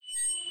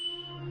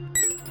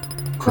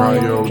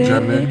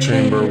Cryogenic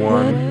chamber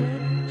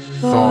 1.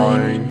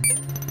 Thawing.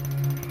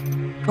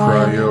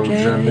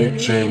 Cryogenic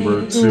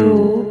chamber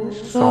 2.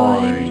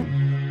 Thawing.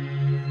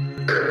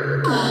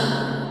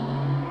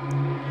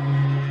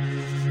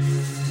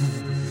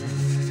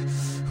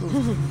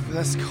 Ooh,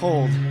 that's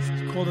cold.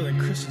 It's colder than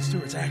Kristen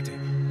Stewart's acting.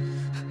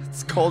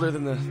 It's colder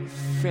than the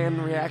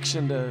fan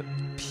reaction to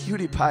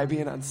PewDiePie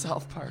being on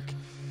South Park.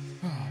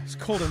 Oh, it's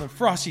colder than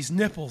Frosty's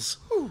nipples.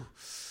 Whew.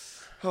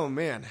 Oh,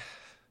 man.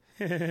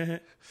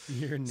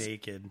 You're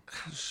naked.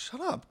 Shut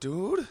up,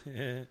 dude.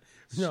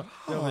 No,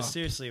 but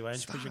seriously, why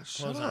don't you put your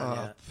clothes Shut on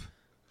up. yet?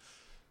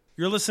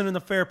 You're listening to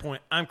Fairpoint.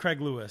 I'm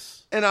Craig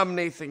Lewis. And I'm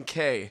Nathan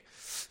K.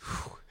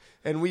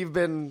 And we've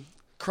been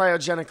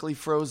cryogenically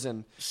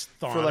frozen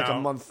Thawing for like a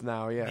out month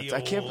now. Yeah, the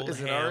I can't. old Is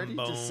it ham already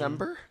bone.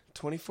 December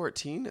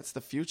 2014? It's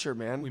the future,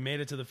 man. We made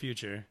it to the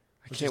future.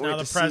 I Which can't is now wait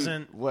the to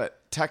present. see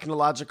what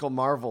technological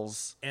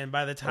marvels. And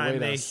by the time await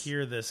they us.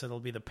 hear this, it'll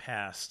be the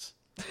past.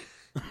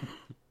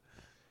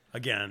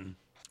 Again.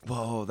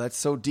 Whoa, that's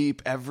so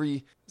deep.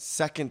 Every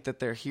second that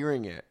they're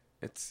hearing it,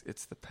 it's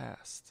the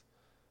past.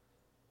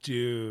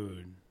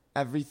 Dude.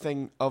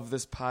 Everything of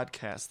this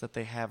podcast that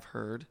they have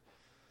heard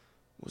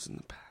was in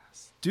the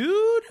past.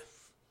 Dude.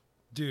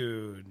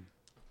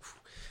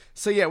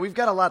 So yeah, we've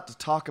got a lot to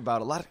talk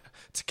about, a lot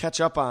to catch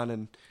up on,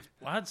 and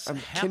What's can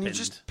happened? you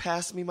just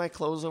pass me my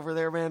clothes over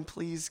there, man,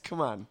 please?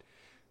 Come on.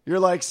 You're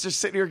like just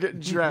sitting here getting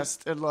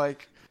dressed and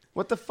like,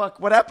 what the fuck?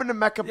 What happened to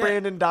Mecha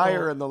Brandon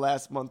Dyer in the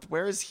last month?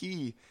 Where is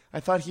he? I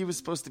thought he was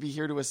supposed to be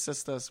here to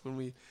assist us when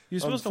we You were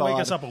supposed to wake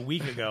us up a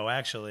week ago,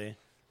 actually.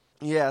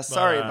 Yeah,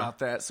 sorry about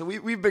that. So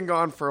we've been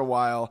gone for a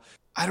while.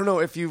 I don't know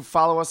if you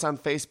follow us on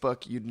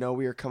Facebook, you'd know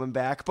we are coming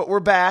back, but we're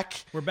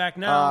back. We're back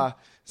now.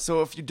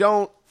 So if you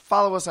don't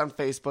follow us on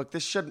Facebook,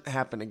 this shouldn't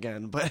happen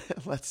again, but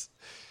let's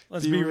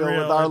be real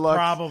with our it luck.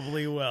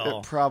 probably will.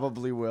 It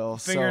probably will.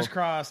 Fingers So,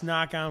 crossed,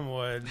 knock on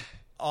wood.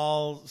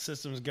 All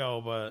systems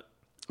go,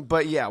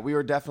 but yeah, we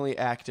were definitely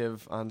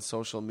active on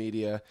social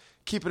media,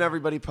 keeping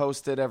everybody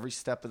posted every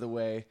step of the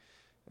way.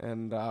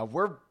 And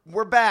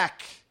we're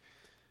back.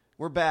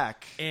 We're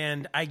back.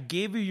 And I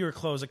gave you your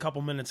clothes a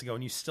couple minutes ago,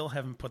 and you still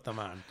haven't put them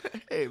on.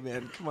 Hey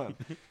man, come on.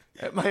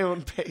 At my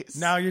own pace.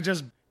 Now you're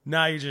just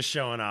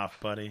showing off,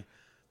 buddy.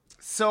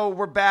 So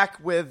we're back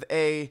with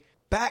a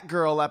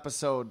Batgirl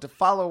episode to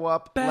follow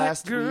up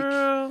last week.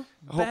 I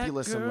hope you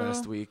listened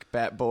last week.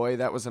 Batboy,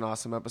 that was an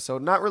awesome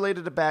episode. Not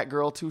related to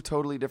Batgirl, two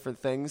totally different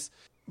things.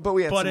 But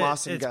we had some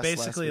awesome guests last week.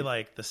 It's basically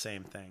like the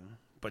same thing,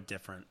 but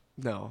different.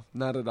 No,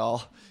 not at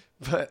all.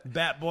 But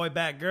Batboy,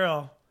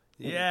 Batgirl.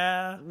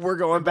 Yeah. We're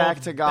going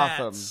back to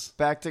Gotham. Bats.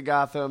 Back to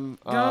Gotham.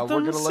 Gotham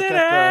we're going to look City.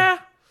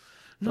 at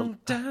No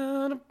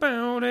doubt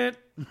about it.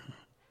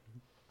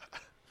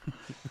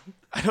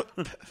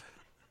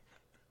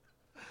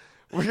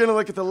 we're going to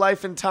look at the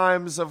life and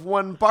times of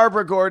one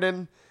Barbara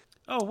Gordon.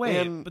 Oh, wait.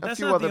 And But a that's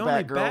few not other the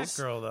only Batgirls.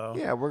 Batgirl, though.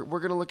 Yeah, we're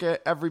going to look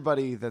at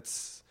everybody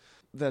that's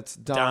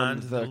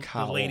donned the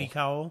cowl. The lady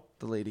cowl.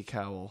 The lady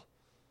cowl.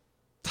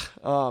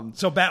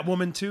 So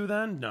Batwoman 2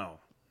 then? No,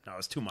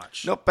 it's too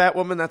much. Nope,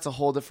 Batwoman, that's a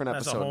whole different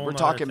That's a episode. whole We're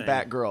nother talking thing.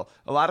 Batgirl.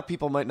 A lot of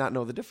people might not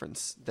know the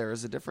difference. There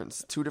is a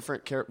difference. Two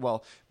different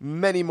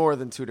many more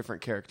than two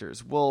different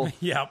characters. We'll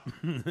Yep.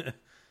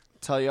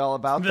 tell you all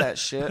about that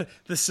shit.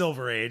 The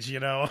Silver Age, you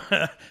know.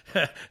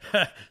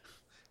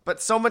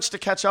 But so much to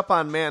catch up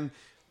on, man.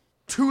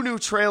 Two new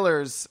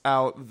trailers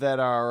out that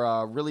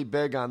are really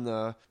big on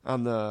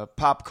the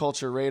pop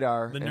culture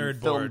radar, The and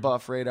nerd film board.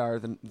 buff radar,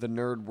 the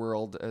nerd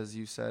world, as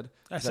you said.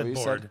 I Is that said what you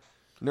board. said?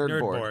 Nerd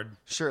board. board.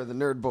 Sure, the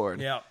nerd board.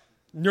 Yeah.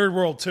 Nerd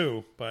World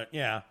 2, but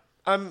yeah.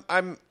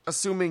 I'm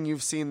assuming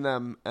you've seen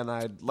them, and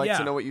I'd like Yeah.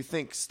 to know what you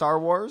think. Star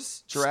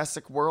Wars,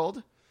 Jurassic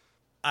World.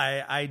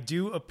 I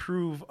do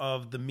approve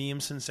of the meme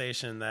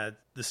sensation that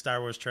the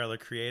Star Wars trailer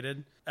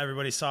created.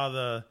 Everybody saw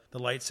the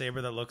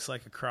lightsaber that looks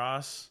like a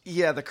cross.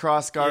 Yeah, the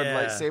cross-guard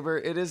Yeah.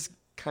 lightsaber. It is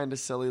kind of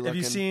silly looking. Have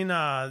you seen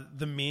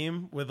the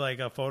meme with like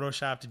a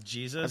photoshopped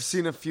Jesus? I've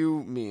seen a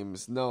few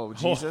memes. No,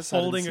 Jesus.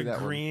 holding I didn't see a that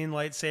one. green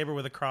lightsaber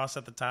with a cross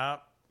at the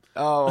top.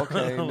 Oh,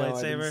 okay. No, lightsaber.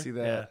 I didn't see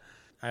that.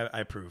 Yeah.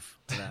 I approve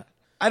of that.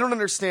 I don't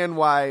understand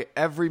why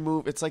every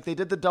move. It's like they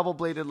did the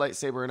double-bladed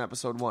lightsaber in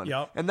episode 1.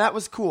 Yep. And that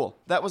was cool.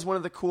 That was one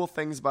of the cool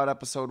things about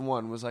episode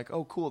 1 was like,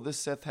 oh, cool, this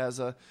Sith has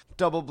a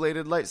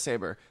double-bladed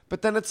lightsaber.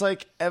 But then it's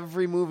like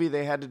every movie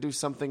they had to do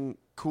something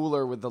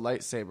cooler with the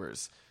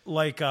lightsabers.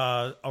 Like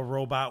a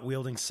robot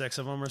wielding 6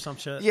 of them or some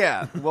shit.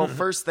 Yeah. Well,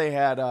 first they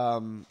had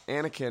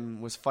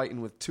Anakin was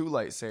fighting with 2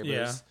 lightsabers.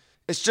 Yeah.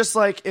 It's just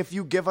like if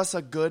you give us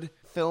a good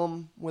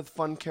film with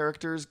fun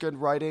characters, good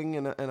writing,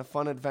 and a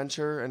fun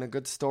adventure and a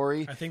good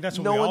story. I think that's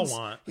what we all one's-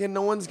 want. Yeah,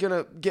 no one's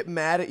gonna get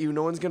mad at you.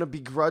 No one's gonna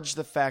begrudge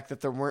the fact that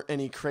there weren't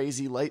any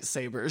crazy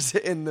lightsabers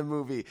in the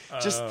movie.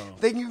 Just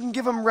you can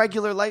give them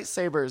regular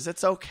lightsabers.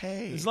 It's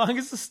okay. As long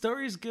as the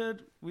story's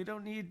good, we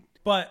don't need.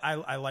 But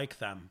I like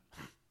them.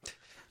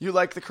 You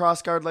like the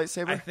crossguard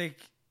lightsaber? I think.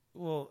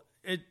 Well,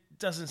 it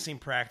doesn't seem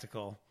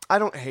practical. I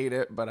don't hate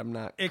it, but I'm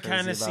not. It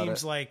kind of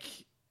seems like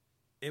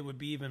it would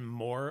be even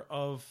more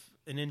of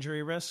an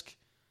injury risk.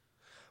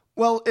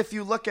 Well, if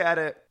you look at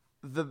it,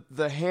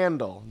 the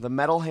handle, the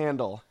metal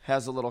handle,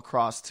 has a little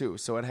cross too.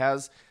 So it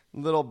has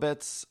little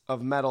bits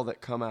of metal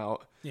that come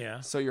out.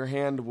 Yeah. So your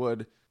hand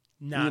would,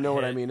 Not you know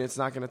what I hit. mean? It's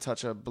not going to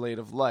touch a blade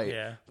of light.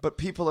 Yeah. But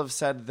people have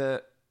said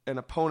that an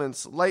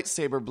opponent's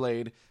lightsaber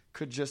blade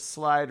could just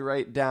slide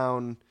right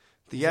down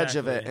the edge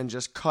of it Exactly. and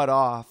just cut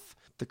off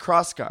the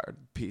crossguard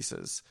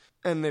pieces.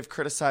 And they've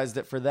criticized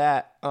it for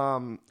that.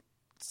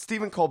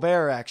 Stephen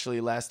Colbert,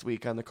 actually, last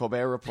week on the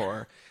Colbert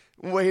Report,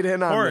 weighed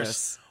in on Of course.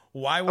 this.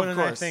 Why wouldn't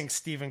I course. think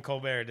Stephen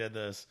Colbert did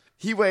this?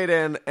 He weighed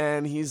in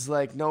and he's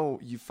like, no,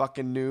 you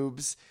fucking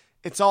noobs.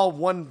 It's all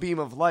one beam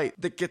of light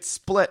that gets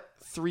split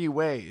 3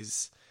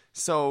 ways.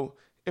 So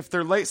if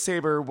their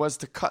lightsaber was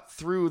to cut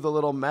through the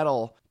little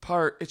metal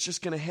part, it's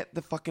just going to hit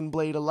the fucking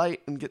blade of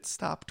light and get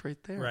stopped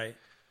right there. Right.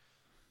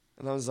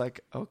 And I was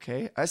like,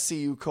 okay, I see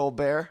you,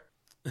 Colbert.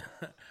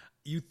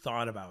 You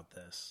thought about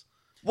this.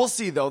 We'll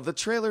see, though. The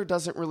trailer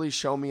doesn't really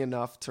show me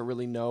enough to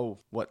really know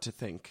what to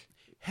think.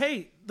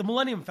 Hey, the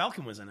Millennium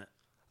Falcon was in it.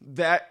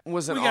 That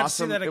was an We got to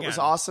see awesome. that It was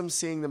again. awesome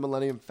seeing the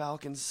Millennium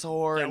Falcon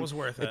soar. That and was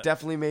worth It it.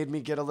 definitely made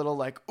me get a little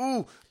like,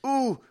 ooh,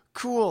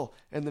 cool,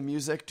 and the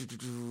music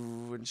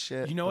and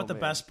shit. You know what the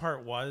man. best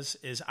part was?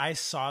 Is I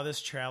saw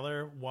this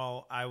trailer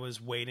while I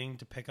was waiting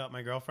to pick up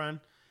my girlfriend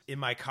in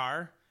my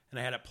car, and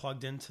I had it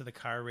plugged into the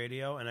car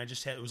radio, and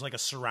it was like a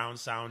surround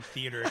sound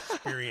theater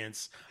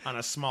experience on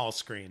a small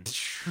screen.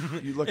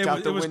 You looked It out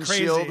was- the it was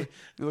windshield. crazy.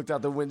 You looked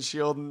out the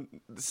windshield,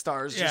 and the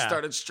stars just Yeah.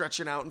 started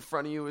stretching out in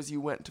front of you as you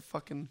went to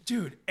fucking.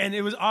 Dude, and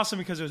it was awesome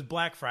because it was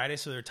Black Friday,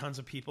 so there were tons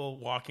of people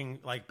walking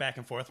like back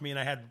and forth with me, and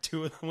I had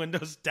 2 of the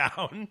windows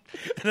down, and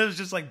it was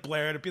just like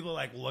blaring, and people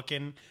like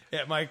looking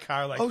at my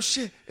car like, Oh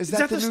shit! Is is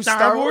that that the new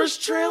Star Wars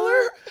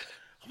trailer?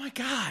 Oh my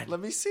God. Let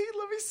me see.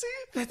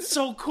 That's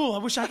so cool. I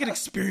wish I could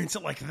experience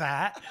it like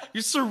that.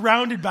 You're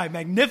surrounded by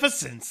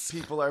magnificence.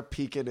 People are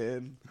peeking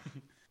in.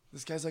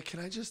 This guy's like, can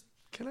I?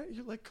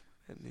 You're like,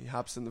 and he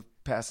hops in the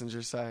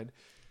passenger side.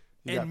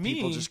 You And got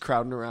people me- just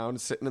crowding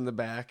around, sitting in the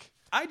back.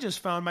 I just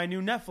found my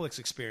new Netflix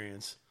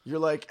experience. You're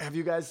like, have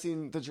you guys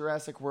seen the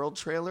Jurassic World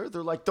trailer?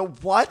 They're like, the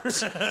what?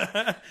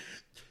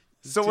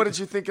 So what did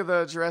you think of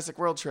the Jurassic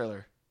World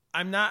trailer?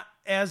 I'm not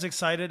as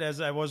excited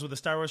as I was with the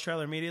Star Wars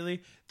trailer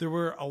immediately. There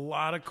were a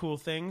lot of cool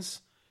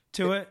things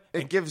to it.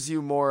 It gives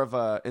you more of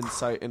a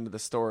insight into the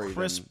story.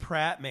 Chris than-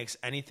 Pratt makes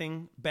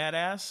anything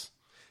badass.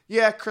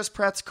 Yeah, Chris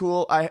Pratt's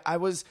cool. I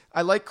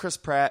like Chris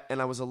Pratt,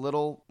 and I was a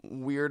little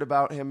weird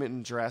about him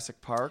in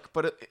Jurassic Park,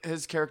 but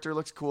his character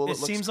looks cool. It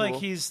looks seems cool. like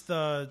he's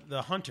the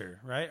hunter,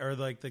 right? Or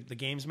like the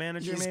games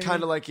manager. He's maybe?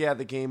 kind of like,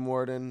 the game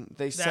warden.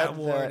 They said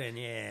warden, that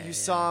yeah, you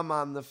saw him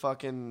on the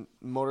fucking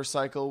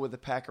motorcycle with a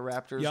pack of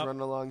raptors Yep.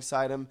 running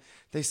alongside him.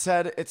 They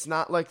said it's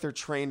not like they're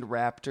trained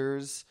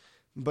raptors,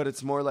 but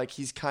it's more like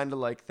he's kind of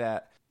like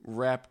that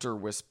raptor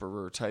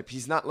whisperer type.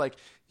 He's not like,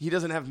 he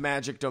doesn't have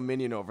magic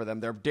dominion over them.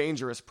 They're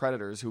dangerous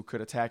predators who could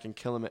attack and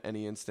kill him at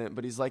any instant,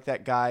 but he's like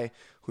that guy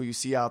who you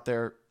see out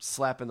there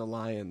slapping the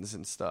lions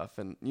and stuff.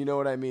 And you know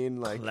what I mean?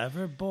 Like,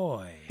 clever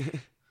boy.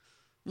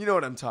 you know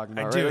what I'm talking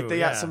about, I right? do, Like they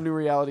got yeah. some new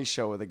reality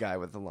show with a guy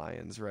with the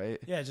lions, right?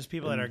 Yeah, just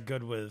people that are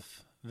good with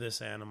this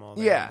animal.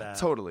 that Yeah, have that.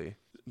 totally.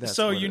 That's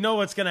So what you it- know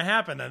what's going to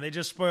happen then. They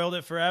just spoiled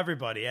it for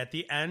everybody. At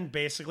the end,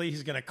 basically,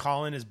 he's going to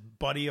call in his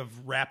buddy of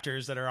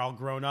raptors that are all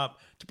grown up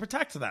to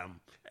protect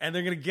them. And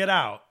they're going to get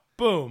out.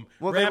 Boom.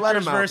 Well, they let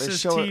Raptors him out. They versus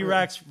show it-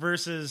 T-Rex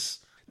versus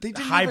They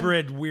didn't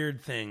hybrid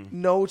weird thing.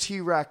 no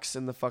T-Rex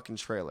in the fucking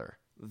trailer.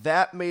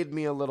 That made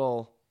me a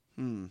little,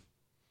 They're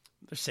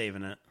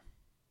saving it.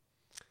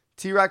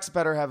 T-Rex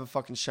better have a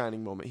fucking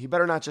shining moment. He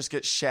better not just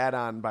get shat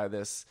on by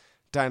this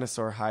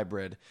dinosaur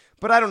hybrid.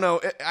 But I don't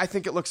know. I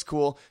think it looks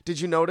cool. Did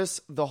you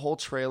notice the whole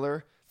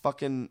trailer,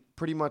 fucking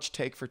pretty much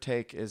take for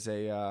take, is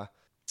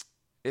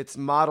it's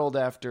modeled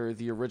after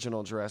the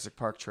original Jurassic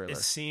Park trailer. It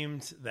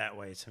seemed that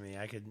way to me.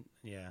 I could,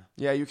 yeah.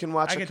 Yeah, you can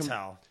watch I could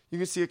tell. You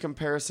can see a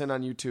comparison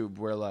on YouTube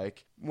where,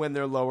 like, when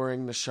they're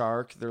lowering the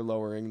shark, they're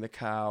lowering the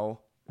cow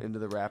into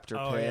the raptor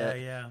Oh,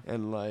 pit. yeah.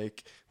 And,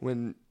 like,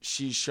 when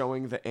she's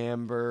showing the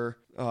amber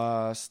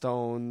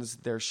stones,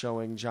 they're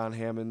showing John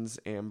Hammond's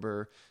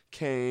amber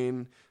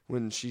cane.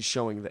 When she's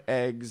showing the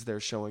eggs, they're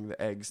showing the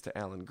eggs to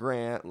Alan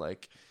Grant.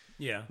 Like,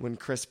 Yeah. when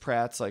Chris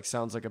Pratt's like,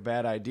 sounds like a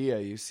bad idea,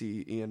 you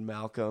see Ian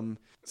Malcolm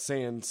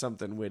saying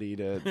something witty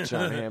to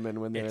John Hammond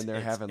when they're in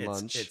there having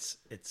lunch. It's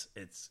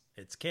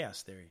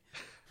chaos theory.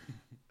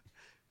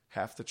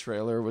 Half the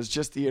trailer was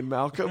just Ian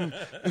Malcolm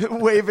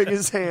waving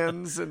his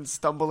hands and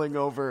stumbling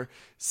over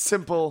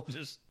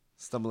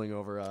stumbling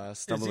over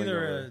It's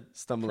either a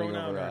stumbling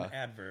pronoun over or an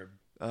adverb.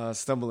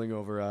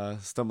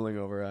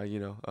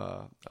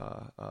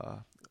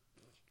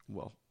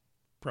 well,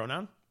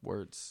 Pronoun?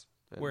 words.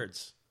 And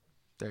Words.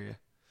 There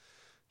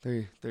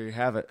you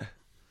have it.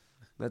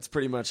 That's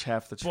pretty much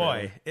half the trailer.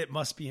 Boy, it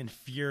must be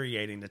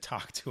infuriating to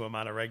talk to him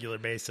on a regular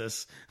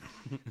basis.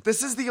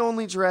 This is the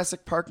only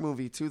Jurassic Park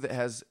movie, too, that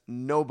has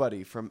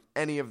nobody from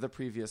any of the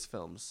previous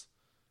films.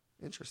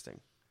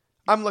 Interesting.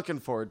 I'm looking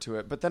forward to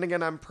it. But then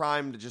again, I'm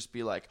primed to just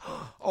be like,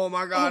 oh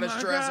my God, it's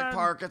Jurassic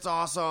Park. It's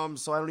awesome.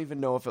 So I don't even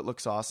know if it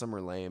looks awesome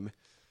or lame.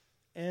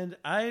 And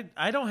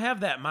I don't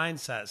have that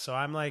mindset. So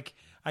I'm like,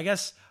 I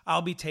guess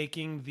I'll be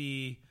taking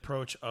the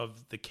approach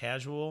of the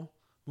casual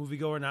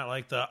moviegoer, not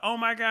like the, oh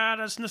my God,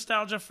 it's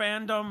nostalgia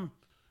fandom,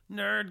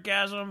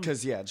 nerdgasm.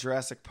 Because, yeah,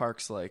 Jurassic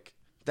Park's like,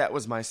 that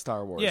was my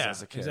Star Wars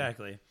as a kid.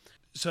 Exactly.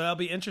 So that'll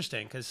be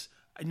interesting because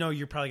I know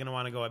you're probably going to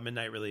want to go at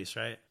midnight release,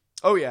 right?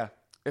 Oh, yeah.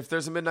 If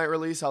there's a midnight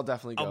release, I'll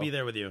definitely go. I'll be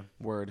there with you.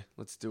 Word.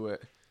 Let's do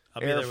it.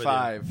 I'll be Air there with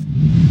 5.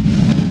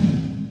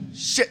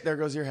 Shit, there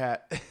goes your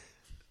hat.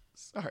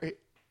 Sorry.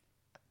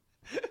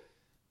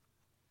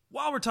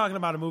 While we're talking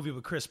about a movie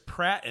with Chris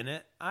Pratt in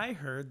it, I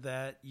heard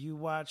that you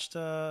watched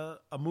a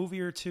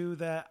movie or two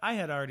that I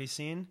had already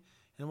seen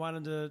and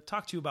wanted to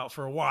talk to you about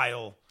for a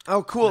while.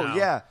 Oh, cool. now.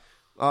 Yeah.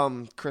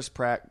 Chris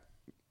Pratt,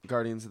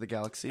 Guardians of the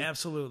Galaxy.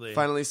 Absolutely.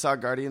 Finally saw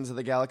Guardians of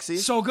the Galaxy.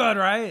 So good,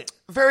 right?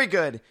 Very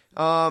good.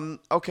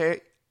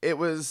 Okay. It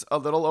was a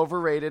little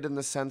overrated in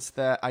the sense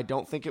that I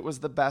don't think it was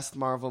the best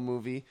Marvel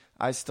movie.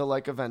 I still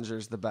like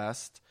Avengers the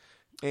best.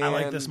 And I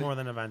like this more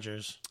than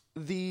Avengers.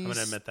 I'm the going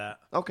to admit that.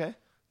 Okay.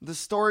 The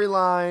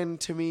storyline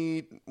to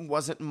me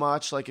wasn't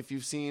much. Like if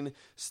you've seen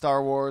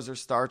Star Wars or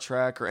Star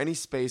Trek or any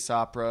space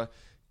opera,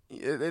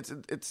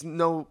 it's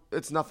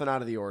nothing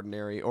out of the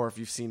ordinary. Or if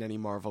you've seen any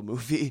Marvel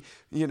movie,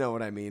 you know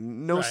what I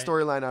mean. No Right.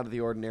 storyline out of the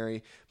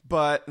ordinary.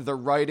 But the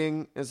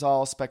writing is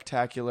all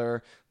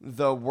spectacular.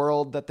 The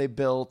world that they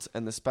built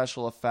and the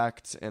special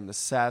effects and the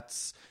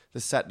sets, the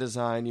set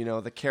design,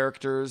 the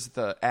characters,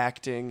 the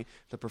acting,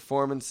 the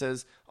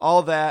performances,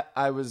 all that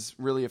I was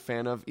really a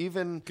fan of.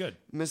 Even Good.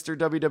 Mr.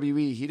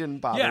 WWE, he didn't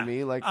bother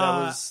me. Like that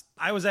was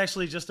I was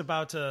actually just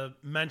about to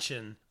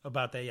mention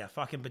about that. Yeah,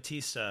 fucking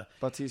Batista.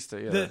 Batista.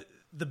 Yeah.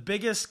 The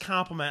biggest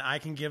compliment I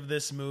can give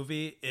this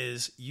movie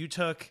is you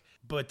took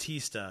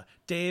Batista,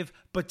 Dave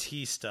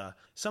Batista,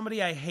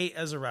 somebody I hate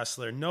as a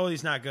wrestler. No,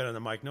 he's not good on the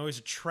mic. No, he's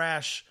a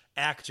trash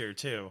actor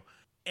too.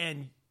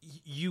 And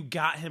you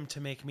got him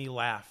to make me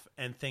laugh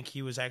and think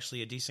he was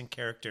actually a decent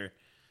character.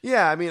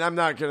 Yeah, I mean, I'm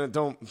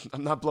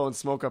not blowing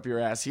smoke up your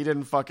ass. He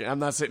didn't I'm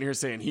not sitting here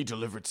saying he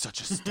delivered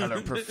such a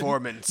stellar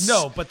performance.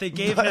 No, but they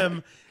gave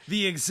him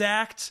the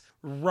exact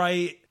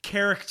right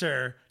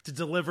character to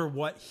deliver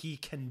what he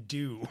can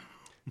do.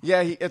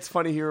 Yeah, it's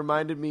funny. He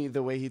reminded me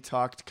the way he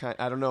talked.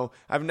 I don't know.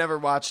 I've never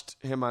watched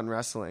him on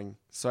wrestling,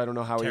 so I don't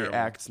know how Terrible. he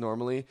acts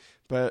normally.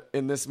 But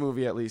in this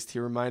movie, at least, he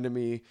reminded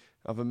me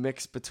of a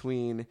mix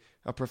between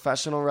a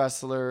professional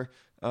wrestler,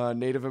 a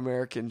Native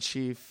American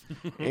chief,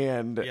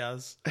 and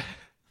Yes.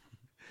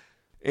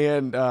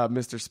 and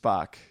Mr.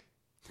 Spock.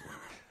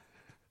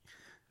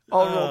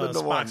 All rolled into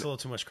Spock's one. a little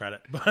too much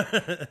credit.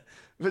 But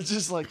It's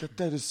just like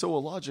that is so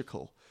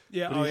illogical.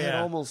 Yeah, but he had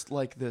yeah. almost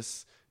like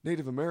this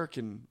Native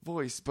American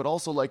voice, but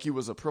also like he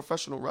was a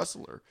professional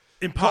wrestler.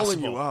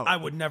 impossible. Calling you out. I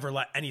would never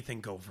let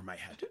anything go over my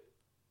head.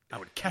 I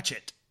would catch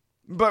it.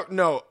 But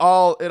no,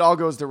 it all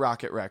goes to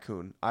Rocket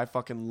Raccoon. I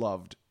fucking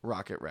loved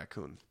Rocket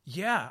Raccoon.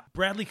 Yeah,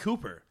 Bradley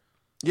Cooper.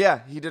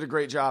 Yeah, he did a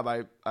great job.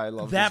 I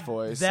love his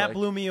voice. That Like,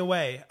 blew me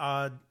away.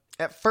 at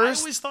I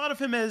first. always thought of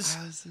him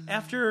as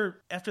after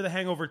The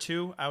Hangover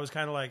 2. I was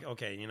kind of like,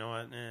 okay, you know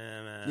what?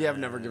 Yeah, I've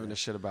never given a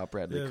shit about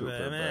Bradley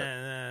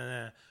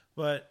Cooper.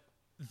 But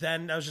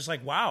then I was just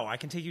like, wow, I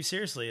can take you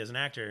seriously as an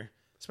actor,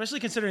 especially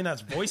considering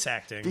that's voice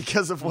acting.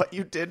 Because of what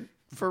you did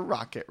for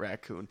Rocket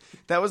Raccoon.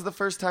 That was the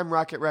first time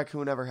Rocket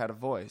Raccoon ever had a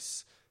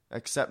voice,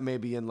 except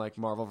maybe in like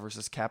Marvel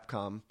vs.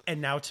 Capcom.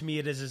 And now to me,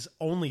 it is his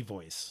only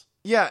voice.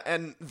 Yeah,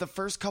 and the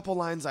first couple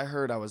lines I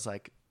heard, I was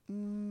like,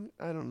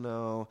 I don't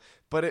know.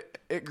 But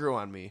it grew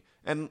on me.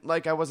 And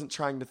like I wasn't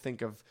trying to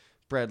think of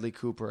Bradley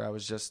Cooper. I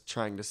was just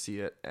trying to see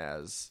it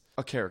as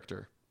a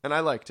character. And I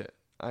liked it.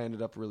 I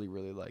ended up really,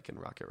 really liking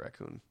Rocket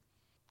Raccoon.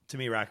 To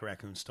me, Rocket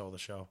Raccoon stole the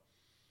show.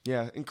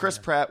 Yeah, and Chris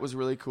Pratt was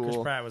really cool. Chris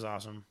Pratt was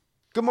awesome.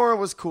 Gamora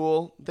was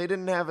cool. They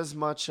didn't have as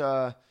much,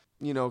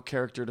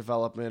 character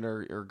development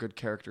or good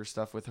character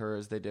stuff with her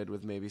as they did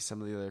with maybe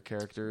some of the other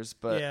characters.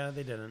 But Yeah,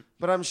 they didn't.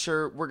 But I'm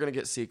sure we're going to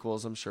get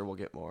sequels. I'm sure we'll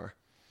get more.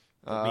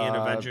 Me and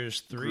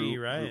Avengers 3,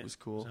 right? Groot was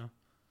cool. So.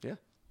 Yeah.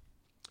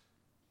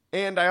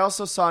 And I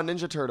also saw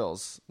Ninja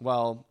Turtles.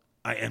 Well,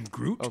 I am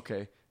Groot.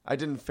 okay. I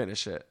didn't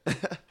finish it.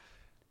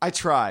 I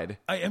tried.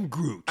 I am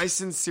Groot. I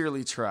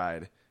sincerely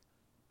tried.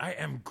 I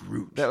am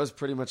Groot. That was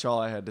pretty much all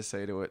I had to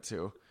say to it,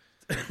 too.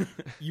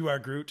 You are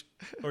Groot,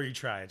 or you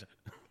tried.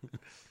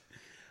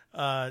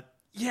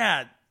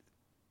 Yeah,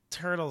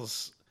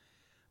 Turtles.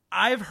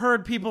 I've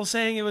heard people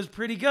saying it was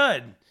pretty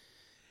good.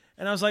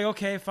 And I was like,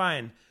 okay,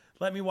 fine.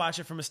 Let me watch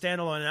it from a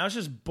standalone. And I was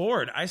just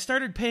bored. I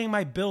started paying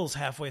my bills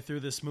halfway through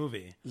this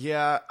movie.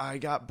 Yeah, I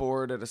got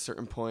bored at a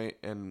certain point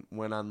and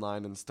went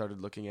online and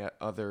started looking at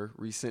other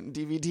recent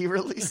DVD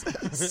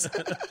releases.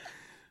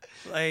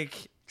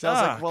 Like, I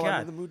was like, God.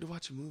 I'm in the mood to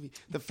watch a movie.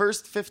 The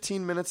first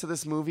 15 minutes of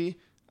this movie,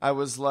 I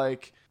was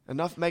like,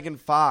 enough Megan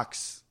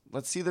Fox.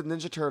 Let's see the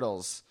Ninja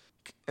Turtles.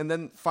 And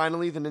then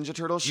finally the Ninja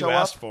Turtles show You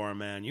up. asked for them,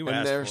 man. You asked for it.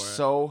 And they're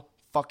so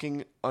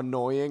fucking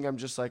annoying. I'm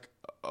just like,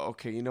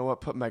 okay, you know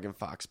what? Put Megan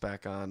Fox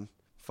back on.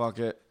 Fuck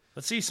it.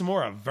 Let's see some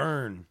more of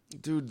Vern.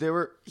 Dude,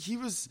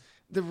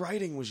 the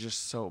writing was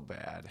just so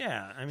bad.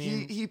 Yeah, I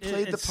mean, he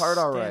played the it's part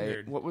all right.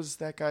 standard. What was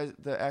that guy,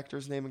 the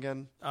actor's name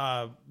again?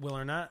 Will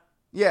Arnett?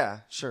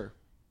 Yeah, sure.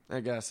 I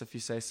guess if you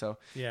say so.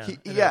 Yeah, He,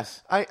 it yeah.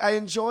 is. I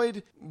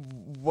enjoyed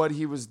what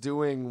he was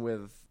doing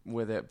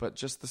with it, but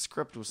just the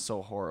script was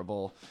so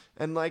horrible.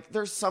 And like,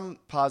 there's some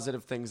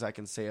positive things I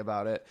can say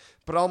about it,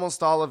 but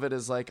almost all of it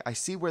is like, I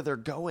see where they're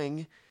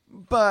going,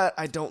 but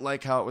I don't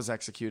like how it was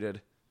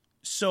executed.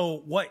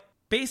 So what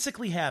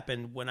basically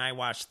happened when I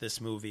watched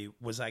this movie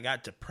was I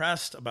got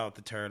depressed about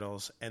the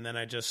Turtles, and then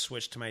I just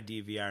switched to my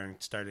DVR and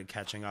started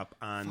catching up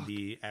on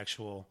the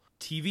actual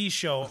TV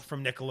show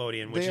from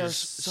Nickelodeon, which They are is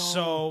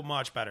so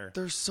much better.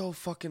 They're so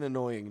fucking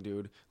annoying,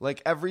 dude.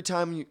 Like, every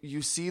time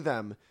you see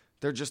them,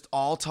 they're just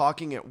all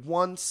talking at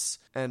once,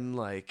 and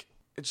like,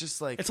 it's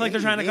just like... It's like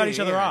they're trying to cut each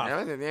other off.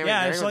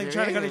 Yeah, it's like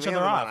trying to cut each other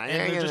off.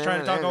 And they're just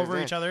trying to talk over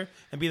each other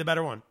and be the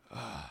better one.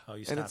 Oh,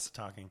 you stopped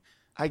talking.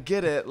 I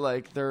get it,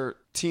 like, they're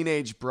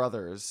teenage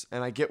brothers,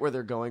 and I get where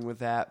they're going with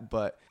that,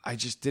 but I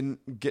just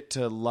didn't get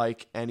to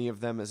like any of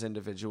them as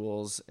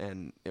individuals,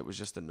 and it was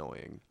just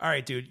annoying. All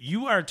right, dude,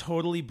 you are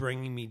totally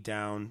bringing me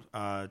down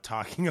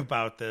talking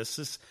about this.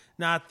 This is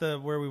not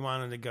where we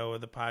wanted to go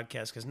with the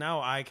podcast, because now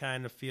I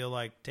kind of feel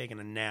like taking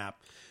a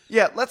nap.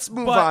 Yeah, let's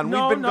move But on.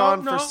 We've been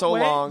gone for so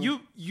wait. long.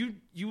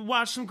 You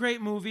watched some great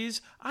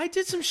movies. I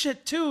did some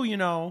shit too, you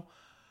know.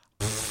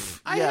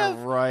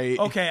 Right.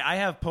 Okay, I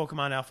have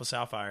Pokemon Alpha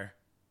Sapphire.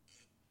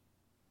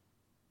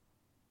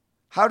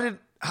 How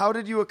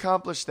did you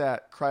accomplish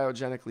that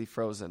cryogenically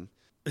frozen?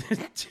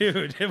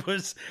 Dude,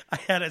 I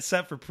had it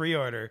set for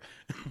pre-order.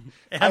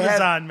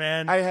 Amazon,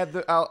 man.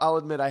 I'll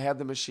admit, I had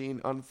the machine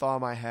unthaw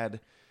my head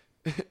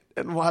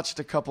and watched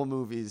a couple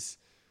movies.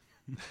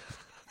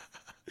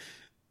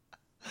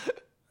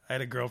 I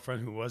had a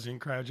girlfriend who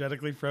wasn't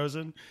cryogenically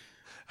frozen.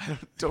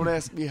 Don't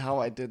ask me how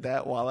I did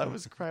that while I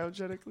was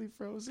cryogenically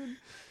frozen.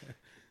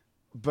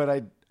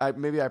 But I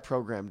maybe I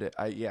programmed it.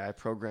 I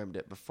programmed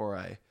it before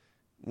I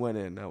went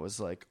in. I was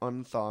like,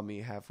 unthaw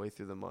me halfway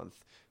through the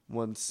month.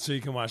 So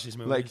you can watch these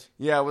movies? Like,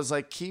 yeah, I was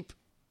like, keep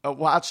a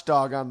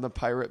watchdog on the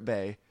Pirate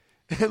Bay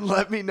and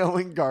let me know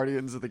when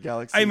Guardians of the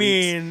Galaxy I leaks.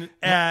 mean,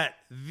 at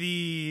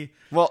the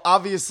Well,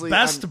 obviously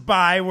Best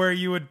Buy where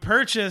you would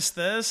purchase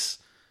this.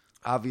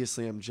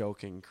 Obviously, I'm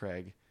joking,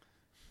 Craig.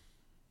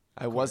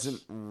 I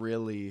wasn't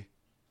really.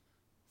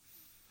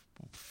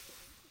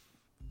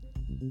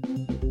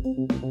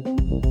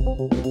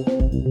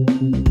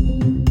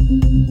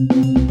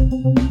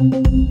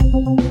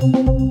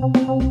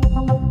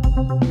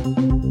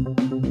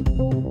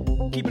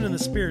 Keeping in the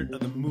spirit of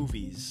the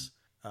movies,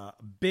 a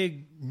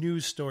big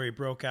news story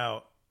broke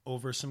out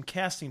over some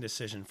casting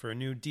decision for a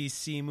new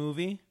DC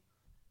movie,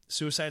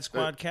 Suicide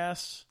Squad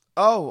cast.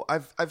 Oh,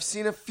 I've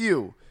seen a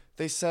few.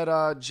 They said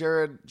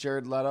Jared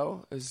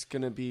Leto is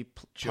going to be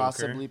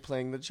possibly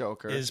playing the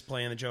Joker. Is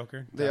playing the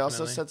Joker. They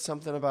also definitely. said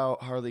something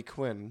about Harley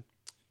Quinn.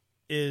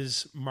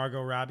 Is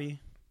Margot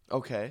Robbie.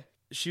 Okay.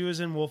 She was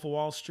in Wolf of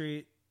Wall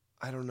Street.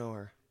 I don't know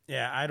her.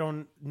 Yeah, I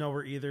don't know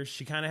her either.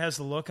 She kind of has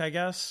the look, I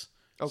guess.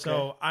 Okay.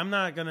 So I'm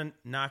not going to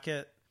knock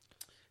it.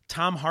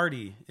 Tom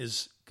Hardy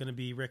is going to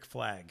be Rick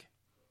Flag.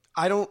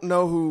 I don't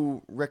know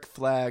who Rick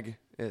Flag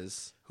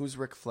is. Who's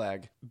Rick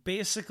Flag?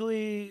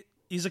 Basically,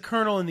 he's a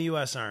colonel in the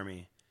U.S.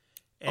 Army.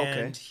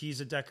 And Okay.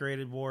 he's a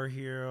decorated war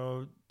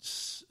hero,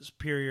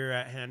 superior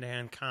at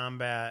hand-to-hand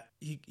combat.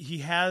 He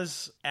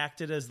has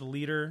acted as the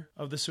leader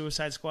of the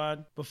Suicide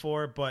Squad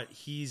before, but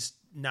he's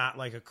not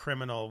like a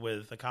criminal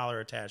with a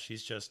collar attached.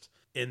 He's just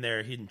in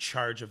there, he's in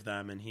charge of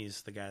them, and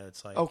he's the guy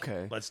that's like,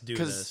 Okay. let's do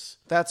 'Cause this.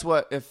 That's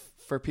what, if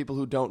for people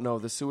who don't know,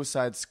 the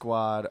Suicide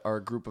Squad are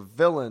a group of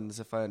villains,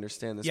 if I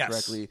understand this Yes.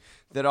 correctly,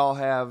 that all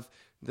have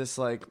this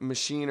like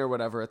machine or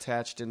whatever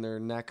attached in their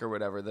neck or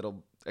whatever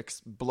that'll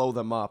blow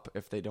them up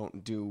if they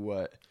don't do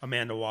what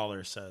Amanda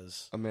Waller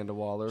says. Amanda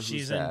Waller. Who's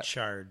She's that? in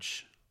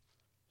charge.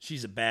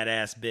 She's a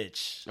badass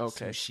bitch.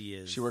 Okay. So she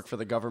is. She worked for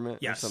the government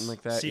yes, or something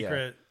like that.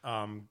 secret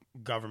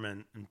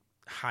government and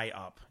high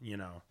up, you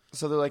know.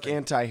 So they're like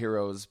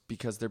anti-heroes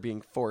because they're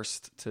being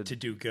forced to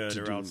Do good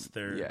or else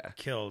they're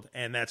killed.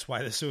 And that's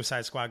why the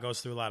Suicide Squad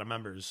goes through a lot of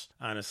members,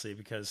 honestly,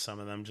 because some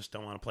of them just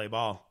don't want to play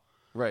ball.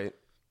 Right.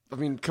 I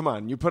mean, come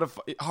on. You put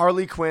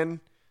Harley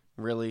Quinn,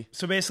 really?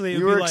 So basically,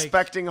 You were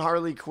expecting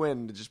Harley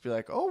Quinn to just be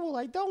like, oh, well,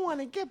 I don't want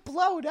to get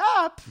blowed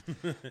up.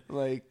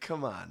 Like,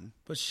 come on.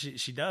 But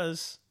she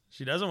does.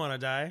 She doesn't want to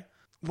die.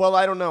 Well,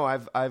 I don't know.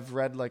 I've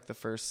read like the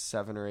first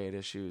 7 or 8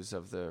 issues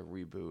of the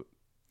reboot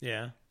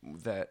Yeah.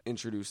 that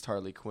introduced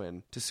Harley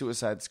Quinn to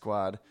Suicide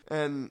Squad,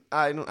 and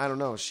I don't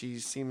know. She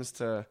seems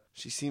to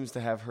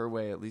have her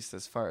way, at least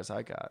as far as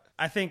I got.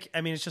 I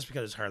mean, it's just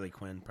because it's Harley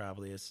Quinn,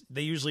 probably.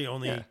 They usually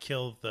only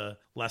kill the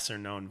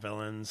lesser-known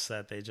villains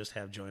that they just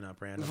have join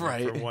up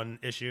randomly for one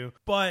issue.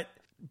 But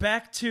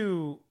back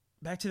to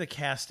the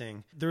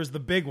casting, there's the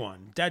big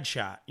one,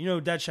 Deadshot. You know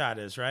who Deadshot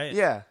is, right?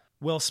 Yeah.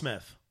 Will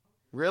Smith.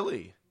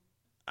 Really?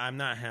 I'm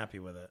not happy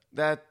with it.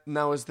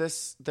 Is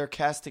this their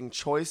casting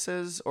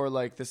choices, or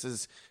like this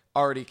is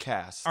already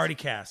cast? Already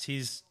cast.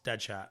 He's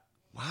Deadshot.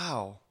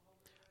 Wow.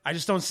 I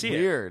just don't see it.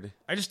 Weird.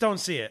 I just don't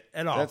see it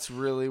at all. That's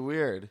really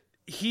weird.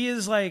 He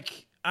is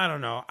like, I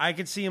don't know. I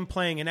could see him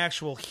playing an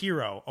actual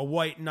hero, a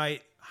white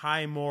knight,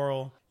 high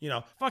moral,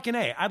 fucking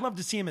A. I'd love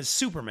to see him as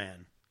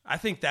Superman. I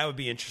think that would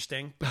be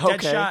interesting. Okay.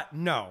 Deadshot,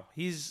 no.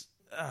 He's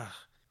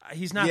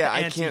not the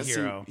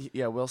anti-hero.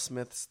 Yeah, Will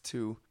Smith's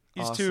too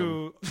He's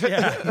awesome.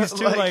 he's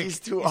too he's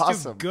too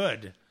awesome. Too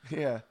good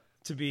Yeah.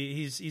 to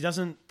be. He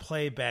doesn't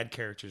play bad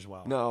characters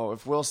well. No,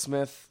 if Will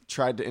Smith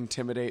tried to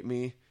intimidate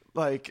me,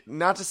 like,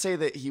 not to say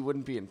that he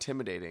wouldn't be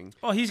intimidating.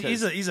 Oh, he's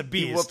a beast.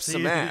 He whoops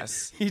some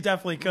ass. He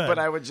definitely could.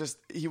 But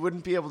he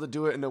wouldn't be able to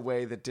do it in a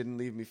way that didn't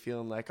leave me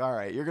feeling like, all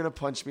right, you're going to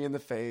punch me in the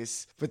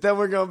face, but then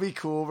we're going to be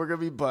cool. We're going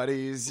to be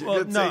buddies. You're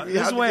Well, gonna no, take me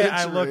this out way to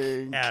I the look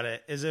drink. at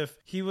it is if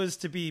he was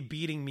to be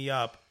beating me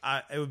up,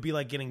 it would be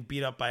like getting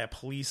beat up by a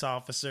police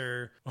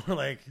officer or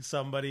like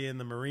somebody in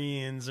the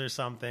Marines or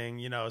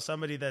something.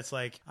 Somebody that's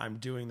like, I'm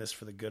doing this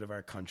for the good of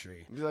our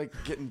country. It'd be like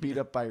getting beat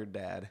up by your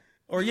dad.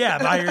 Or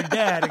by your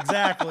dad,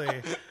 exactly.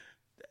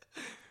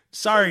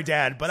 Sorry,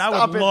 Dad, but I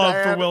Stop would it, love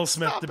Dad. for Will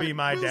Smith Stop to be it,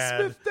 my Will dad.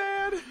 Smith,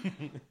 Dad.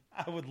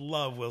 I would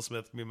love Will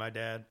Smith to be my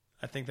dad.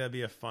 I think that'd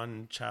be a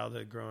fun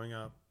childhood growing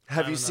up.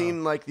 Have I you don't seen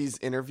know. like these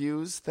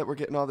interviews that were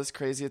getting all this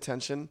crazy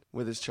attention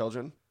with his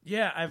children?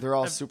 Yeah, They're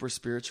all I've, super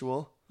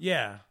spiritual.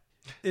 yeah.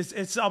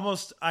 It's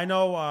almost. I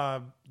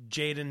know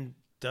Jaden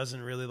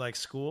doesn't really like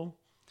school.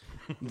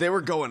 They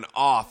were going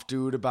off,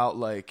 dude, about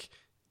like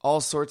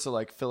all sorts of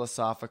like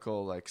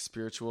philosophical, like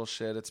spiritual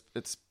shit.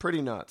 It's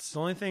pretty nuts. The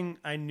only thing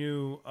I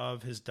knew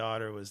of his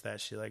daughter was that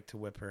she liked to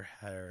whip her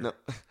hair. No,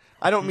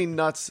 I don't mean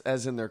nuts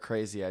as in they're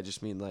crazy. I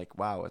just mean like,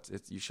 wow, it's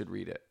you should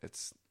read it.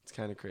 It's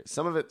kind of crazy.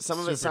 Some of it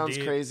Super sounds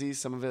deep. crazy.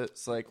 Some of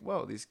it's like,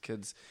 whoa, these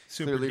kids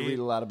Super clearly deep. read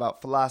a lot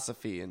about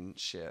philosophy and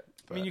shit.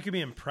 I mean, you can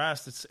be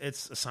impressed.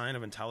 It's a sign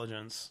of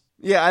intelligence.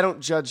 Yeah, I don't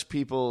judge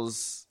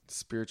people's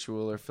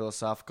spiritual or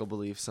philosophical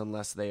beliefs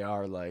unless they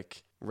are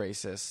like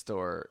racist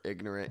or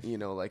ignorant,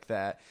 like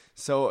that.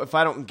 So if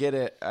I don't get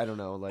it, I don't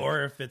know. Like,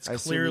 Or if it's I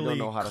assume you clearly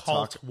don't know how to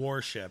cult talk.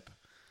 worship.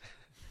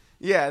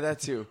 Yeah, that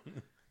too.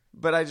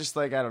 But I just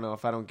like, I don't know.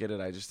 If I don't get it,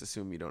 I just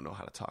assume you don't know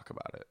how to talk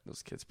about it.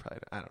 Those kids probably,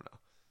 I don't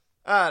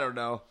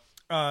know.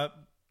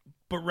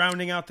 But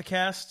rounding out the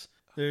cast,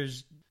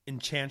 there's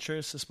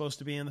Enchantress is supposed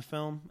to be in the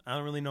film. I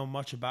don't really know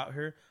much about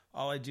her.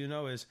 All I do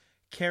know is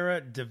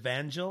Cara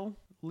Devangel.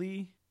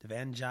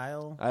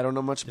 I don't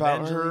know much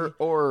about her Evangeline.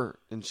 or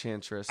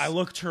Enchantress. I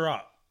looked her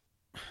up.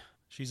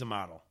 She's a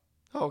model.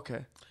 Oh,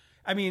 okay.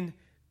 I mean,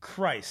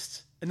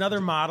 Christ. Another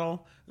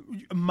model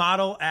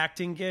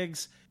acting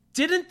gigs.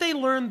 Didn't they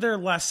learn their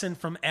lesson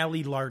from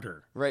Ali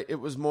Larder? Right. It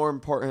was more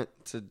important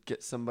to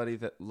get somebody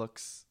that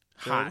looks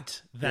good.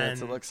 Hot than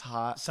that looks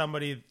hot.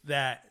 somebody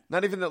that...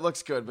 Not even that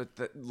looks good, but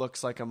that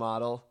looks like a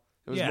model.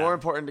 It was Yeah. more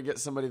important to get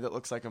somebody that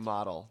looks like a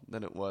model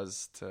than it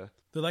was to...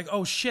 They're like,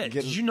 oh shit,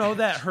 Get- did you know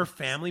that her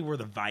family were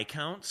the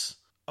Viscounts?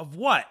 Of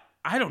what?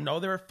 I don't know.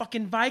 They were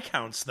fucking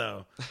Viscounts,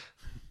 though.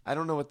 I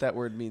don't know what that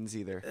word means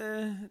either.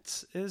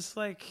 It's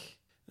like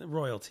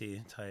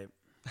royalty type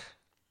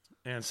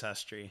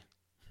ancestry.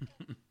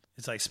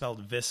 It's like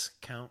spelled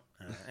Viscount.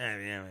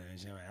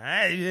 It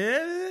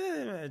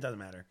doesn't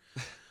matter.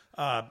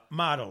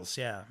 Models,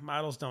 yeah.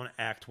 Models don't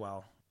act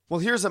well. Well,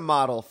 here's a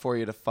model for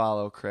you to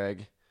follow,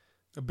 Craig.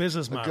 A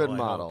business A model. good I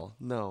model. hope.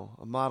 No,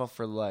 a model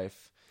for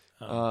life.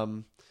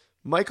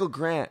 Michael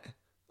Grant,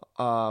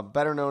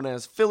 better known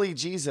as Philly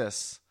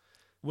Jesus.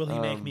 Will he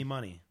make me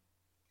money?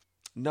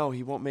 No,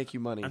 he won't make you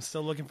money. I'm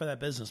still looking for that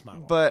business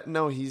model. But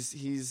no,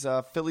 he's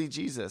Philly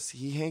Jesus.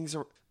 He hangs.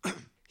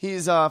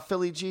 He's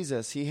Philly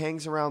Jesus. He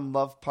hangs around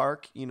Love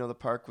Park. You know the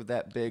park with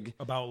that big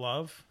About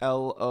love?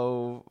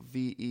 LOVE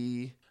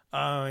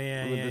Oh,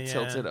 yeah, with yeah, the yeah.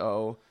 tilted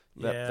O.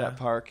 Yeah. That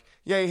park.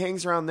 Yeah, he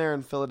hangs around there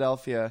in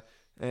Philadelphia,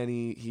 and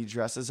he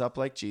dresses up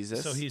like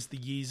Jesus. So he's the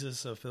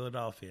Yeezus of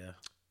Philadelphia.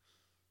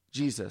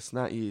 Jesus,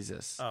 not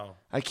Jesus. Oh.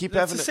 I keep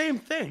That's having the same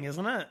thing,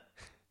 isn't it?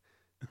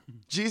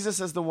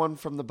 Jesus is the one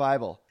from the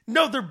Bible.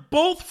 No, they're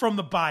both from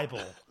the Bible.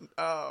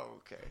 Oh,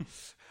 okay.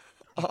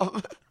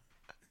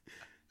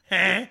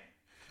 Huh?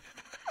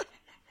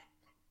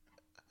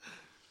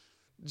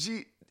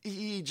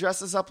 He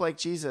dresses up like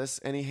Jesus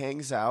and he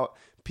hangs out.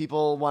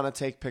 People want to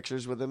take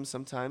pictures with him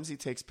sometimes. He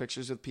takes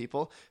pictures with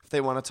people. If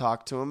they want to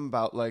talk to him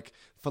about like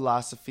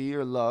philosophy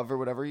or love or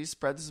whatever, he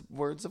spreads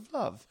words of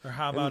love. Or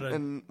how about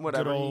and a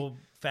whatever. good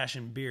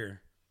old-fashioned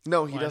beer?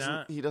 No, he Why doesn't.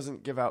 not? He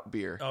doesn't give out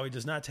beer. Oh, he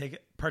does not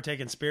partake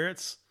in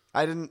spirits?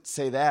 I didn't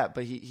say that,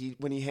 but he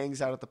when he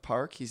hangs out at the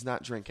park, he's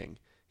not drinking.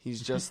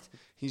 He's just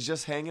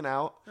hanging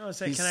out. No, I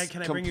say, He's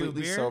can I bring you a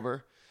completely beer?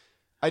 sober.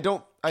 I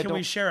don't. Can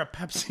we share a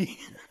Pepsi?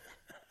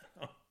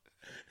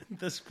 At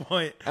this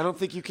point. I don't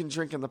think you can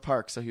drink in the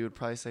park, so he would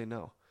probably say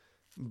no.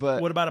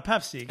 But What about a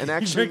Pepsi? Can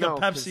actually, you drink no, a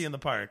 'cause- Pepsi in the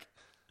park?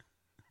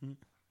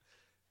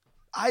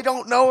 I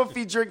don't know if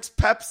he drinks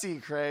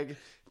Pepsi, Craig.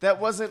 That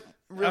wasn't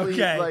really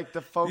Okay. like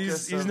the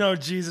focus. He's of- no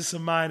Jesus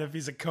of mine if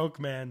he's a Coke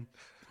man.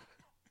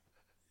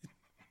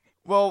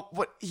 Well,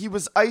 what he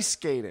was ice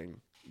skating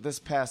this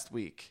past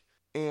week,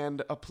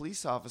 and a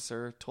police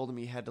officer told him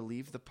he had to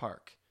leave the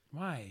park.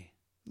 Why?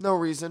 No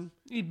reason.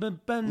 He'd been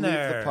Leave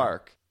there. the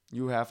park.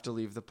 You have to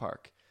leave the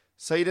park.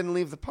 So he didn't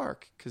leave the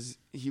park because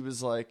he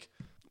was like,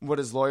 what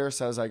his lawyer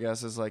says, I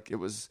guess, is like it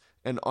was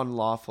an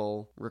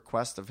unlawful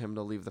request of him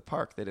to leave the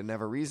park. They didn't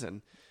have a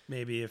reason.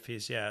 Maybe if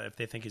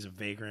they think he's a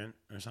vagrant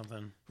or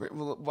something.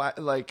 Well, why,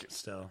 like,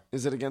 Still.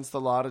 is it against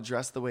the law to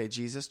dress the way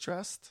Jesus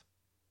dressed?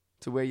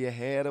 To wear your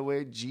hair the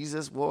way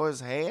Jesus wore his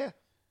hair?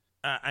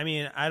 I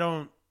mean, I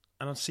don't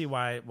see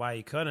why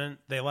he couldn't.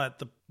 They let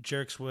the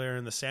jerks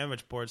wearing the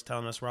sandwich boards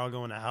telling us we're all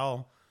going to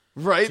hell.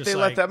 Right? Just They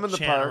let them in the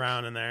chanting park.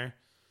 around in there.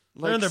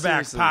 Like, They're in their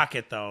seriously. back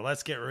pocket, though.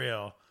 Let's get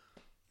real.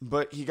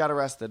 But he got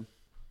arrested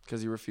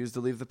because he refused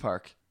to leave the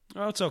park.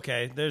 Oh, it's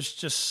okay. There's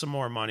just some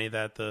more money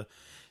that the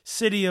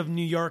city of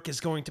New York is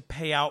going to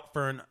pay out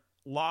for an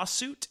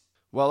lawsuit,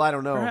 Well, I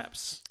don't know.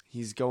 perhaps.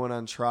 He's going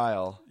on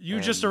trial. You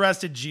and just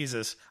arrested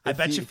Jesus. I if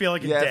bet he- you feel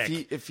like a yeah,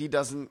 dick. If he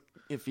doesn't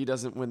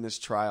win this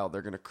trial,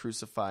 they're gonna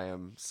crucify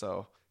him.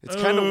 So it's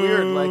kind of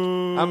weird. Like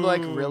I'm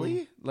like,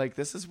 really? Like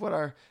this is what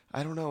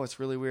I don't know. It's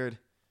really weird.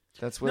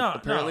 That's what No,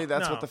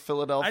 that's no. what the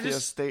Philadelphia I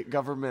just- state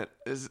government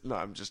is. No,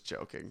 I'm just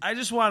joking. I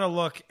just want to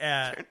look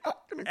at not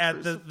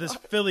gonna this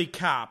Philly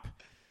cop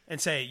and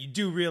say, you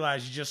do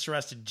realize you just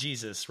arrested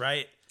Jesus,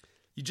 right?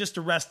 You just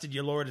arrested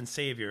your Lord and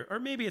Savior. Or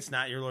maybe it's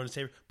not your Lord and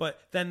Savior, but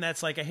then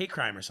that's like a hate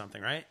crime or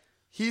something, right?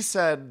 He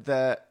said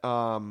that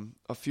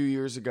a few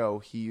years ago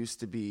he used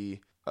to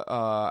be.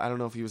 I don't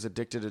know if he was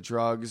addicted to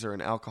drugs or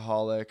an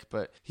alcoholic,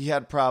 but he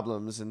had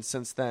problems, and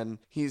since then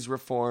he's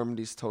reformed.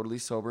 He's totally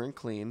sober and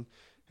clean.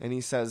 And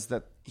he says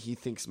that he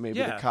thinks maybe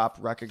the cop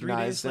 3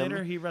 recognized days him.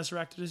 later, he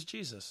resurrected as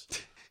Jesus.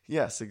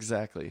 Yes,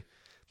 exactly.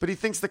 But he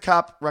thinks the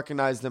cop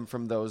recognized him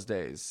from those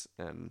days.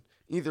 And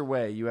either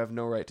way, you have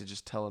no right to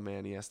just tell a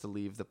man he has to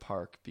leave the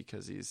park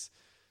because he's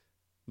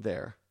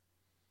there,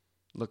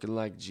 looking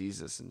like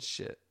Jesus and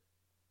shit.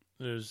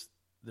 There's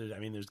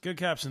good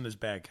cops and there's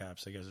bad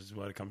cops, I guess is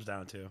what it comes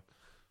down to.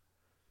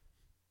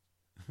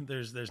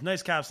 There's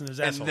nice cops and there's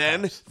And asshole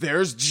then cops.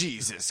 there's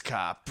Jesus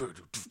cop.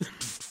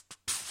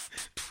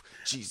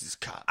 Jesus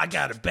cop. I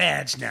got a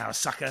badge now,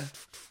 sucker.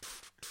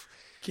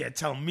 Can't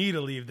tell me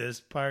to leave this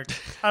park.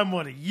 I'm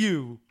one of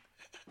you.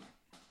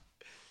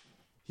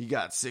 He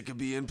got sick of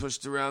being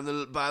pushed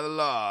around by the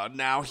law.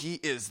 Now he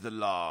is the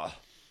law.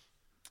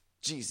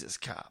 Jesus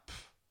cop.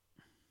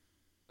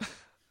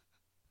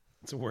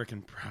 It's a work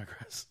in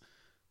progress.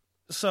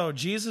 So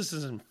Jesus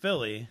is in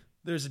Philly.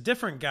 There's a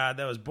different God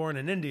that was born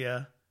in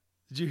India.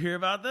 Did you hear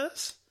about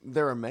this?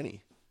 There are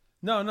many.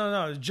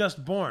 No. It's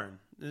just born.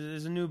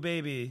 There's a new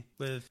baby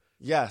with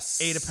Yes.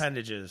 8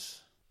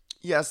 appendages.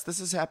 Yes, this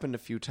has happened a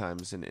few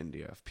times in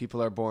India. If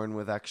people are born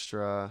with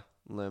extra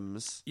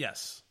limbs,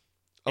 Yes.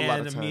 a lot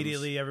And of times.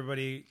 immediately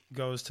everybody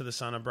goes to the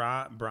son of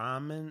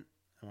Brahman.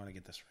 I want to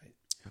get this right.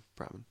 Yeah,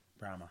 Brahman.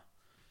 Brahma.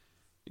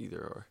 Either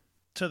or.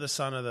 To the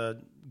son of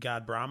the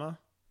god Brahma.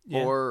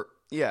 Or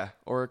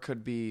it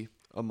could be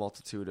a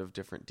multitude of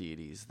different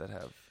deities that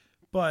have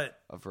But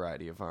a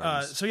variety of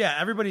arms. so yeah,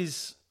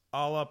 everybody's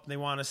all up. They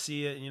want to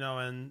see it,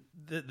 and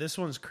this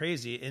one's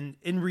crazy.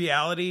 In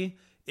reality,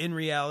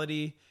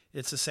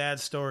 it's a sad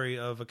story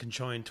of a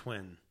conjoined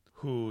twin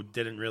who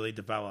didn't really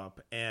develop,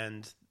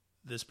 and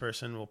this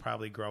person will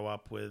probably grow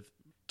up with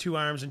 2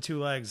 arms and 2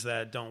 legs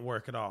that don't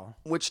work at all.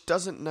 Which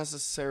doesn't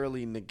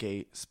necessarily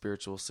negate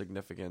spiritual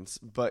significance,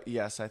 but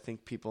yes, I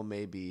think people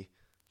may be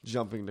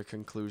jumping to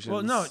conclusions.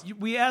 Well, no,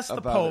 we asked the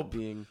about Pope. it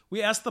being-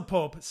 We asked the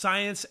Pope.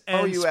 Science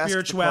and you asked the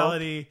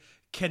spirituality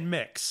can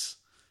mix.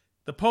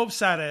 The Pope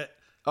said it.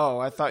 Oh,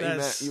 I thought you meant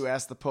That's- you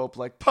asked the Pope,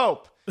 like,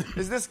 Pope,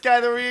 is this guy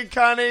the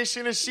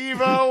reincarnation of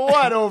Shiva or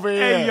what over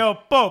here? Hey, yo,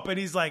 Pope. And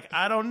he's like,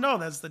 I don't know.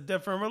 That's the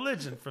different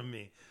religion from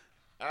me.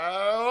 I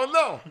don't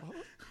know.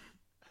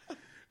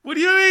 What do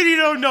you mean you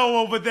don't know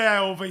over there,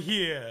 over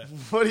here?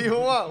 What do you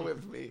want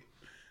with me?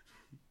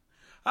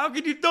 How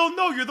can you don't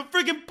know? You're the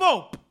freaking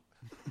Pope.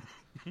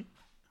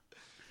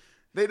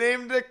 They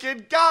named the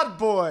kid God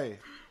Boy.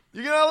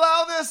 You gonna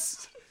allow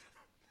this?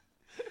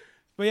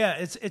 But yeah,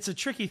 it's a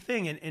tricky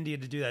thing in India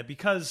to do that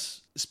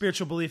because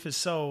spiritual belief is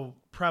so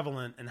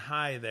prevalent and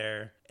high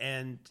there.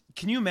 And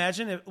can you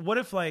imagine what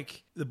if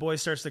like the boy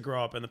starts to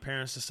grow up and the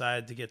parents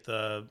decide to get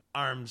the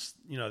arms,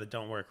 that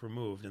don't work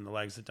removed and the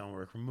legs that don't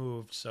work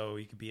removed so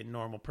he could be a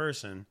normal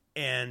person,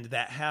 and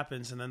that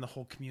happens, and then the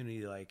whole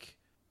community like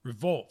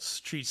revolts,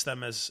 treats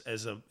them as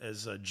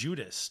a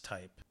Judas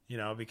type,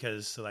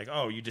 because they're like,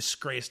 oh, you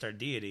disgraced our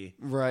deity.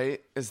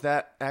 Right. Is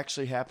that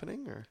actually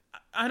happening? Or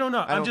I don't know.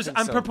 I'm don't think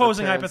I'm so.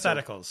 proposing Their parents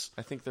hypotheticals.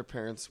 I think their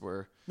parents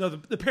were. No,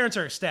 the parents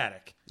are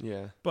ecstatic.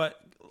 Yeah. But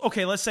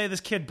okay, let's say this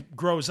kid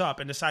grows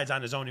up and decides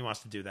on his own he wants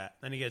to do that.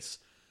 Then he gets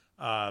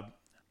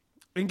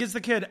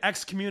the kid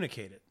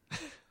excommunicated,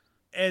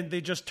 and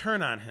they just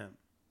turn on him.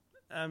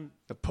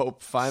 The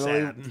Pope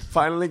Sad.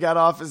 finally got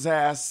off his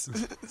ass,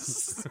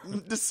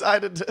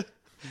 decided to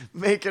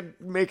make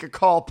a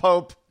call,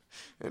 Pope,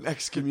 and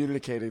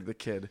excommunicated the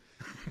kid.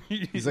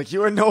 He's like,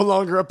 you are no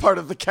longer a part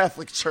of the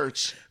Catholic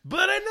Church,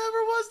 But I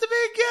never was to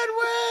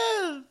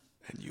begin with.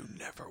 and you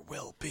never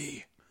will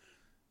be.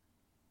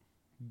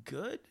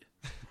 Good.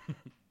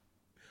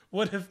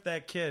 What if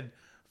that kid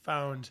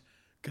found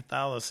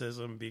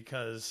Catholicism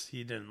because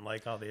he didn't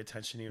like all the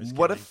attention he was getting.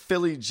 What if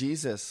Philly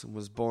Jesus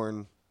was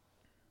born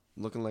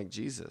looking like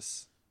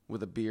Jesus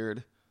with a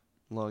beard,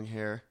 long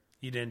hair,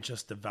 he didn't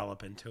just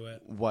develop into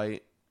it?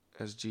 white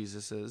as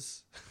Jesus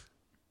is?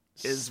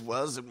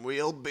 Was, and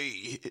will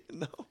be.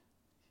 No.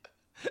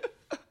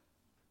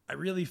 I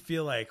really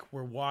feel like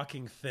we're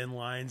walking thin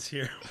lines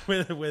here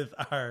with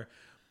our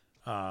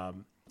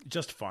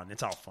just fun.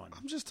 It's all fun.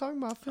 I'm just talking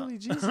about Philly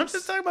Jesus. I'm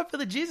just talking about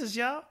Philly Jesus,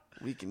 y'all.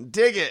 We can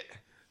dig it.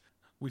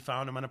 We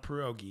found him on a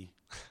pierogi.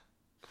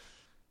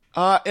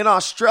 In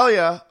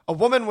Australia, a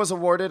woman was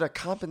awarded a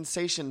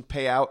compensation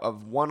payout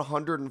of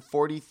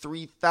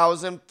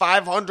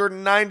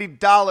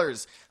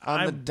 $143,590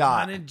 on the dot.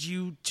 I wanted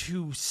you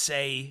to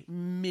say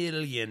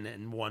million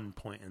in one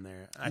point in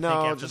there. I No,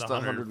 think after just the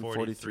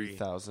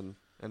 143,000. 143,000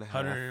 and a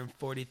half.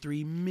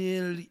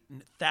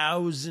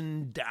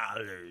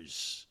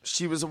 $143,000.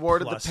 She was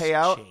awarded Plus the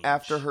payout change.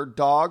 after her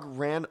dog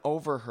ran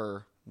over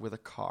her with a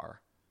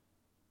car.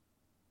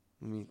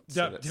 Let me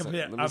say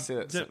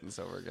that, sentence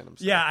over again. I'm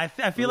sorry. Yeah, I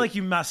feel like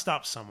you messed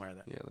up somewhere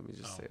then. Yeah, let me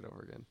just say it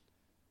over again.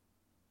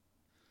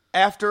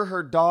 After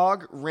her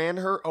dog ran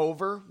her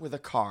over with a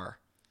car.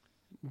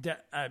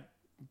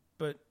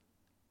 But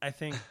I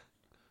think,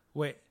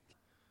 wait,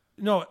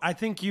 no, I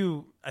think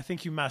you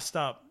messed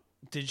up.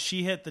 Did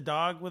she hit the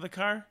dog with a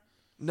car?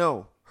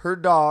 No, her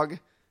dog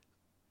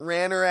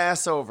ran her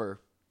ass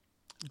over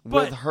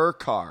with her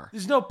car.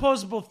 There's no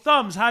opposable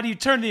thumbs. How do you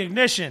turn the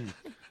ignition?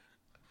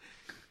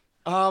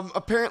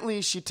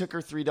 Apparently she took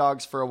her 3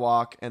 dogs for a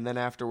walk and then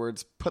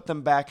afterwards put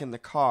them back in the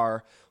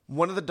car.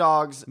 One of the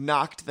dogs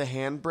knocked the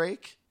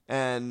handbrake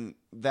and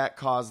that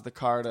caused the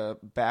car to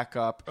back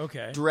up,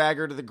 drag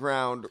her to the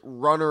ground,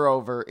 run her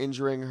over,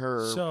 injuring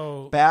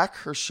her back,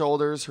 her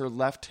shoulders, her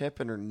left hip,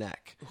 and her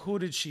neck. Who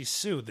did she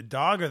sue? The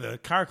dog or the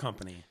car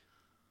company?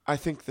 I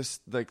think the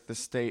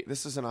state.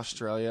 This is in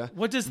Australia.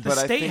 What does the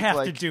state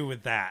have to do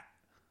with that?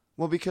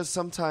 Well, because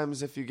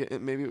sometimes if you get,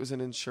 maybe it was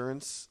an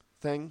insurance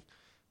thing.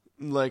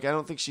 Like, I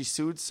don't think she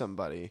sued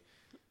somebody.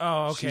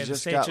 Oh, okay. The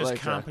state just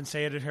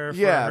compensated her for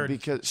her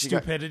because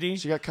stupidity?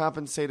 She got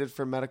compensated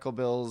for medical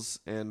bills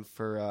and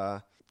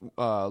for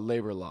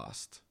labor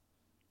lost.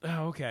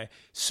 Oh, okay.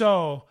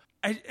 So,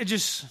 I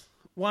just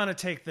want to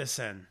take this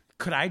in.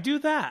 Could I do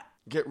that?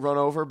 Get run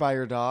over by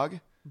your dog?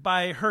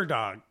 By her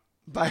dog.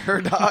 By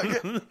her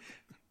dog?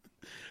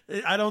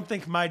 I don't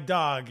think my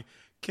dog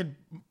could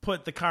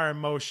put the car in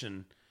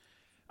motion.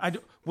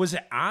 Was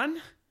it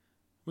on?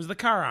 Was the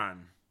car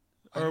on?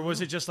 Or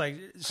was it just like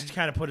she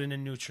kind of put it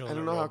in neutral? I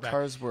don't know how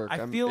cars work.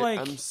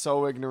 I'm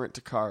so ignorant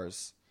to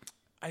cars.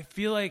 I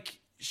feel like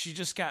she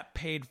just got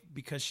paid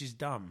because she's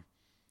dumb.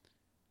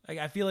 Like,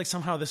 I feel like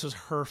somehow this was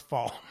her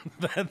fault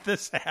that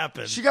this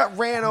happened. She got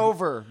ran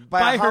over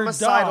by a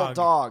homicidal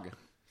dog.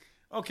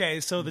 Okay,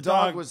 so the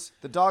dog was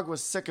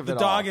sick of it all. The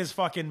dog is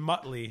fucking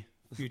Muttley.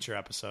 Future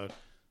episode.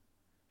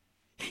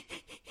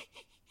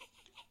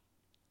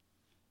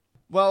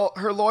 Well,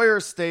 her lawyer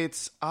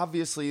states,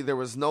 obviously, there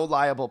was no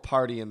liable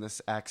party in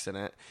this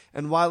accident,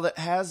 and while it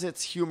has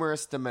its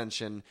humorous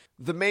dimension,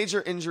 the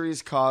major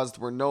injuries caused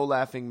were no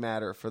laughing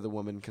matter for the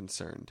woman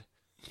concerned.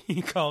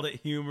 He called it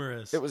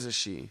humorous. It was a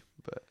she,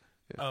 but...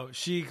 Yeah. Oh,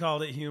 she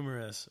called it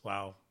humorous.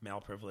 Wow, male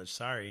privilege,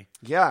 sorry.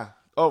 Yeah.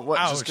 Oh, what,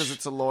 Ouch. just because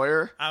it's a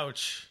lawyer?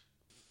 Ouch.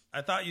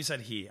 I thought you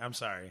said he. I'm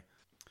sorry.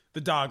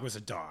 The dog was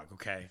a dog,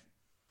 okay?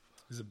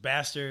 It was a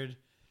bastard.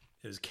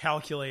 It was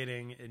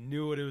calculating. It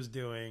knew what it was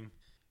doing.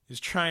 He was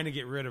trying to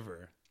get rid of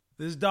her.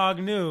 This dog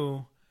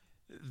knew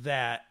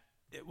that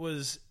it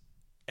was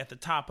at the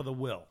top of the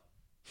will.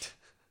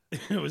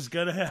 It was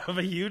going to have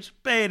a huge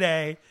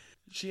payday.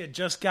 She had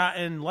just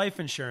gotten life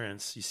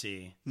insurance, you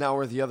see. Now,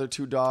 were the other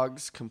 2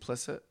 dogs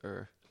complicit,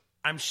 or?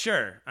 I'm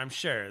sure.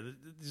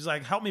 He's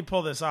like, help me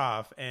pull this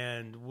off,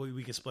 and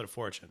we can split a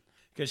fortune.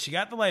 Because she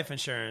got the life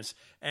insurance,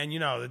 and,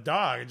 the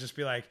dog would just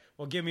be like,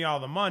 well, give me all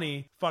the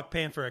money. Fuck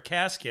paying for a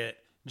casket.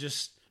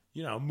 Just,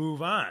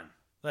 move on.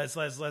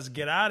 Let's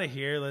get out of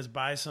here. Let's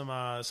buy some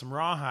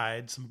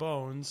rawhide, some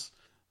bones,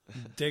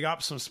 dig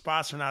up some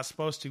spots we're not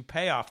supposed to,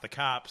 pay off the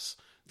cops.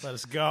 Let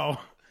us go.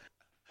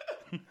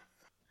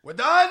 We're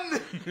done.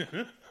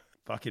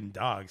 Fucking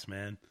dogs,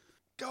 man.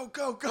 Go,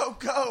 go, go,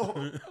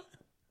 go.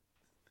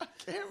 I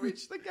can't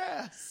reach the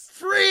gas.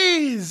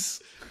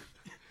 Freeze!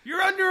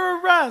 You're under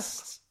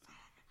arrest.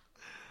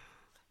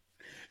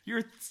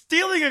 You're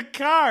stealing a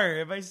car.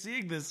 Am I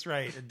seeing this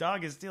right? A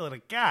dog is stealing a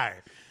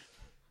car.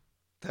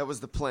 That was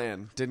the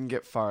plan. Didn't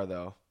get far,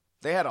 though.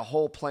 They had a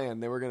whole plan.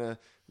 They were going to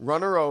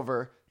run her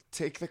over,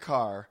 take the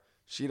car.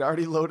 She'd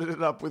already loaded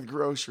it up with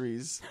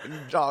groceries and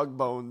dog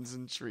bones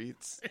and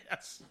treats.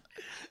 Yes.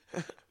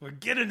 We're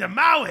getting to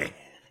Maui.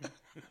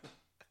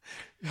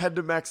 Head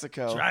to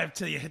Mexico. Drive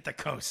till you hit the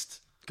coast.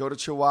 Go to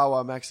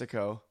Chihuahua,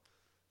 Mexico.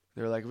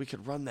 They were like, we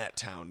could run that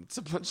town. It's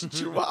a bunch of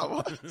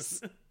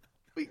Chihuahuas.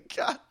 We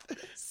got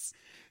this.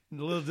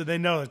 Little did they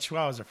know the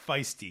Chihuahuas are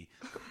feisty.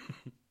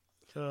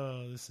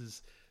 Oh, this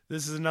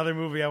is another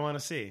movie I want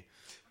to see.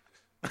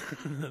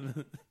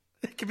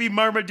 It could be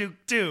Marmaduke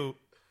 2.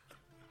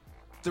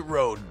 the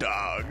road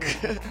dog.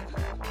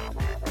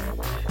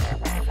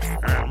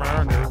 I'm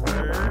on the road.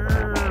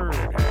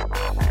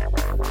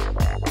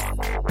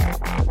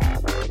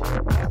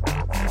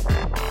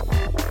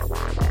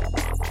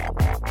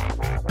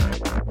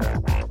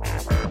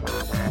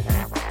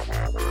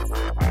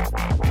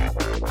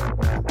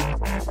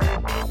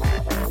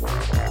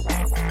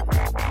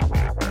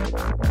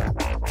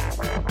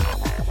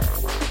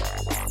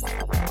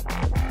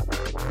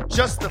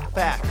 Just the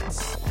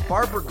facts.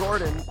 Barbara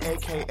Gordon,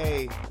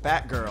 a.k.a.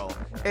 Batgirl,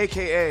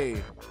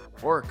 a.k.a.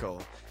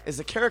 Oracle, is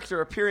a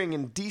character appearing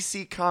in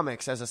DC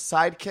Comics as a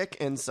sidekick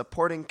and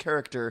supporting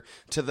character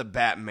to the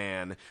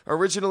Batman,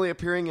 originally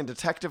appearing in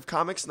Detective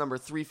Comics number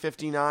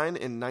 359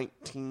 in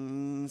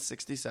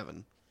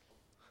 1967.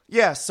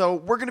 Yeah, so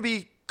we're going to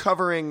be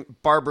covering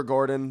Barbara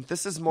Gordon.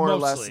 This is more or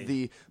less Mostly.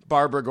 the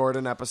Barbara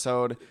Gordon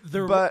episode.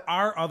 There but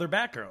are other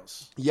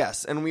Batgirls.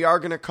 yes, and we are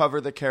going to cover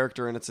the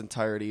character in its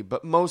entirety,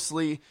 but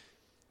mostly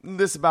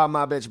this about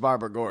my bitch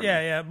Barbara Gordon.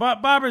 Yeah.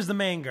 But Barbara's the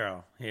main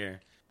girl here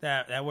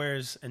that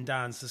wears and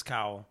dons this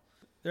cowl.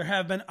 There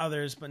have been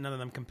others, but none of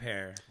them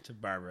compare to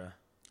Barbara.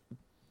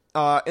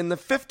 In the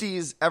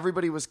 50s,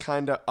 everybody was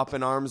kind of up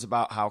in arms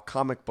about how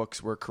comic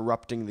books were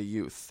corrupting the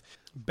youth.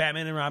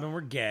 Batman and Robin were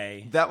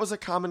gay. That was a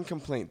common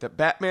complaint, that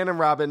Batman and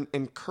Robin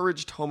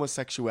encouraged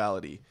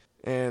homosexuality.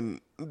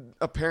 And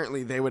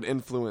apparently they would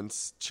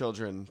influence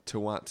children to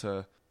want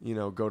to,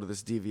 go to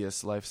this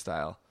devious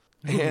lifestyle.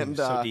 And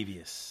So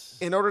devious.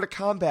 in order to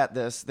combat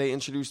this, they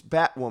introduced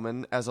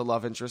Batwoman as a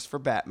love interest for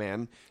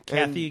Batman.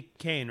 Kathy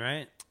Kane,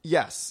 right?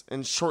 Yes,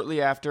 and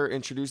shortly after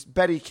introduced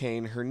Betty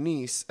Kane, her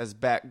niece, as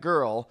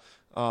Batgirl,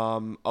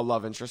 a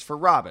love interest for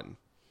Robin.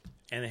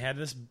 And they had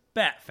this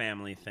Bat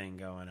family thing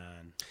going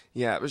on.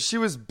 Yeah, but she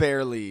was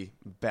barely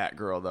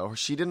Batgirl, though.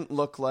 She didn't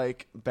look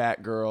like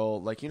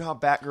Batgirl. Like, you know how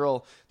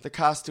Batgirl, the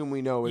costume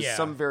we know is Yeah.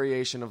 some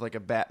variation of like a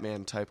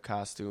Batman-type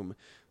costume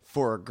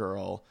for a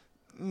girl.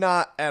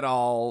 Not at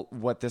all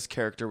what this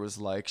character was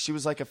like. She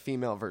was like a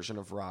female version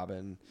of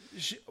Robin.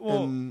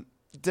 And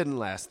didn't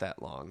last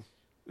that long.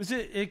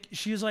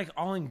 She was like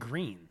all in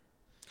green.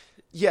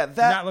 Yeah, Did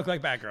that not look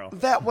like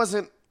Batgirl. that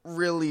wasn't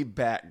really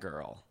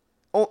Batgirl.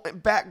 Oh,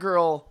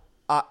 Batgirl,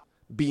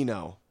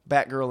 Beano.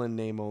 Batgirl in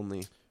name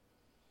only.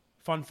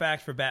 Fun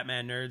fact for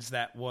Batman nerds,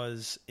 that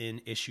was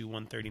in issue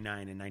 139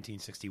 in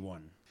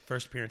 1961.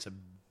 First appearance of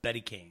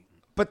Betty Kane.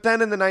 But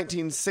then in the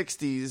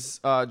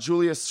 1960s,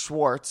 Julius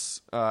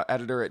Schwartz,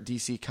 editor at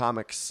DC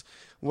Comics,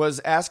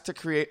 was asked to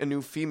create a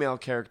new female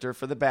character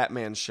for the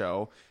Batman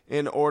show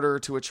in order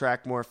to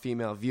attract more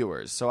female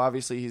viewers. So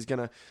obviously he's going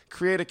to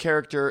create a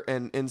character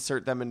and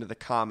insert them into the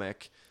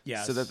comic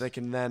Yes. so that they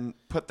can then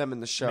put them in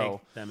the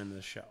show. Make them into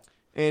the show.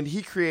 And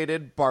he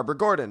created Barbara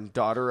Gordon,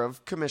 daughter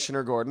of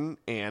Commissioner Gordon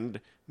and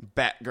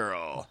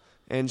Batgirl.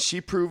 And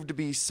she proved to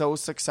be so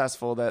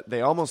successful that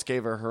they almost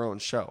gave her own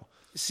show.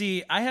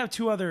 See, I have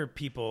two other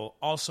people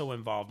also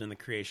involved in the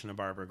creation of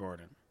Barbara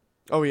Gordon.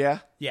 Oh, yeah?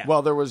 Yeah.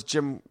 Well, there was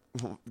Jim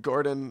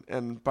Gordon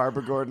and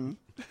Barbara Gordon.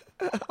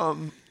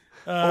 I'm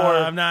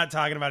not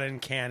talking about it in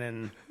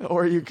canon.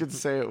 Or you could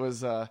say it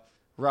was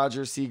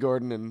Roger C.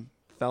 Gordon and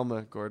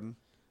Thelma Gordon.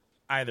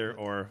 Either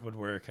or would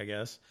work, I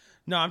guess.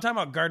 No, I'm talking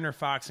about Gardner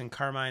Fox and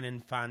Carmine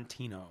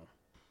Infantino.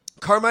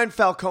 Carmine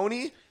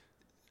Falcone?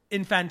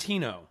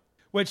 Infantino,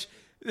 which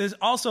is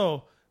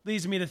also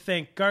leads me to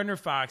think Gardner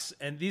Fox,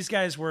 and these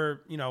guys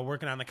were,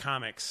 working on the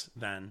comics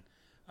then.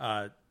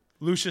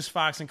 Lucius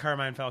Fox and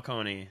Carmine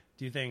Falcone.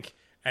 Do you think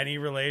any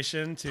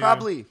relation to?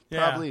 Probably.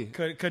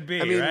 Could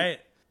be, I mean, right?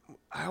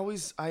 I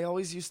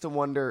always used to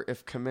wonder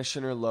if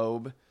Commissioner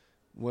Loeb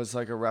was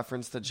like a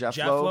reference to Jeff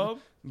Jeff Loeb. Loeb?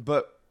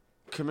 But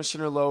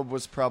Commissioner Loeb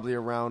was probably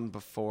around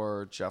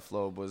before Jeff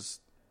Loeb was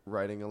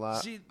writing a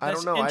lot. See, I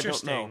that's don't know.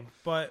 interesting, I don't know.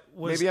 but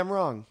Maybe I'm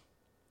wrong.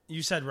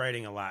 You said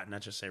writing a lot,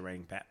 not just say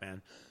writing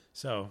Batman.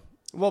 So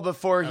Well,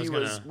 before was he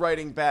was gonna-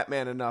 writing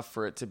Batman enough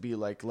for it to be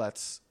like,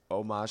 let's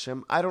homage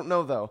him. I don't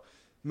know, though.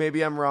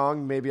 Maybe I'm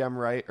wrong. Maybe I'm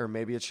right. Or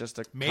maybe it's just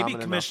a maybe common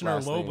enough Commissioner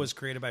last Loeb name. was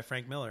created by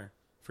Frank Miller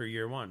for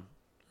year one.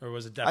 Or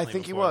was it I definitely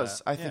think he before was.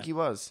 that? I think he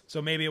was.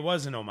 So maybe it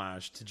was an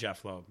homage to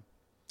Jeff Loeb.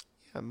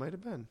 Yeah, it might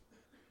have been.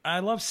 I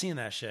love seeing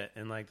that shit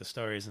in like the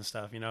stories and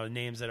stuff.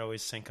 Names that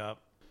always sync up.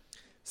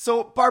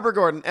 So, Barbara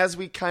Gordon, as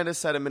we kind of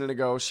said a minute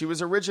ago, she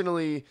was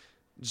originally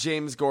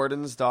James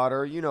Gordon's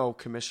daughter.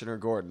 Commissioner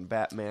Gordon,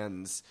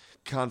 Batman's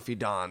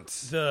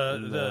confidant.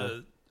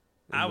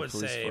 I would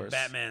police say force.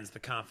 Batman's the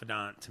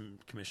confidant to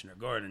Commissioner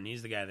Gordon.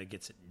 He's the guy that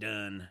gets it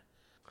done.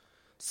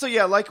 So,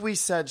 yeah, like we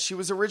said, she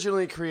was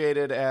originally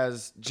created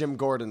as Jim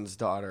Gordon's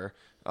daughter.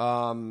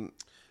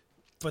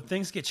 But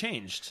things get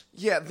changed.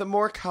 Yeah, the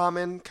more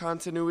common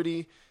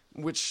continuity,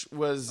 which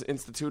was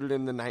instituted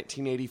in the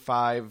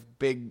 1985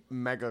 big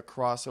mega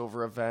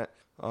crossover event,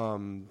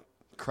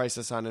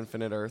 Crisis on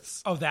Infinite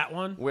Earths, Oh, that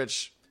one?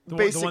 which The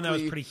basically, one that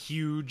was pretty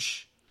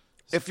huge.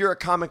 if you're a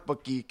comic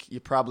book geek,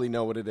 you probably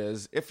know what it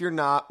is. If you're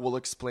not, we'll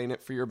explain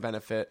it for your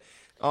benefit.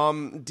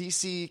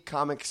 DC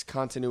Comics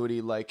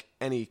continuity, like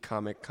any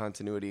comic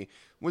continuity,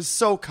 was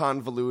so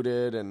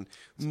convoluted and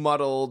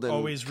muddled and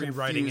always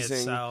rewriting confusing.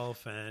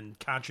 itself and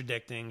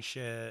contradicting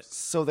shit.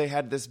 So they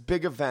had this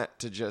big event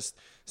to just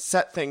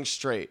set things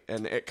straight,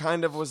 and it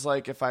kind of was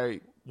like, if I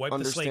Wipe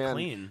the slate understand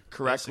clean,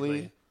 correctly,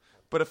 basically.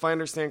 but if I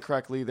understand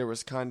correctly, there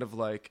was kind of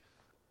like,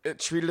 it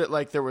treated it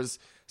like there was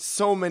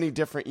so many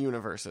different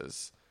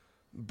universes,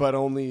 but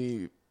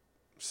only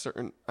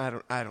certain. I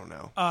don't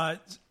know.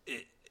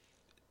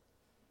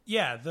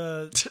 Yeah,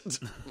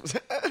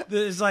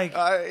 there's like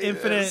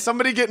infinite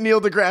Somebody get Neil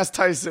deGrasse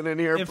Tyson in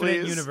here,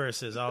 infinite please.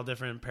 universes, all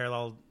different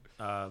parallel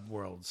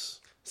worlds.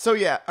 So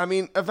yeah, I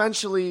mean,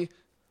 eventually,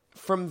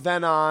 from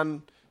then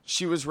on,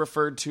 she was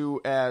referred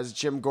to as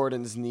Jim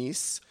Gordon's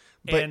niece.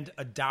 But And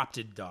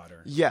adopted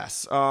daughter.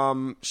 yes,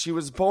 she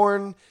was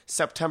born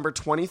September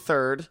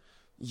 23rd.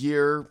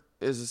 Year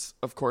is,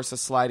 of course, a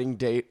sliding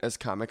date, as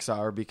comics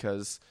are,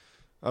 because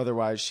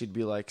otherwise she'd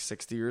be like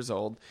 60 years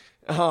old.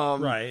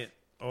 Right.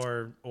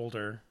 Or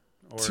older.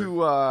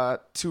 Or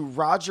To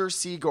Roger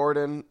C.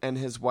 Gordon and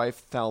his wife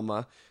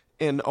Thelma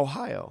in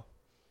Ohio.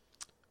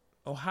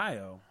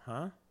 Ohio,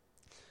 huh?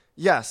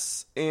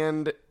 Yes,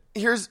 and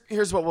here's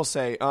what we'll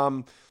say.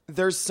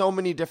 There's so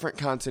many different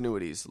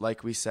continuities,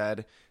 like we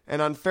said,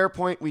 and on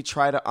Fairpoint we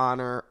try to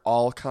honor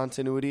all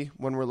continuity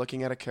when we're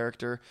looking at a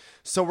character.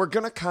 So we're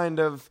gonna kind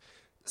of,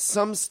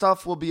 some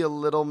stuff will be a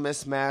little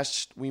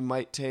mismatched. We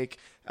might take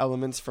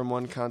elements from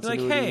one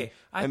continuity Like, hey,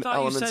 I and thought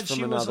you elements said from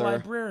she another. was a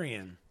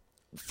librarian.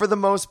 For the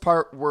most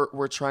part,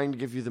 we're trying to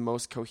give you the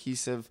most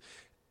cohesive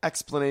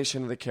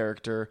explanation of the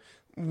character.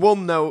 We'll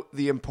note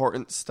the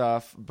important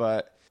stuff,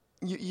 but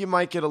you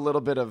might get a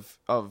little bit of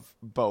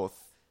both,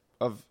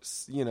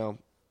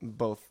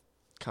 both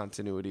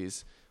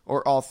continuities,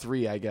 or all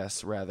three, I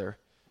guess, rather.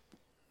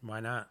 Why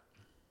not?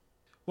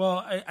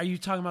 Well, are you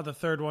talking about the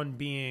third one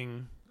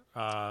being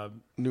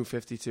New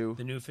 52.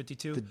 the New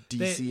 52? The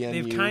DCNU.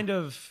 They've kind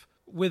of,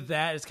 with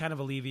that, it's kind of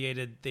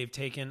alleviated. They've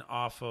taken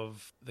off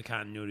of the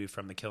continuity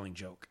from The Killing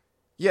Joke.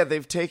 Yeah,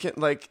 they've taken,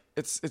 like,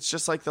 it's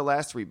just like the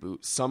last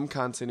reboot. Some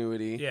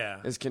continuity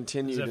is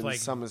continued As if, and like,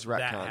 some is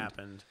that retconned.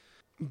 happened.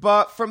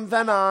 But from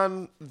then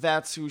on,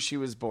 that's who she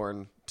was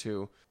born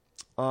to.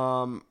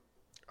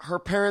 Her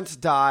parents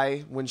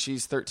die when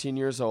she's 13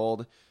 years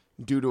old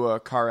due to a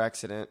car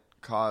accident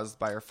caused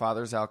by her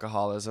father's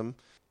alcoholism.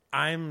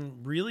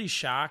 I'm really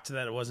shocked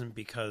that it wasn't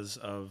because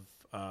of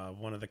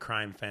one of the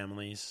crime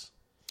families.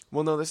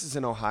 Well, no, this is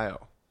in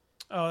Ohio.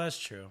 Oh, that's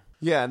true.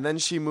 Yeah, and then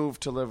she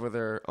moved to live with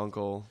her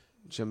uncle,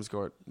 Jim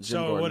Gordon.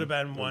 So it would have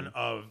been one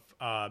of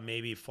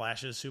maybe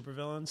Flash's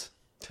supervillains.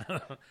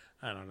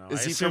 I don't know.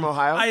 Is he from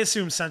Ohio? I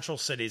assume Central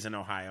City's in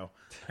Ohio.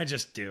 I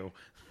just do.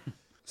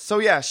 So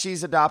yeah,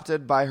 she's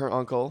adopted by her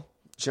uncle,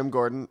 Jim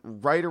Gordon,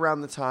 right around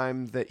the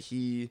time that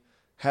he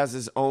has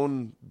his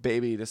own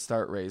baby to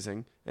start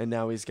raising. And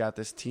now he's got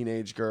this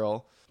teenage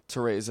girl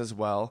to raise as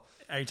well.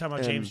 Are you talking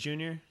about James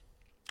Jr.?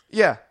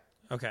 Yeah,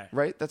 Okay.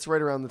 right? That's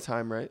right around the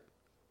time, right?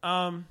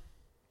 I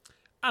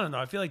don't know.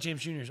 I feel like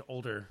James Jr. is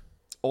older.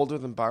 Older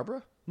than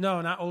Barbara?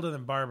 No, not older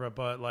than Barbara,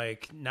 but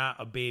like not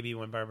a baby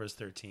when Barbara's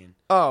 13.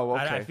 Oh,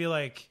 okay. I feel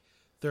like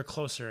they're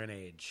closer in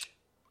age.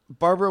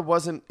 Barbara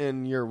wasn't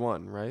in year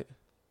one, right?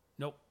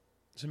 Nope.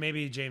 So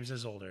maybe James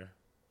is older.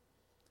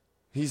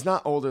 He's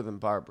not older than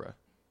Barbara.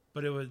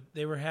 But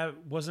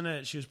wasn't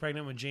it? She was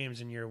pregnant with James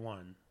in year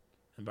one,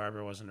 and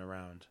Barbara wasn't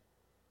around.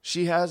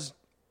 She has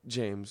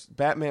James.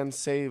 Batman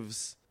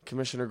saves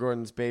Commissioner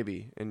Gordon's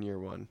baby in year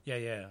one.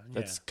 Yeah.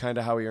 That's kind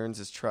of how he earns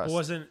his trust. But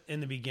wasn't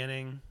in the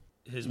beginning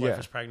his wife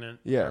was pregnant?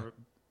 Yeah.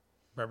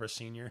 Barbara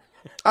Senior.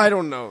 I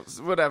don't know.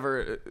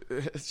 Whatever.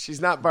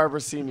 She's not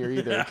Barbara Senior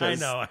either. I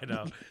know.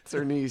 It's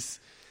her niece.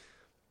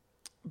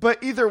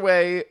 But either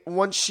way,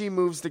 once she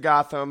moves to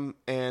Gotham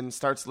and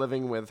starts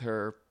living with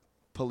her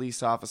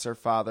police officer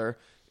father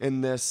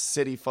in this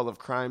city full of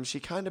crime, she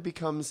kind of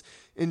becomes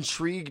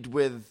intrigued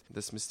with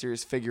this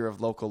mysterious figure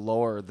of local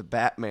lore, the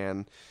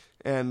Batman,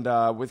 and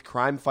with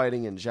crime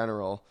fighting in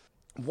general.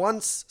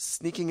 Once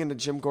sneaking into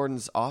Jim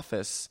Gordon's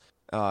office,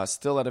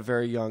 still at a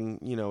very young,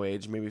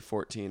 age, maybe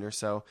 14 or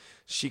so,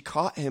 she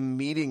caught him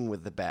meeting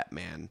with the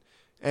Batman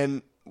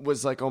and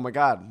was like, "Oh my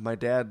God, my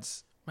dad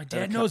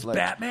knows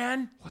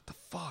Batman? What the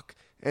fuck?"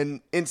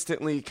 And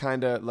instantly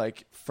kind of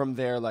from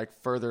there,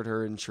 furthered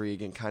her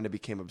intrigue and kind of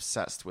became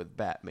obsessed with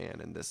Batman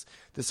and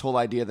this whole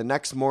idea. The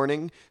next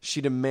morning,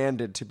 she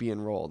demanded to be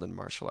enrolled in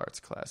martial arts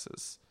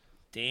classes.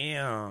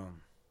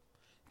 Damn.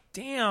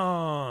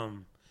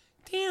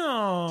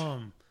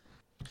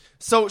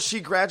 So she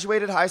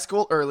graduated high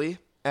school early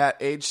at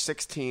age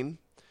 16,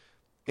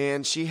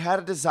 and she had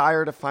a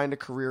desire to find a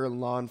career in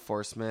law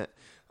enforcement,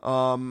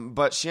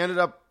 but she ended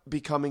up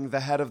becoming the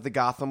head of the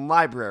Gotham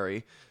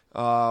Library,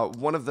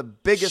 one of the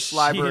biggest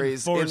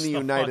libraries in the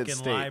United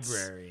States.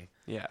 Library.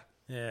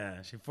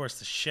 Yeah, she forced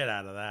the shit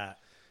out of that.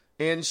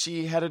 And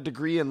she had a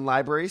degree in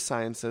library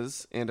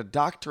sciences and a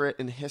doctorate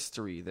in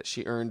history that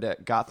she earned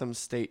at Gotham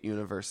State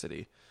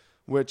University,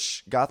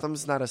 which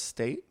Gotham's not a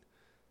state.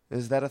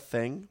 Is that a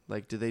thing?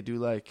 Do they do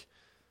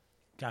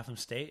Gotham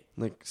State?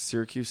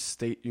 Syracuse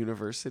State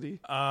University?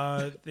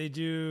 They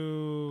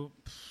do.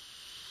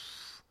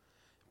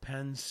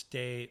 Penn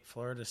State,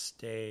 Florida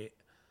State.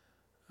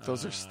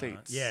 Those are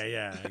states.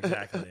 Yeah,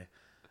 exactly.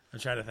 I'm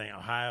trying to think.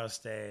 Ohio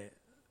State,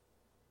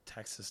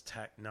 Texas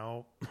Tech.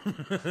 No.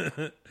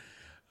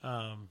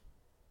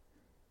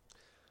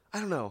 I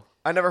don't know.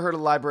 I never heard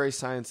of library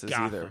sciences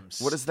either.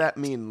 What does that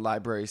mean,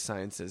 library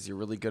sciences? You're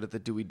really good at the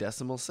Dewey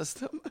Decimal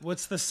System?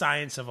 What's the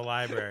science of a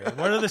library?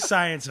 What are the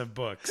science of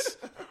books?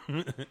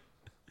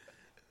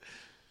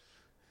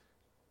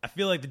 I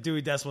feel like the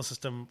Dewey Decimal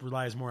System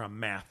relies more on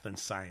math than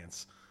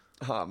science.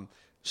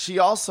 She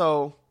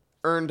also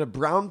earned a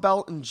brown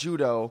belt in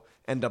judo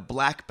and a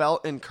black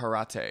belt in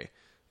karate.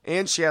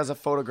 And she has a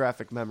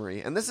photographic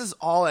memory. And this is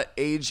all at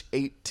age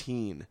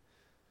 18.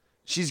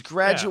 She's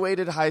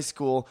graduated high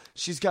school.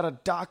 She's got a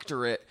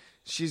doctorate.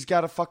 She's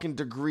got a fucking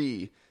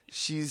degree.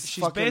 She's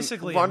fucking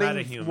basically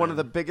running one of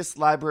the biggest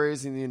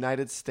libraries in the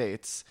United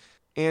States.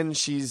 And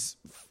she's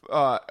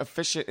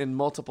efficient in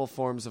multiple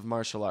forms of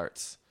martial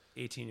arts.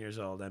 18 years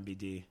old,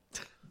 MBD.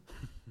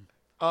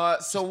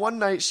 So one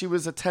night she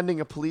was attending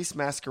a police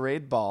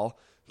masquerade ball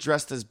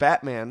dressed as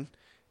Batman.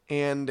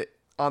 And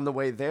on the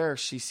way there,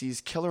 she sees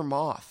Killer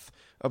Moth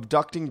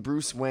abducting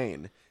Bruce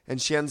Wayne.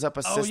 And she ends up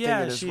assisting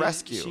in his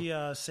rescue.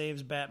 She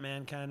saves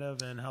Batman, kind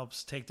of, and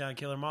helps take down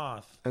Killer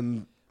Moth.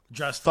 And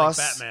dressed like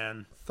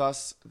Batman.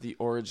 Thus, the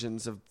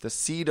origins of the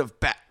seed of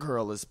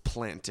Batgirl is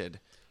planted.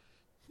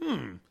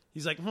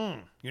 He's like,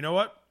 you know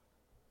what?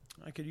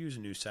 I could use a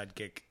new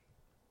sidekick.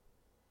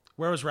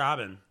 Where was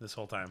Robin this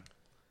whole time?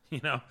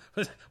 You know,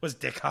 was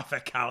Dick off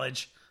at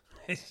college?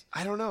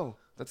 I don't know.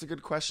 That's a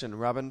good question.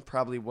 Robin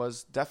probably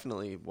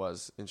definitely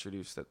was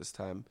introduced at this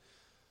time.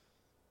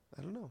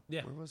 I don't know.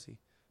 Yeah. Where was he?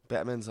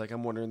 Batman's like,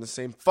 I'm wondering the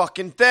same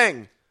fucking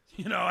thing.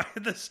 You know,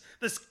 this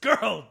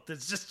girl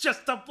that's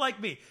just up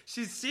like me.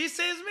 She saves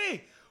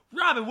me.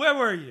 Robin, where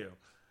were you?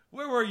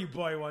 Where were you,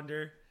 Boy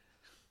Wonder?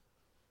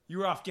 You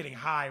were off getting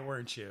high,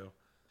 weren't you?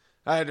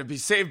 I had to be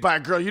saved by a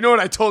girl. You know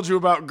what I told you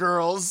about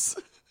girls?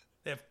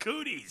 They have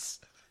cooties.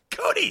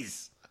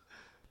 Cooties!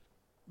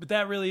 But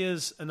that really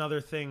is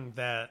another thing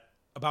that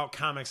about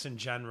comics in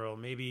general,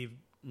 maybe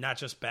not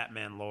just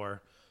Batman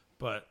lore,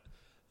 but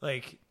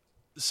like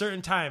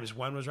certain times,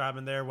 when was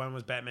Robin there? When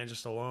was Batman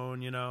just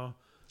alone, you know?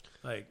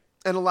 Like,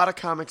 and a lot of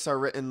comics are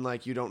written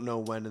like you don't know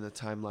when in the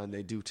timeline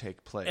they do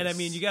take place. And I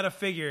mean, you got to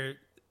figure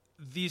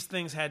these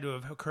things had to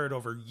have occurred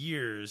over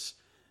years,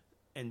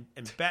 and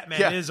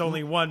Batman is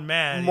only one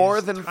man. More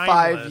He's than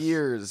timeless. 5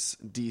 years,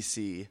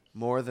 DC.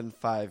 More than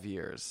 5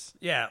 years.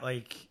 Yeah,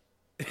 like,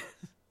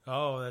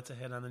 oh, that's a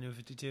hit on the New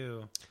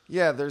 52.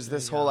 Yeah, there's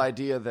this whole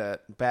idea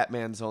that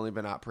Batman's only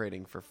been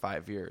operating for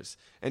 5 years,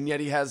 and yet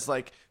he has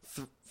like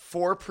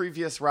 4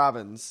 previous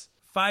Robins.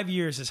 5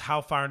 years is how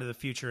far into the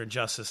future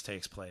Injustice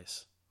takes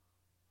place.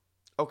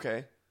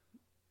 Okay.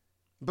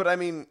 But I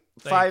mean,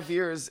 5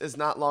 years is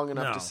not long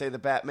enough to say that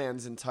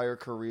Batman's entire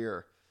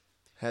career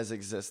has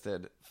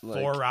existed.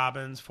 Like, 4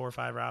 Robins, 4 or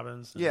 5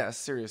 Robins. Yeah,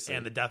 seriously.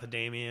 And the death of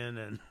Damian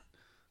and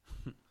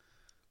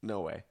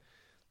no way.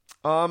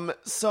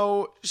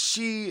 So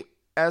she,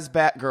 as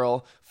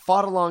Batgirl,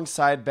 fought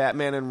alongside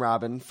Batman and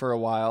Robin for a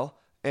while,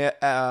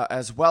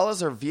 as well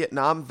as her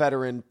Vietnam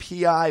veteran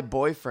PI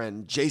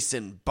boyfriend,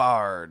 Jason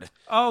Bard.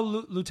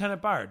 Oh,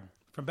 Lieutenant Bard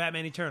from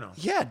Batman Eternal.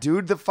 Yeah,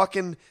 dude, the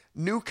fucking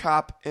new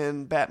cop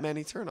in Batman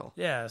Eternal.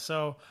 Yeah,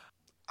 so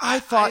I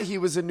thought he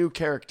was a new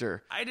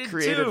character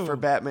created too. for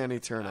Batman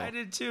Eternal. I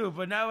did too,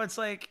 but now it's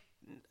like,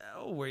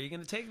 oh, where are you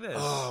going to take this?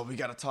 Oh, we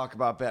got to talk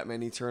about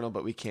Batman Eternal,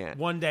 but we can't.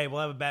 One day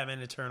we'll have a Batman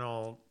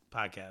Eternal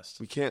podcast.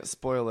 We can't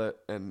spoil it,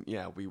 and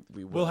yeah, we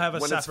will. We'll have a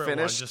when separate it's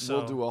finished, one. Just so...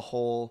 we'll do a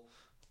whole.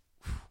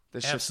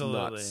 This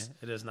Absolutely, shit's nuts.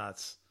 It is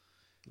nuts.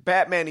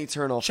 Batman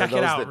Eternal. Check for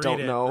those it out. that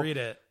don't know, Read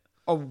it.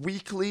 A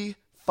weekly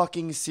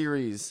fucking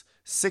series,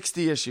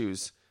 60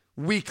 issues,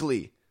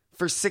 weekly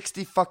for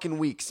 60 fucking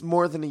weeks,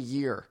 more than a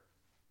year.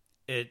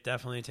 It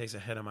definitely takes a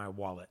hit on my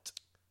wallet.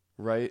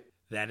 Right.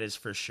 That is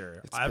for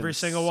sure. It's Every been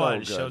single so one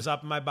good. shows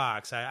up in my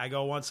box. I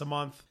go once a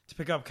month to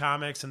pick up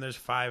comics, and there's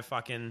 5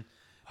 fucking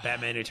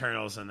Batman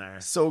Eternals in there.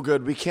 So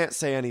good. We can't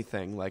say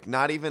anything. Like,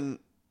 not even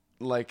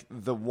like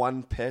the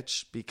one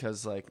pitch,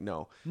 because like,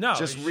 no.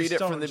 Just you read just it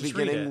from don't- the just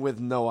read beginning it. with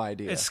no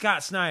idea. It's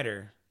Scott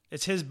Snyder.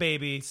 It's his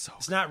baby.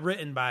 It's not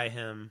written by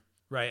him,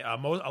 right? A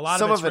lot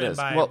Some of it's of it written is.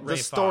 by Well, Ray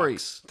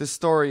the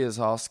story is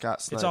all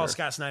Scott Snyder. It's all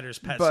Scott Snyder's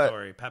pet But-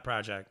 story, pet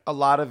project. A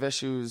lot of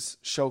issues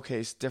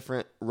showcase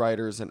different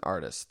writers and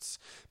artists,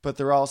 but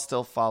they're all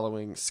still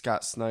following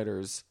Scott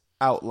Snyder's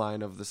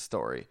outline of the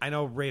story. I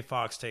know Ray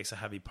Fox takes a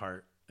heavy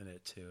part in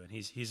it too, and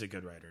he's a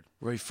good writer.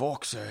 Ray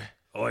Fox,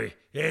 eh? Oi,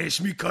 yeah, it's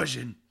me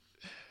cousin.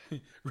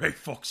 Ray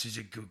Fox is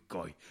a good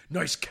guy.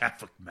 Nice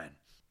Catholic man.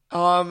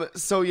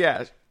 So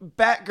yeah,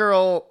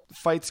 Batgirl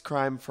fights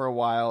crime for a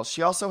while.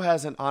 She also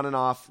has an on and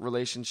off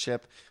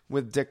relationship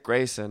with Dick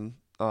Grayson,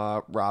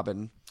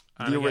 Robin,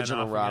 On the again,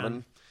 original off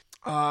Robin.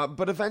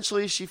 But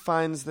eventually she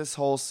finds this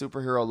whole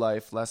superhero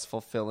life less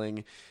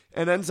fulfilling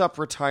and ends up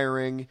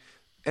retiring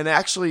and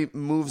actually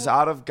moves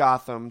out of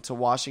Gotham to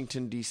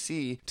Washington,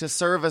 D.C. to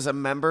serve as a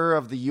member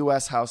of the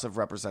U.S. House of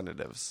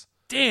Representatives.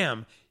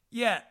 Damn.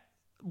 Yeah.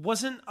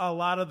 wasn't a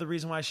lot of the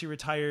reason why she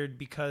retired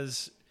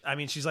because, I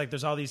mean, she's like,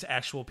 there's all these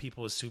actual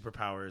people with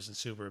superpowers and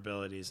super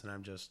abilities, and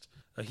I'm just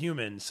a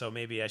human, so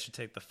maybe I should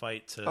take the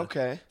fight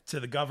to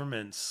the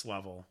government's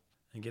level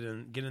and get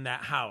in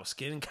that house,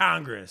 get in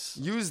Congress.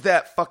 Use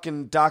that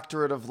fucking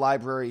doctorate of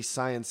library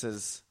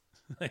sciences.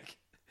 Like,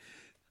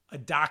 a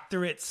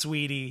doctorate,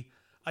 sweetie.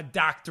 A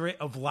doctorate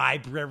of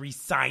library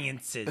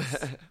sciences.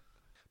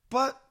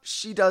 But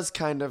she does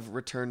kind of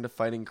return to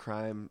fighting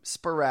crime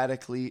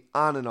sporadically,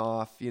 on and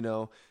off, you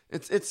know.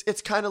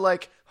 It's kind of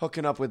like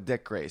hooking up with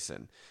Dick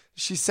Grayson.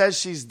 She says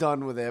she's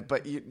done with it,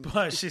 but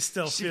she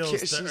still feels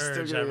the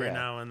urge every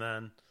now and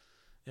then.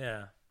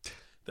 Yeah.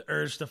 The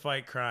urge to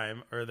fight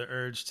crime or the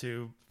urge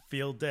to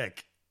feel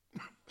dick.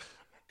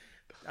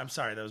 I'm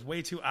sorry, that was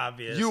way too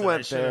obvious. You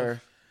went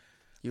there.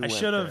 I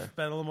should have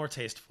been a little more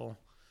tasteful.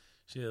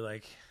 She was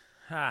like,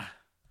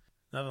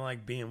 nothing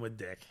like being with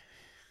Dick.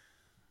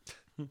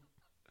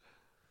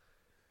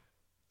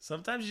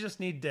 Sometimes you just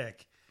need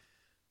dick.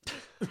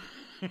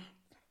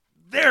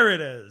 There it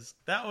is.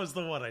 That was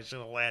the one I should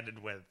have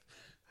landed with.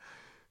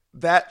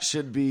 That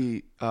should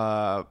be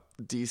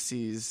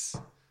DC's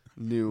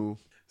new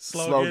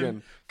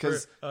slogan.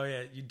 Because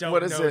you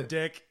don't know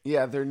Dick.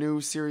 Yeah, their new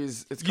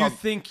series. It's you called.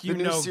 Think you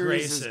know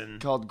Grayson?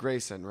 Is called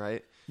Grayson,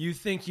 right? You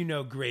think you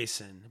know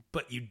Grayson,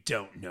 but you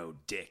don't know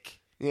Dick.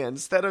 Yeah,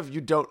 instead of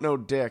you don't know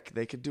Dick,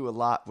 they could do a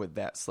lot with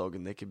that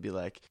slogan. They could be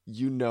like,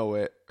 you know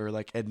it, or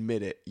like,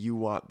 admit it, you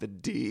want the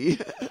D.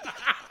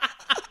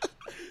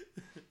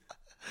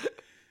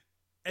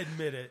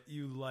 Admit it,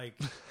 you like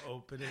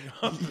opening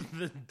up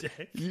the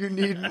dick. You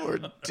need more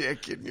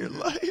dick in your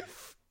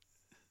life.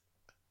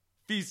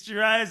 Feast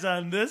your eyes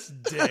on this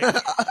dick.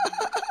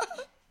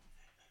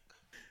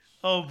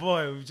 Oh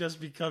boy, we've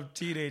just become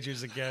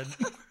teenagers again.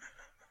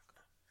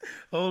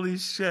 Holy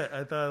shit,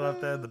 I thought I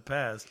left that in the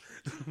past.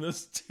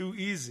 That's too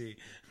easy.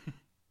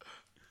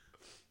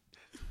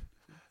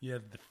 You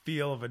have the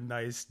feel of a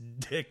nice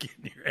dick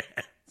in your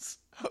hands.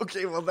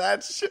 Okay, well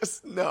that's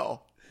just,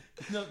 no.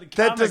 No, the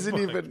that doesn't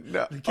book. even,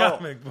 no. The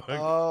comic book.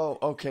 Oh,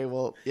 okay,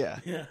 well, yeah.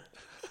 Yeah.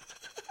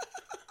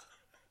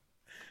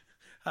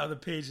 How the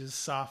pages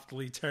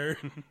softly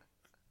turn.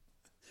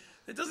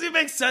 It doesn't even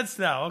make sense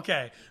now.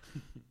 Okay.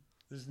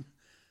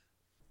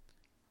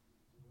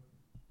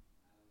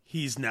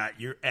 He's not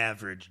your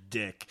average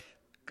dick.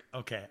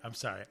 Okay, I'm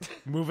sorry.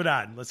 Moving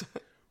on. Let's.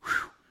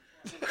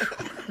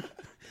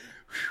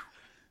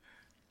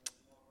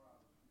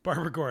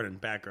 Barbara Gordon,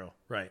 Batgirl,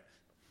 right.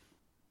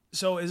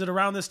 So is it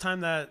around this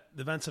time that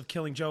the events of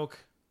Killing Joke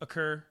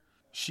occur?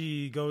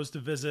 She goes to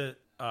visit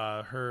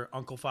her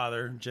uncle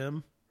father,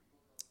 Jim.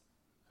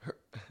 Her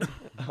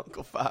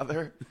uncle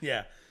father?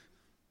 Yeah.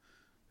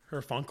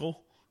 Her funkle.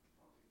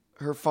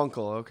 Her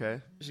funkle,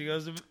 okay. She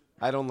goes to...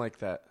 I don't like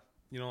that.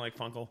 You don't like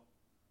funkle?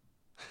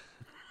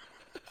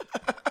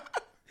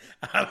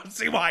 I don't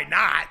see why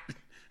not.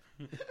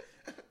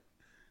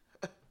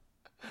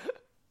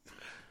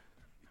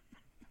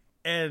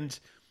 And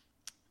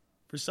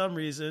for some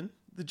reason,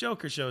 the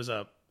Joker shows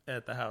up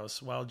at the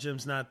house while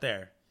Jim's not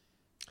there.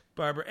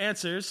 Barbara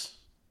answers,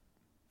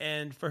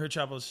 and for her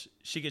troubles,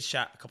 she gets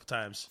shot a couple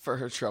times. For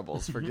her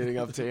troubles, for getting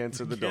up to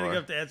answer the door. Getting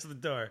up to answer the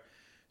door.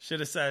 Should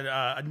have said,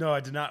 no, I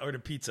did not order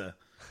pizza.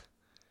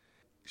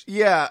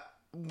 Yeah,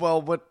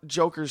 well, what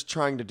Joker's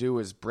trying to do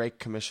is break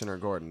Commissioner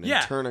Gordon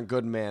and turn a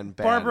good man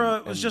bad.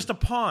 Barbara was just a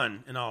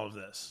pawn in all of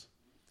this.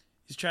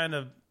 He's trying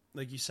to,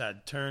 like you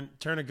said, turn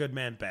a good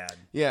man bad.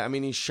 Yeah, I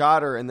mean, he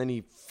shot her and then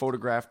he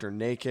photographed her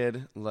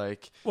naked.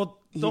 Like, well,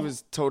 he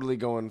was totally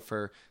going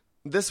for...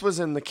 This was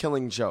in The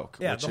Killing Joke.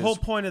 Yeah, the whole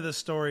point of the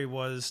story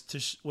was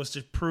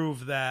to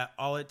prove that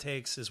all it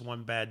takes is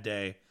one bad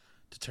day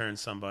to turn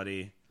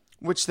somebody...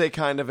 Which they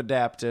kind of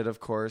adapted,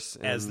 of course,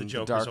 in as the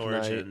Joker's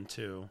origin,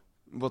 too.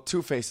 Well,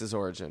 Two-Face's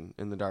origin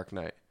in The Dark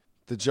Knight.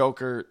 The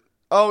Joker...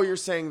 Oh, you're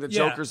saying the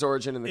Joker's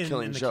origin in The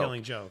Killing Joke.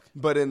 Killing Joke.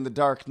 But in The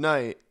Dark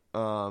Knight,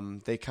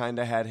 they kind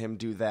of had him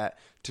do that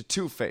to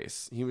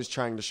Two-Face. He was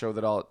trying to show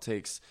that all it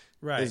takes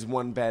is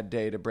one bad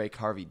day to break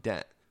Harvey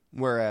Dent.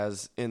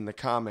 Whereas in the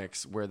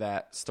comics, where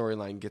that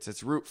storyline gets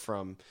its root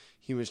from,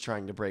 he was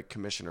trying to break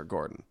Commissioner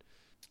Gordon.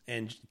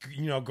 And,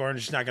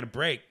 Gordon's just not going to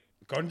break.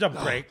 Gordon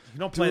doesn't break. You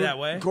don't play that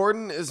way.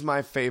 Gordon is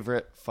my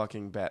favorite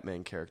fucking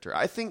Batman character.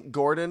 I think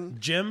Gordon...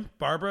 Jim,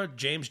 Barbara,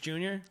 James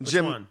Jr.? Which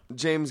one?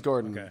 James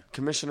Gordon. Okay.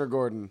 Commissioner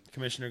Gordon.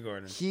 Commissioner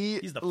Gordon.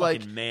 He's the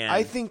fucking man.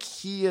 I think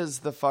he is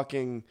the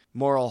fucking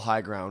moral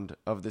high ground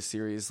of the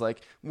series.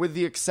 Like, with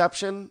the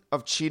exception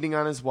of cheating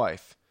on his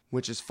wife,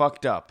 which is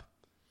fucked up.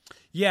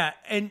 Yeah,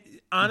 and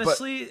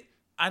honestly,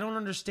 I don't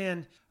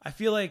understand. I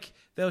feel like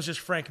that was just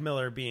Frank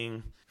Miller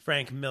being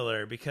Frank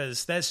Miller,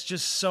 because that's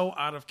just so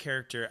out of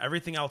character.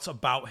 Everything else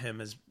about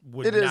him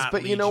would it is,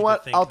 but you know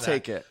what? I'll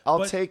take it.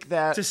 I'll take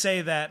that. To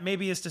say that,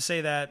 maybe is to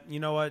say that, you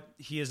know what?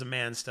 He is a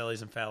man still.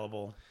 He's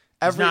infallible.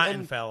 He's not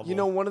infallible. You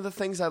know, one of the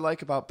things I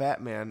like about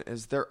Batman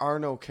is there are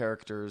no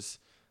characters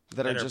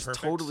that are just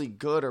perfect, totally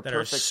good or that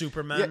perfect. Are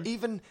Superman. Yeah,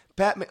 even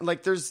Batman.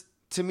 Like, there's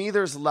to me,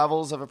 there's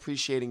levels of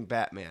appreciating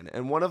Batman.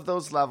 And one of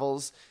those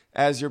levels,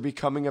 as you're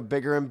becoming a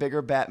bigger and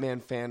bigger Batman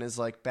fan, is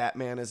like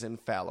Batman is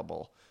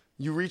infallible.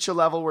 You reach a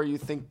level where you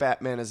think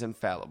Batman is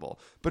infallible.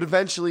 But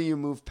eventually you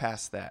move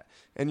past that.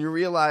 And you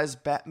realize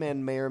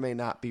Batman may or may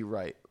not be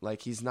right.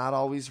 Like, he's not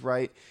always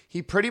right.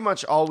 He pretty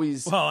much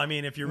always Well, I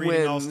mean, if you're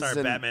reading All-Star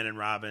and, Batman and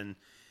Robin,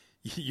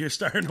 you're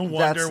starting to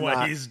wonder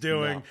what he's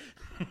doing.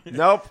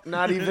 No.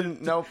 Not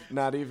even going to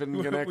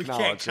acknowledge it. We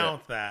can't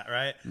count that,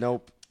 right?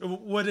 Nope.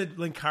 What did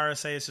Linkara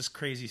say? It's just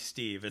Crazy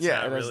Steve. It's It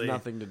not has really...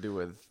 nothing to do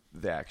with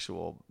the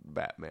actual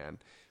Batman.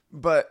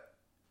 But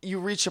you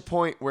reach a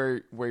point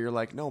where you're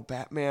like, no,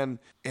 Batman,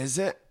 is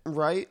it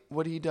right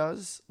what he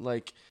does?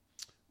 Like,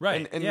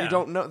 right. And you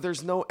don't know.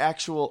 There's no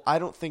actual. I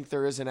don't think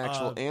there is an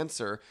actual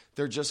answer.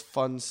 They're just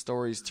fun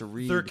stories to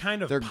read. They're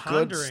kind of good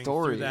pondering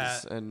stories, through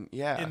that. and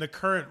in the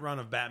current run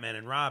of Batman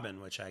and Robin,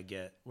 which I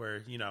get,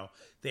 where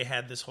they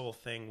had this whole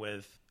thing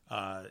with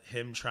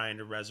him trying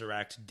to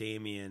resurrect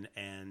Damian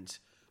and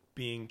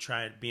being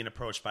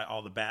approached by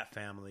all the Bat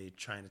family,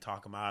 trying to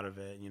talk him out of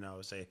it.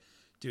 Say,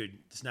 dude,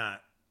 it's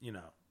not.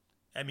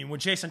 I mean, when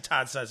Jason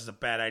Todd says it's a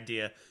bad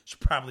idea, you should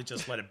probably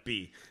just let it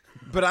be.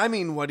 But I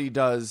mean, what he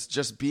does,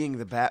 just being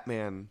the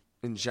Batman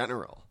in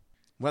general,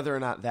 whether or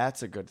not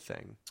that's a good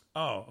thing.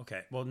 Oh,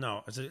 okay. Well,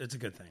 no, it's a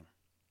good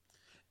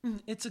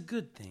thing. It's a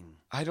good thing.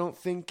 I don't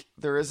think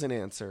there is an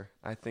answer.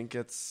 I think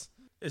Is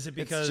it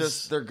because it's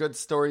just they're good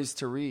stories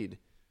to read,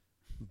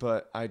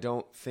 but I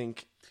don't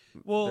think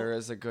there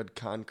is a good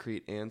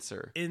concrete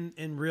answer.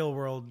 In real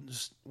world,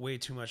 just way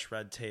too much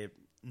red tape.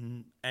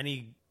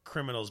 Any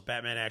criminals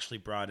Batman actually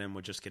brought in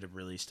would just get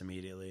released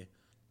immediately.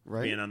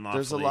 Right. Being unlawfully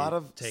there's a lot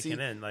of taken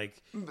in,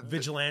 like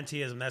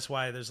vigilantism. That's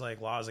why there's like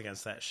laws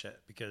against that shit.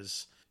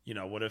 Because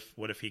what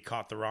if he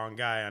caught the wrong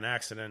guy on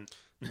accident?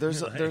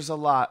 There's a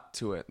lot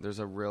to it. There's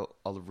a real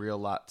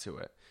lot to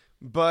it.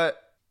 But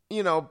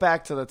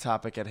back to the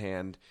topic at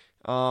hand.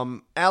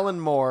 Alan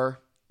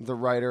Moore, the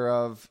writer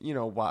of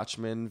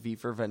Watchmen, V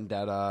for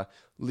Vendetta,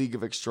 League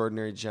of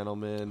Extraordinary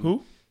Gentlemen.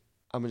 Who?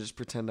 I'm gonna just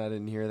pretend I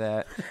didn't hear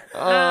that.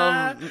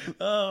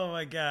 Oh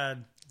my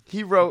god.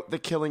 He wrote The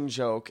Killing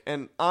Joke,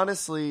 and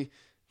honestly,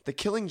 The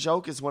Killing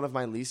Joke is one of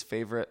my least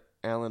favorite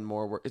Alan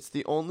Moore work. It's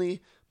the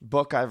only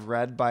book I've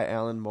read by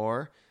Alan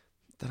Moore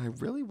that I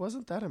really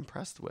wasn't that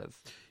impressed with.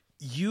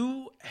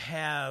 You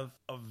have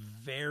a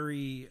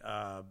very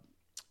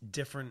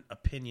different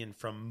opinion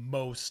from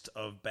most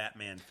of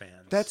Batman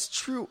fans. That's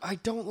true. I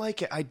don't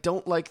like it. I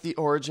don't like the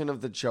origin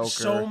of the Joker.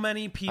 So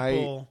many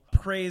people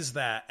praise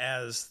that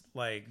as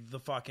like the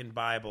fucking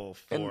Bible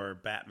for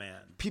Batman.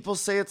 People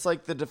say it's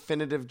like the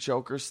definitive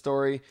Joker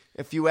story.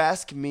 If you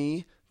ask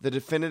me, the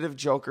definitive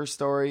Joker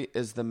story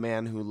is The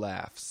Man Who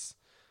Laughs.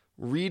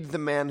 Read The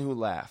Man Who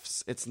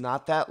Laughs. It's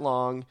not that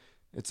long.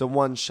 It's a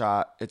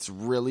one-shot. It's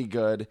really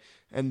good.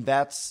 And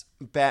that's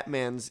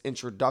Batman's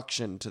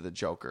introduction to the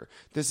Joker.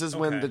 This is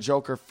when the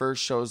Joker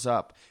first shows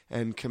up,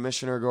 and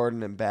Commissioner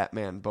Gordon and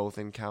Batman both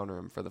encounter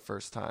him for the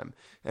first time.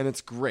 And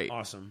it's great.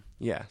 Awesome.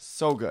 Yeah,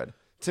 so good.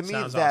 To me,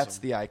 that's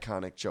awesome. The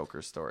iconic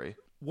Joker story.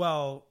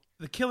 Well,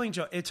 The Killing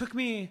Joke, it took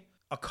me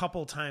a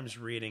couple times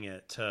reading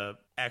it to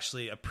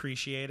actually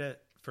appreciate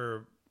it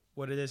for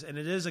what it is. And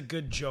it is a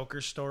good Joker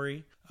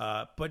story,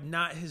 but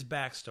not his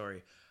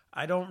backstory.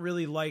 I don't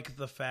really like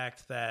the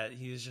fact that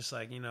he's just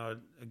like,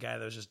 a guy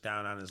that was just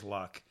down on his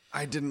luck.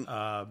 I didn't.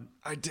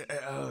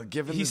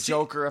 Giving the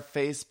Joker a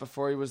face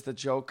before he was the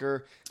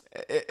Joker.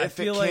 If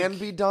it can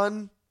be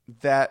done,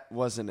 that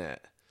wasn't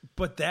it.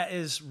 But that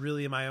is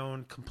really my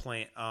own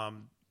complaint.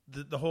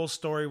 The whole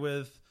story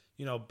with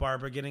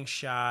Barbara getting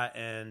shot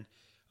and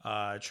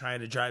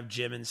trying to drive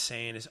Jim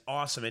insane is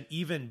awesome. And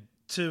even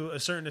to a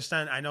certain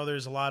extent, I know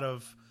there's a lot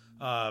of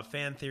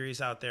fan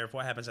theories out there of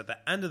what happens at the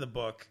end of the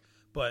book,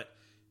 but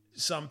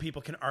some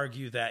people can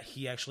argue that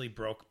he actually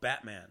broke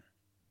Batman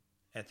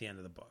at the end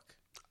of the book.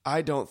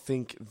 I don't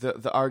think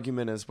the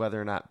argument is whether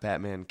or not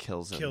Batman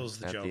kills him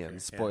the at Joker, the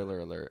end. Spoiler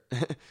alert.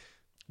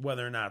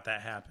 Whether or not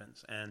that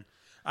happens. And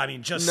I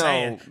mean,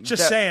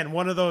 saying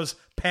one of those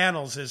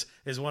panels is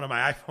one of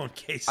my iPhone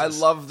cases. I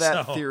love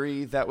that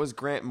theory. That was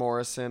Grant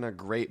Morrison, a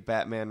great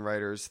Batman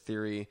writer's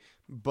theory,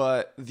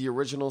 but the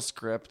original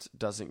script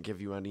doesn't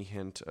give you any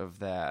hint of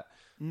that.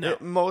 No.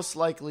 Most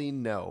likely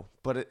no,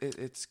 but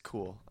it's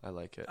cool. I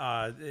like it.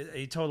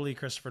 A totally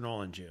Christopher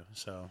Nolan Jew.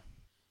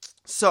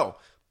 So,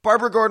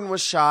 Barbara Gordon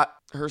was shot.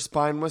 Her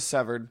spine was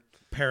severed.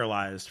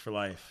 Paralyzed for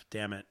life.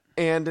 Damn it.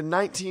 And in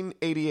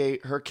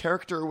 1988, her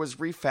character was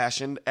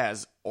refashioned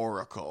as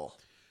Oracle.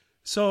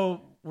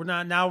 So,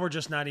 we're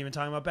just not even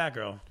talking about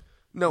Batgirl.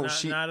 No,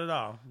 not at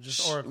all.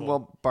 Just Oracle.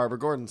 Well, Barbara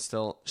Gordon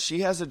still.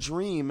 She has a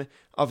dream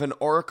of an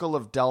Oracle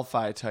of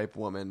Delphi type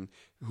woman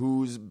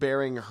who's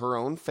bearing her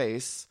own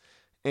face.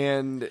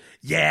 And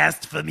you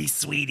asked for me,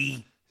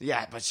 sweetie.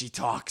 Yeah, but she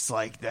talks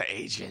like the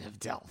agent of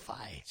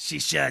Delphi. She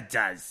sure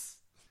does.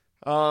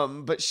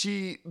 But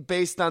she,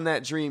 based on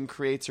that dream,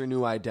 creates her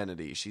new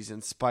identity. She's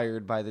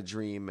inspired by the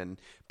dream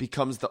and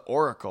becomes the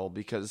Oracle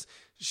because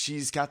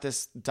she's got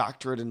this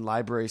doctorate in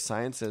library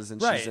sciences and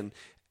she's an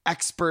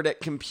expert at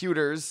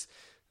computers.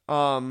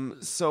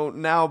 So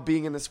now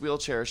being in this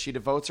wheelchair, she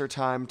devotes her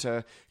time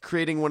to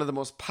creating one of the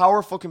most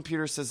powerful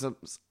computer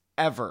systems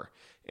ever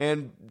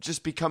and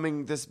just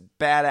becoming this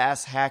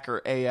badass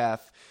hacker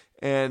AF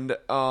and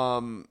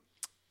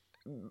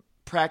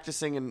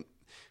practicing and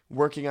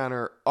working on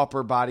her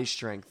upper body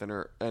strength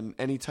and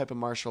any type of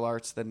martial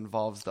arts that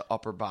involves the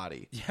upper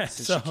body. Yeah,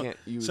 since so she can't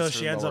use so her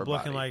she ends up lower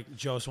looking body. like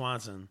Joe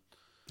Swanson.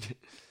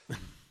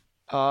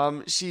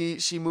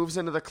 She moves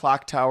into the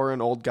clock tower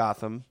in Old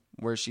Gotham,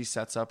 where she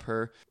sets up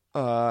her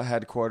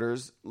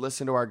headquarters.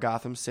 Listen to our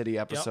Gotham City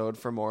episode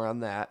for more on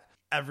that.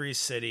 Every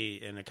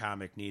city in a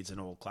comic needs an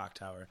old clock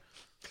tower.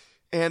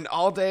 And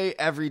all day,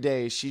 every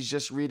day, she's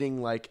just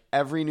reading like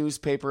every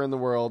newspaper in the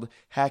world,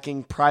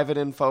 hacking private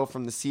info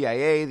from the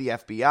CIA, the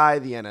FBI,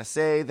 the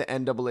NSA, the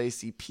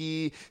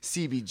NAACP,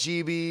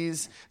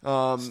 CBGBs.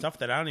 Stuff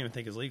that I don't even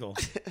think is legal.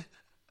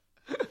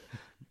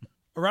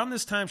 Around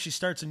this time, she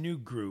starts a new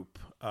group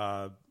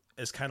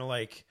as kind of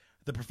like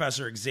the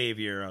Professor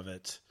Xavier of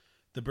it.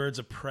 The Birds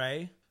of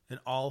Prey, an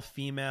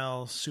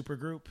all-female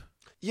supergroup.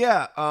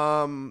 Yeah,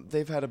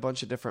 they've had a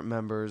bunch of different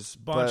members.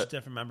 Bunch of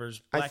different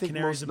members. Black I think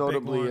Canary's most a big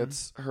notably one.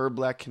 it's her,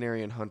 Black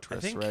Canary, and I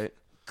Huntress, think right?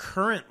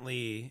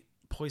 currently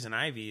Poison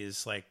Ivy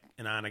is like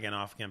an on-again,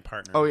 off-again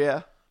partner. Oh,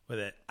 yeah? With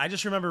it. I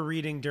just remember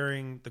reading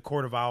during the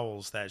Court of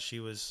Owls that she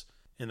was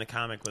in the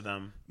comic with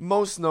them.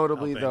 Most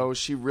notably, Helping. though,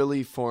 she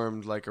really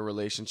formed like a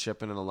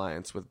relationship and an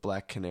alliance with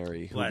Black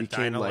Canary, who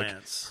became Dinah like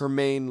Lance. her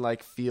main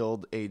like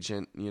field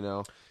agent, you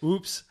know?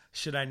 Oops,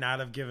 should I not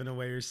have given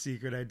away her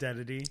secret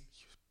identity?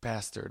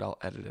 Bastard, I'll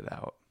edit it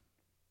out.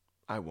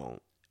 I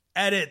won't.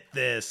 Edit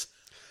this.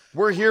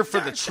 We're here for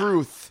the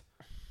truth.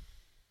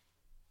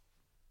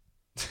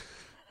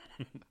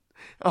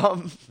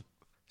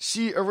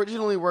 She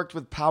originally worked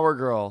with Power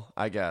Girl,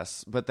 I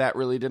guess, but that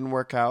really didn't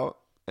work out.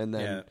 And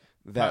then Yeah.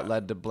 that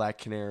led to Black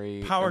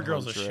Canary. Power and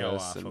Girl's a show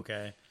Huntress off, and-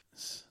 okay?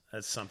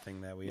 That's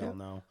something that we all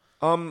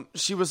know.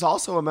 She was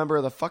also a member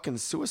of the fucking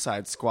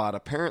Suicide Squad,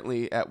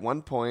 apparently, at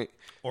one point.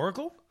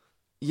 Oracle?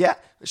 Yeah,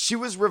 she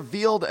was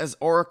revealed as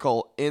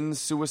Oracle in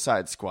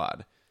Suicide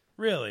Squad.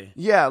 Really?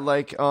 Yeah,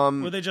 like,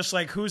 Were they just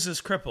like, who's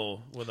this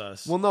cripple with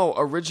us? well, no,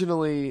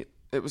 originally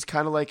it was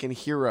kind of like in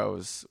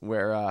Heroes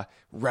where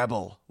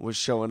Rebel was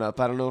showing up.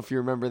 I don't know if you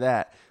remember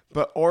that.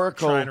 But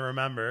Oracle trying to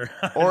remember.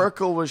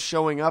 Oracle was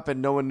showing up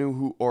and no one knew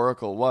who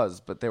Oracle was,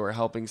 but they were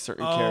helping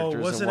certain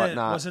characters wasn't and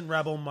whatnot. Wasn't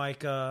Rebel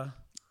Micah?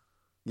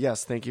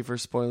 Yes, thank you for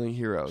spoiling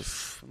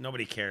Heroes.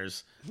 Nobody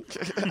cares.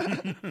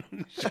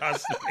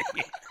 Trust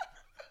me.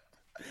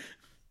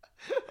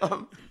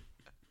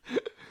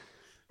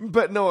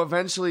 But no,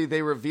 eventually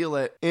they reveal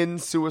it in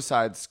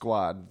Suicide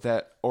Squad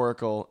that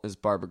Oracle is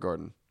Barbara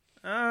Gordon.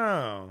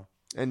 Oh.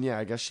 And yeah,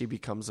 I guess she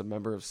becomes a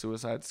member of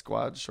Suicide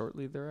Squad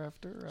shortly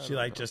thereafter. She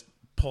like just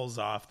pulls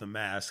off the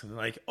mask and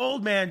like,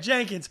 old man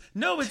Jenkins,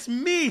 no, it's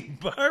me,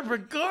 Barbara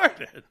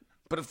Gordon.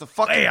 But if the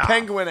fucking Leia.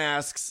 Penguin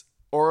asks,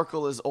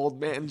 Oracle is Old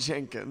Man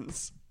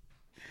Jenkins.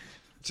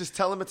 Just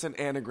tell him it's an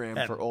anagram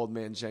That for Old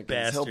Man Jenkins.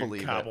 Bastard He'll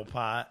believe it.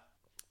 Cobblepot.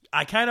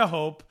 I kind of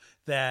hope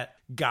that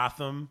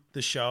Gotham,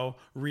 the show,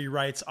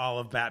 rewrites all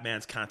of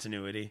Batman's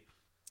continuity.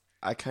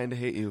 I kind of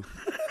hate you.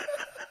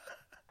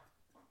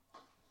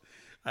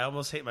 I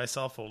almost hate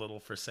myself a little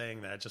for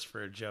saying that just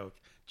for a joke.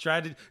 Try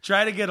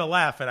to get a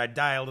laugh, and I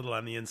die a little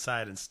on the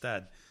inside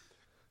instead.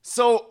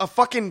 So a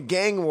fucking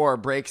gang war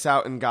breaks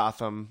out in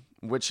Gotham,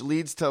 which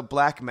leads to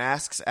Black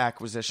Mask's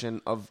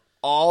acquisition of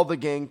all the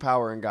gang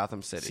power in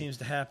Gotham City. Seems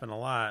to happen a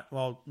lot.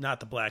 Well, not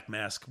the Black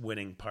Mask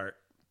winning part,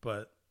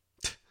 but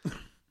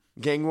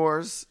Gang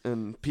wars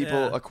and people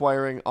Yeah.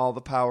 acquiring all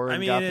the power in I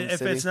mean, Gotham if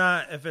City.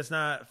 it's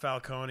not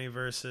Falcone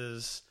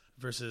versus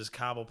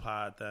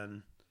Cobblepot,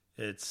 then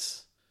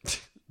it's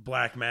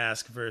Black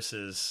Mask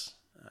versus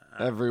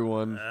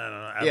Everyone. I don't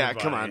know. Yeah,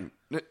 everybody.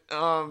 come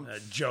on.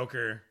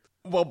 Joker.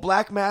 Well,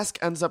 Black Mask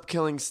ends up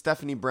killing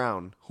Stephanie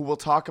Brown, who we'll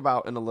talk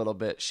about in a little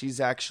bit. She's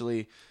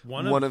actually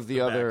One one of of the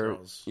the other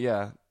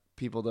Batgirls.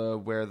 people to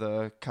wear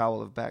the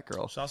cowl of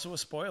Batgirl. It's also a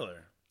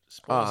spoiler.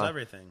 Spoils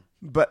everything.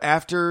 But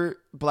after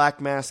Black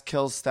Mask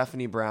kills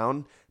Stephanie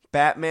Brown,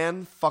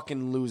 Batman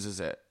fucking loses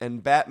it.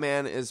 And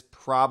Batman is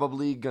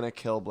probably going to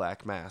kill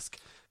Black Mask.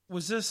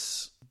 Was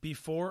this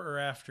before or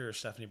after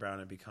Stephanie Brown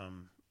had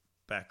become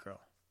Batgirl?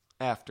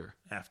 After.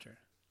 After.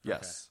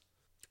 Yes.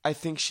 I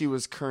think she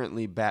was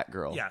currently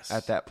Batgirl Yes.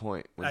 at that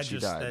point when she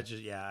died.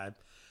 I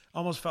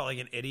almost felt like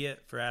an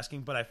idiot for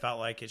asking, but I felt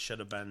like it should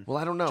have been. Well,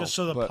 I don't know, Just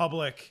so the but-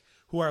 public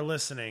who are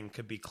listening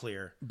could be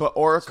clear. But So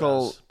I Oracle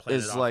was playing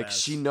it is off like, as-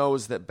 she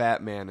knows that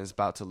Batman is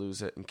about to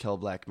lose it and kill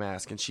Black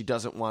Mask, and she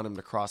doesn't want him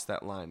to cross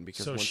that line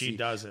because So once she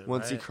does it,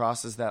 once he right?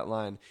 crosses that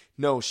line,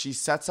 no, she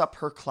sets up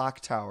her clock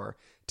tower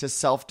to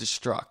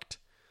self-destruct,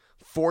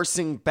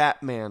 forcing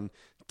Batman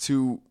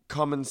to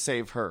come and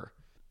save her.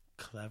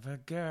 Clever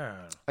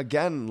girl.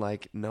 Again,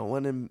 like no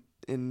one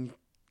in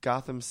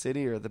Gotham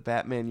City or the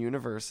Batman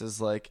universe is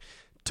like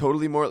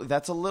totally more.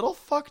 That's a little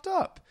fucked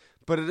up,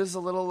 but it is a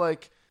little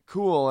like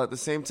cool at the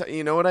same time.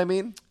 You know what I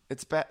mean?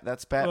 That's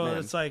Batman. Well,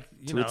 it's like,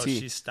 to a T.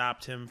 she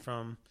stopped him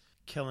from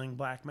killing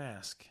Black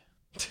Mask.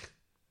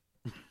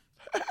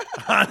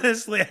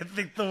 Honestly, I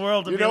think the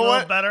world would You be a know little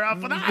what? better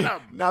off without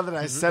him. Now that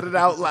I said it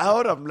out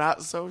loud, I'm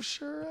not so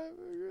sure.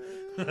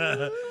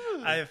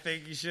 I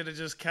think you should have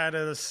just kind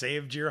of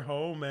saved your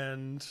home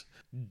and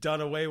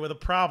done away with a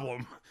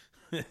problem.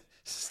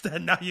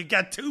 Instead, now you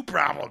got two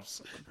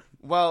problems.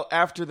 Well,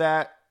 after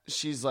that,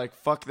 she's like,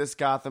 fuck this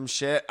Gotham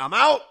shit. I'm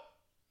out.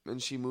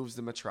 And she moves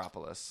to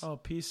Metropolis. Oh,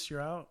 peace,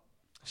 you're out.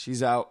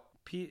 She's out.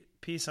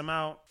 Peace, I'm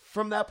out.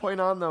 From that point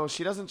on, though,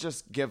 she doesn't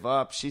just give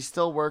up. She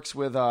still works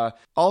with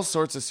all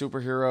sorts of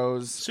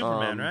superheroes.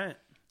 Superman, right?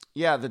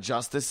 Yeah, the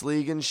Justice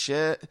League and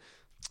shit.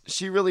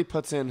 She really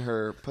puts in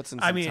some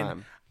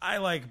time. I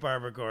like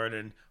Barbara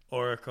Gordon,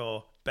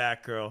 Oracle,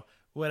 Batgirl,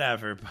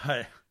 whatever,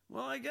 but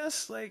well, I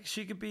guess like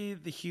she could be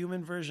the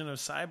human version of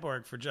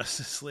Cyborg for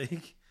Justice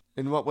League.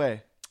 In what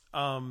way?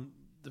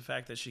 The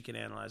fact that she can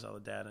analyze all the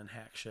data and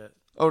hack shit.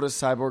 Oh, does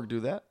Cyborg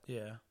do that?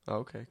 Yeah. Oh,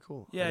 okay,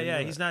 cool. I Yeah, didn't yeah.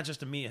 know He's not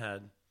just a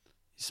meathead.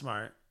 He's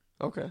smart.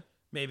 that. Okay.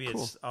 Maybe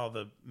Cool. it's all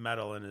the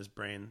metal in his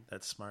brain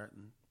that's smart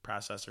and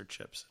processor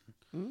chips.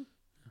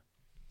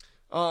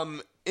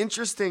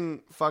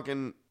 Interesting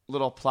fucking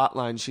little plot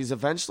line. She's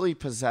eventually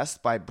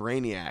possessed by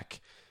Brainiac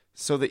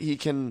so that he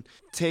can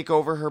take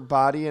over her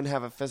body and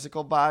have a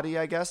physical body,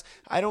 I guess.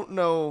 I don't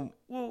know.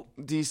 Well,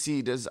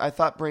 DC does. I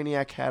thought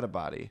Brainiac had a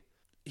body.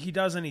 he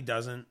does and he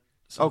doesn't.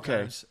 Okay.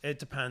 Sometimes. It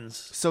depends.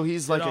 So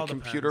he's It like all a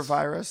computer depends.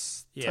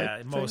 virus Yeah, type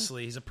thing?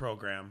 mostly. He's a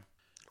program.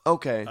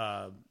 Okay.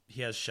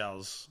 He has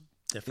shells.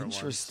 Different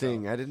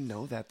Interesting. ones. I didn't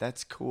know that.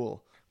 That's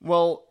cool.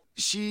 Well,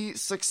 she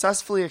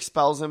successfully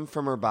expels him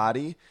from her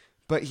body,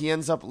 but he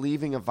ends up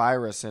leaving a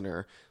virus in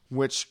her,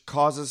 which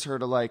causes her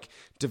to like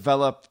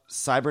develop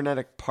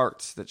cybernetic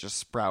parts that just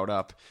sprout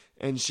up,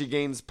 and she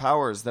gains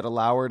powers that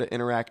allow her to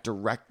interact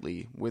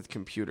directly with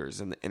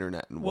computers and the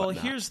internet and Well,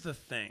 whatnot. here's the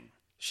thing.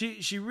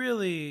 She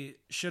really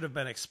should have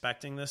been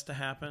expecting this to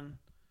happen.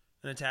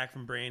 An attack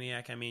from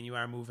Brainiac. I mean, you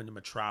are moving to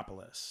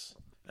Metropolis.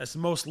 That's the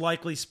most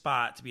likely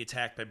spot to be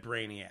attacked by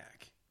Brainiac.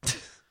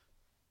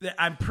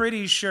 I'm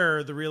pretty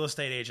sure the real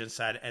estate agent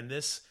said, and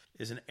this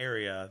is an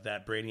area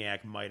that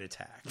Brainiac might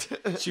attack.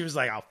 She was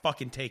like, I'll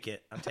fucking take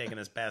it. I'm taking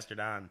this bastard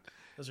on.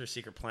 That was her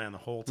secret plan the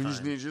whole We just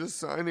time. need you to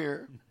sign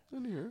here.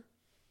 Sign here.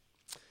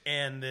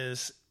 And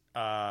this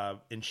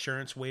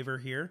insurance waiver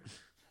here.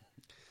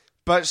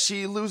 But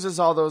she loses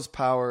all those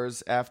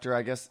powers after,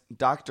 I guess,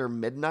 Dr.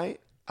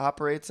 Midnight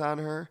operates on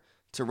her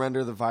to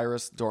render the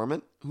virus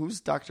dormant.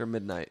 Who's Dr.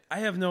 Midnight? I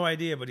have no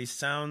idea, but he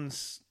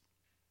sounds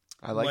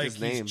I like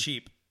his name. he's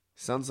cheap.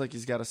 Sounds like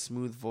he's got a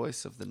smooth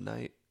voice of the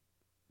night.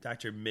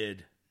 Dr.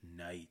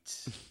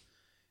 Midnight.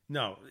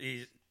 No,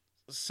 he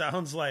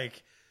sounds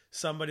like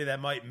somebody that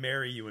might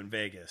marry you in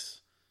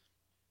Vegas.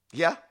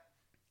 Yeah,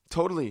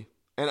 totally.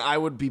 And I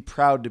would be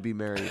proud to be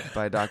married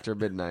by Dr.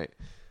 Midnight.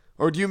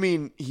 Or do you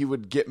mean he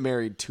would get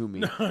married to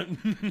me?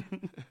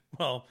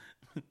 Well,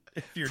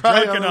 if you're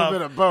Probably drunk a little enough,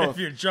 bit of both. if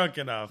you're drunk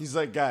enough, He's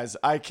like, guys,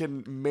 I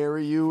can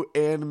marry you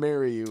and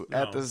marry you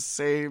at No. the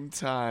same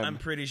time. I'm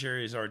pretty sure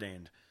he's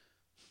ordained.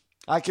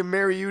 I can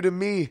marry you to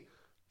me.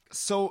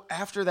 So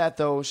after that,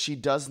 though, she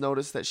does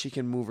notice that she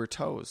can move her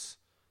toes.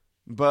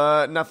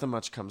 But nothing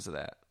much comes of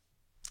that.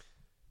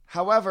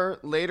 However,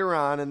 later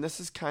on, and this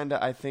is kind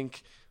of, I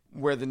think,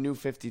 where the New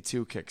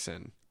 52 kicks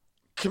in,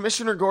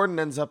 Commissioner Gordon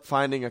ends up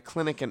finding a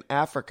clinic in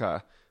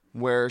Africa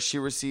where she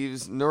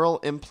receives neural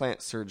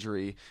implant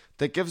surgery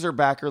that gives her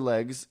back her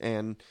legs,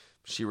 and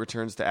she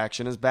returns to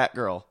action as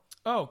Batgirl.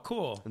 Oh,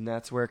 cool. And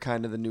that's where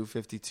kind of the New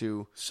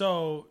 52...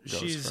 So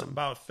she's from.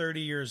 about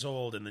 30 years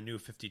old in the New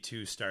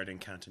 52 starting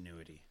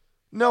continuity.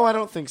 No, I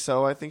don't think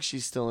so. I think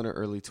she's still in her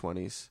early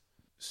 20s.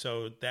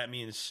 So that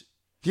means,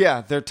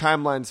 Yeah, their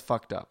timeline's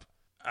fucked up.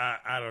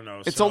 I don't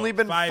know. It's So only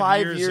been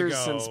 5 years ago,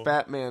 since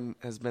Batman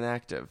has been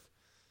active.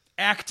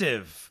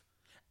 Active.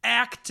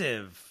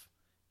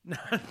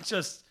 Not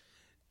just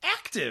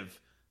active.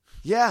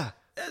 Yeah,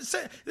 This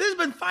has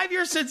been 5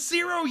 years since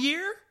 0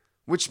 year?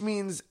 which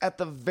means at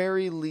the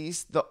very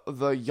least,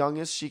 the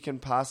youngest she can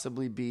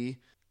possibly be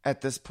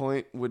at this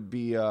point would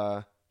be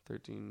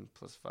 13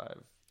 plus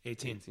 5.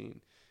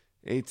 18.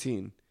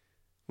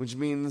 Which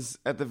means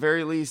at the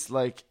very least,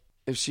 like,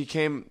 if she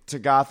came to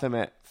Gotham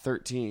at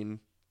 13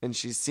 and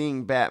she's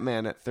seeing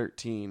Batman at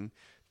 13,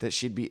 that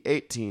she'd be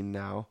 18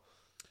 now.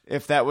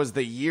 If that was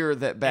the year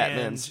that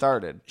Batman And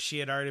started. She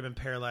had already been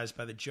paralyzed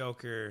by the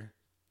Joker.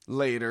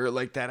 Later,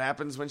 like that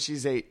happens when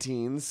she's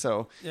 18,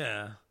 so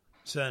Yeah.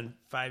 So then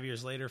 5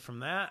 years later from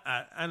that,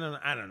 I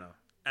don't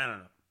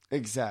know.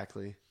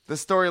 exactly. The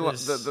story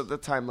This- the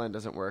timeline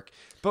doesn't work.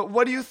 But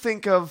what do you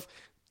think of,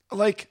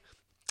 like,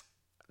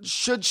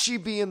 should she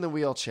be in the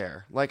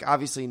wheelchair? Like,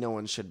 obviously no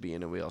one should be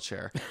in a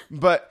wheelchair.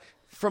 But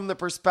from the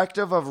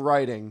perspective of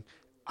writing,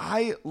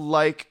 I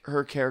like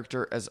her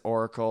character as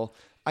Oracle.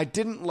 I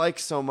didn't like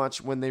so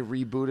much when they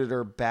rebooted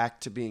her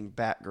back to being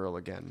Batgirl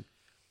again.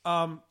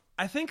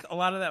 I think a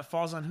lot of that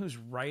falls on who's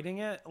writing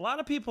it. A lot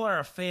of people are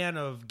a fan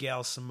of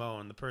Gail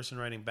Simone, the person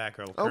writing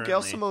Batgirl. Oh, Gail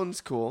currently. Simone's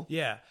cool.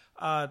 Yeah.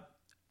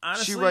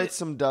 Honestly, She writes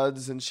some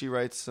duds and she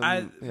writes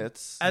some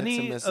hits.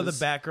 Any hits of and the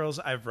misses. Batgirls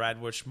I've read,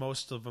 which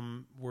most of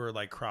them were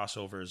like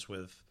crossovers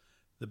with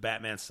the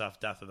Batman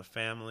stuff, Death of the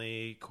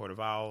Family, Court of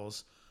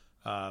Owls.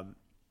 I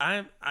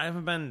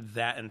haven't been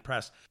that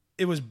impressed.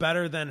 It was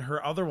better than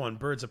her other one,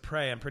 Birds of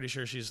Prey. I'm pretty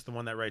sure she's the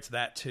one that writes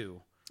that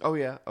too. Oh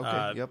yeah.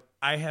 Okay. Yep.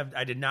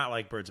 I did not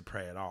like Birds of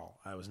Prey at all.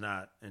 I was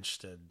not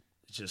interested.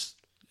 It's just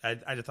I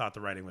just thought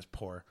the writing was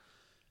poor.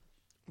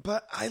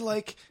 But I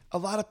like, a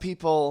lot of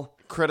people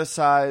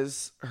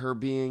criticize her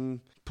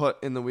being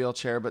put in the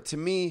wheelchair, but to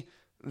me,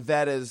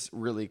 that is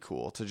really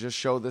cool to just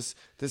show this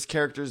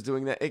character's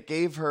doing that. It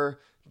gave her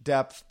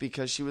depth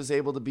because she was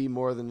able to be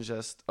more than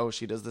just, oh,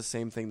 she does the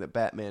same thing that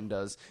Batman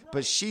does,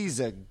 but she's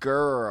a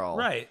girl.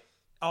 Right.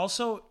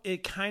 Also,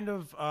 it kind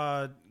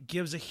of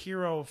gives a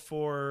hero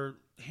for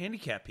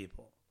handicapped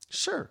people.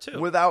 Sure. Too.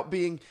 Without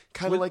being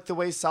kind of like the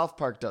way South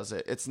Park does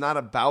it. It's not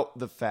about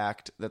the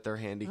fact that they're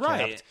handicapped.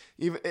 Right.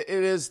 Even it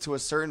is to a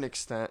certain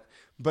extent,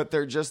 but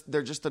they're just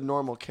a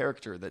normal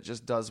character that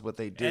just does what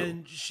they do.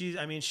 And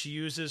she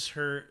uses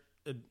her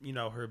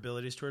her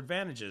abilities to her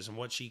advantages and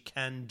what she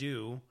can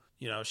do.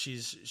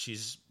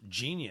 She's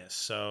genius,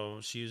 so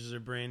she uses her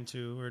brain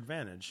to her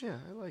advantage. Yeah,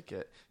 I like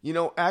it.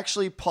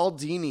 Actually, Paul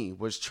Dini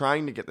was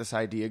trying to get this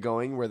idea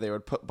going where they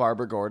would put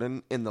Barbara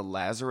Gordon in the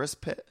Lazarus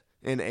Pit,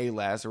 in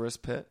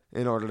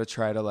order to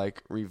try to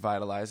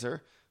revitalize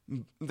her.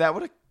 That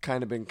would have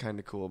kind of been kind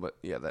of cool, but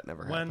yeah, that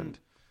never happened.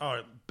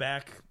 Oh,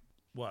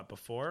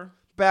 before?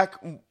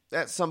 Back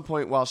at some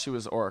point while she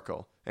was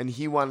Oracle, and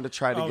he wanted to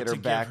try to get her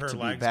back to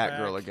be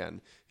Batgirl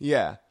again.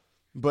 Yeah.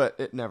 But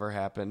it never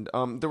happened.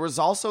 There was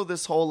also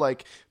this whole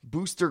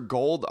Booster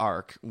Gold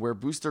arc where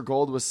Booster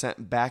Gold was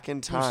sent back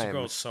in time. Booster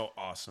Gold's so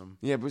awesome.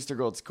 Yeah, Booster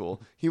Gold's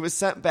cool. He was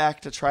sent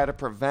back to try to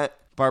prevent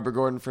Barbara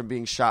Gordon from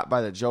being shot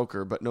by the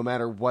Joker, but no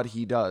matter what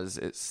he does,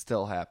 it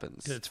still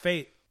happens. 'Cause it's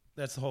fate.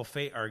 That's the whole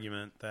fate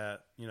argument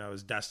that,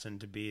 is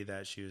destined to be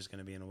that she was going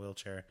to be in a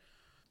wheelchair.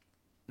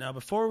 Now,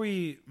 before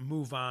we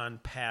move on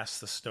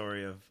past the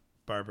story of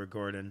Barbara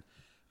Gordon,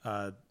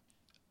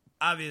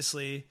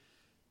 obviously,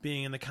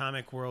 being in the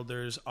comic world,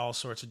 there's all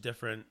sorts of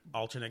different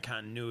alternate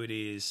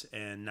continuities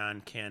and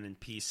non-canon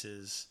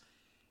pieces.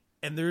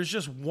 And there's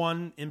just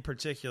one in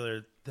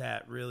particular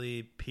that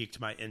really piqued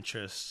my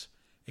interest.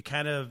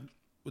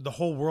 The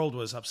whole world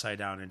was upside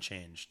down and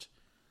changed.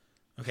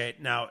 Okay,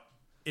 now,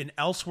 in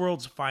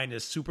Elseworlds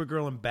Finest,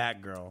 Supergirl and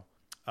Batgirl,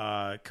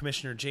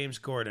 Commissioner James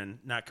Gordon,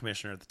 not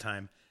commissioner at the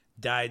time,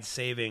 died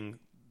saving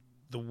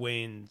the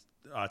Wayne,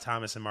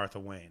 Thomas and Martha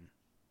Wayne.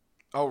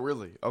 Oh,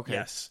 really? Okay.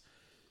 Yes.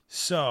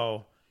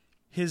 So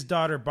his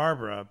daughter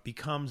Barbara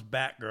becomes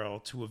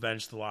Batgirl to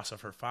avenge the loss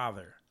of her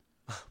father.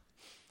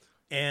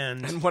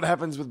 And what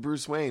happens with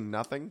Bruce Wayne?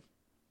 Nothing?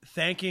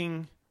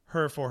 Thanking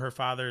her for her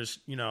father's,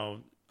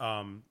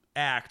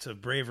 act of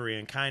bravery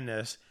and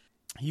kindness,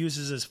 he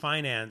uses his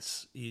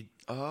finance.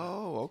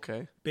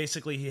 Okay.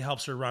 Basically, he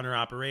helps her run her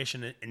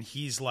operation, and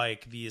he's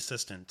like the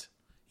assistant.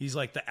 He's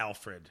like the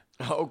Alfred.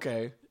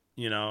 Okay.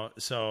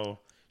 So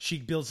she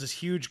builds this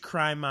huge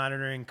crime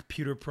monitoring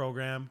computer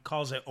program,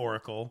 calls it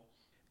Oracle,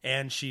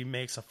 and she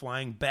makes a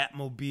flying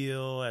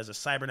Batmobile as a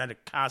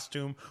cybernetic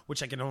costume,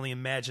 which I can only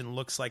imagine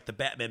looks like the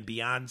Batman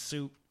Beyond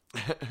suit.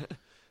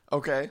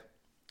 Okay.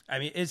 I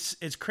mean,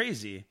 it's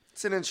crazy.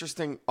 It's an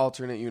interesting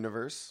alternate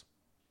universe.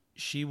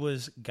 She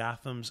was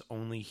Gotham's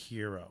only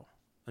hero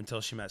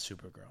until she met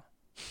Supergirl.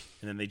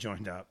 And then they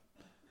joined up.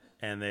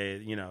 And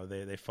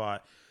they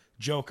fought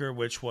Joker,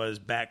 which was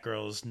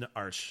Batgirl's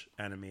arch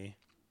enemy.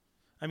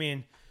 I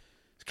mean,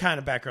 it's kind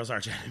of Batgirl's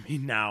arch enemy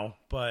now,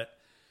 but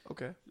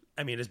okay.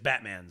 I mean, it's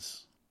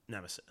Batman's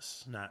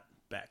nemesis, not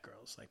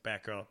Batgirl's.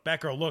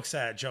 Batgirl looks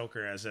at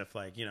Joker as if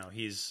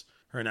he's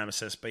her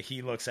nemesis, but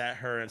he looks at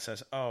her and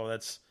says, "Oh,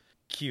 that's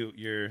cute.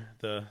 You're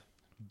the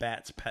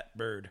Bat's pet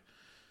bird."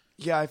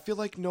 Yeah, I feel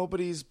like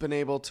nobody's been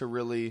able to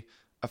really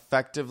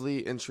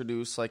effectively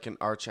introduce an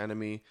arch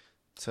enemy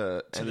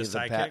to any of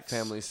the Bat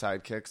family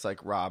sidekicks,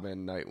 like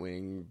Robin,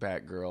 Nightwing,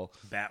 Batgirl,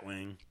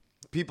 Batwing.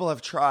 People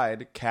have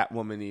tried,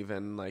 Catwoman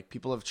even,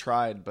 people have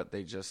tried, but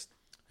they just...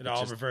 It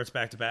all reverts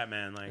back to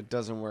Batman. It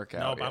doesn't work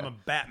out. Nope, I'm a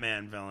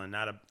Batman villain,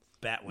 not a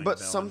Batwing But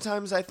villain.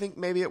 sometimes I think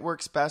maybe it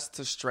works best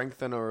to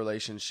strengthen a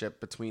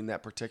relationship between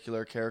that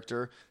particular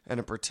character and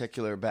a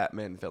particular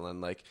Batman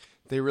villain.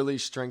 They really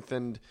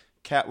strengthened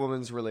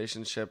Catwoman's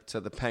relationship to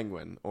the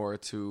Penguin, or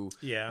to...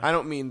 Yeah. I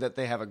don't mean that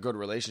they have a good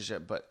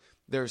relationship, but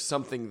there's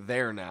something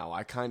there now.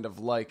 I kind of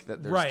like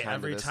that there's right, kind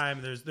every of this...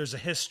 time there's a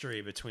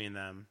history between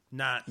them.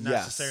 Not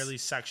necessarily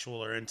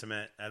sexual or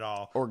intimate at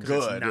all. Or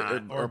good,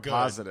 or good.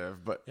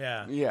 Positive, but...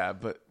 Yeah.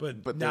 But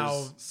now,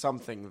 there's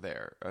something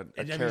there, a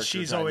character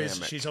she's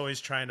dynamic. always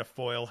trying to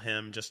foil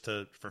him just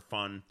for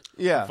fun.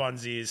 Yeah. For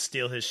funsies,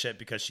 steal his shit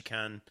because she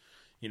can,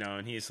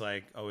 and he's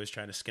always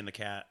trying to skin the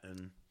cat.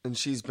 And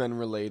she's been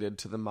related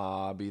to the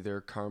mob,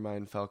 either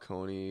Carmine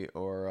Falcone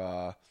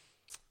or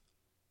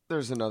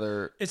there's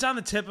another. It's on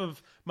the tip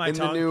of my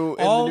tongue. In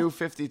the new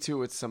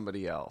 52, it's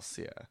somebody else.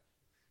 Yeah.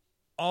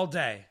 All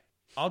day.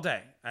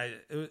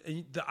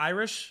 The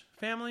Irish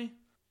family.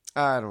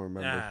 I don't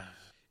remember.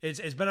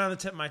 It's been on the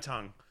tip of my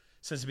tongue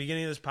since the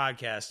beginning of this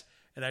podcast,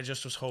 and I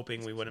just was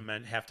hoping we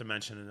wouldn't have to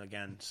mention it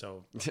again.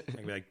 So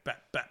I'd be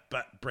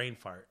brain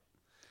fart.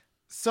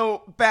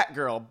 So,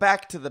 Batgirl,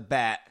 back to the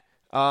Bat.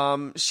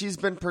 She's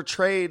been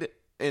portrayed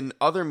in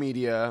other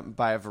media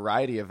by a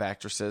variety of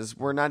actresses.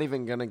 We're not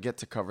even going to get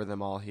to cover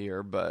them all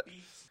here, but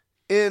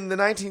in the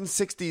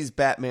 1960s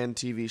Batman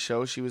TV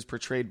show, she was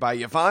portrayed by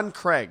Yvonne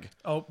Craig.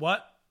 Oh,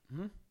 what?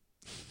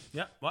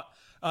 Yeah, what?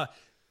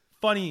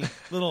 Funny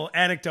little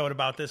anecdote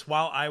about this.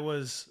 While I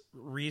was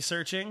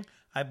researching,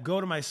 I go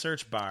to my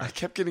search bar. I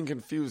kept getting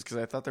confused because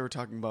I thought they were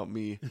talking about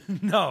me.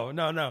 No.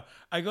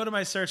 I go to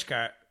my search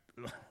bar.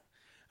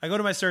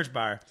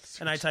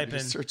 And I type in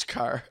search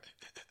car.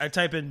 I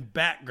type in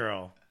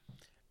Batgirl,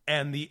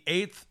 and the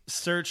 8th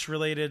search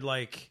related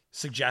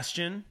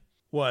suggestion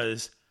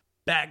was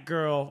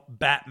Batgirl,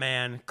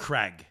 Batman,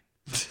 Craig.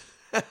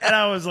 And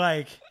I was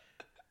like,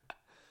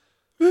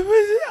 how did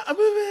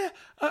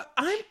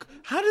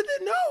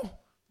they know?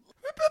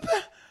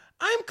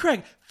 I'm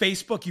Craig.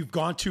 Facebook, you've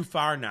gone too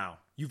far now.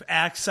 You've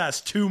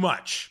accessed too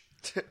much.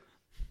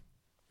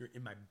 You're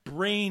in my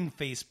brain,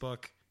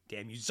 Facebook.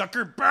 Damn you,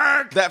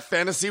 Zuckerberg! That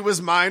fantasy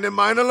was mine and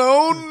mine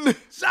alone.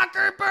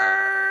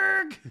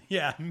 Zuckerberg!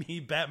 Yeah, me,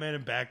 Batman,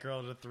 and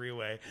Batgirl in a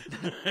 3-way.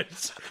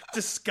 It's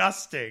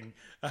disgusting.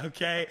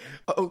 Okay?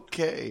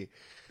 Okay.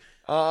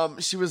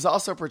 She was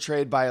also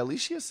portrayed by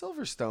Alicia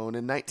Silverstone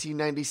in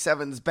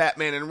 1997's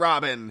Batman and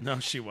Robin. No,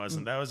 she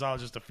wasn't. That was all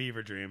just a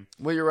fever dream.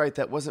 Well, you're right.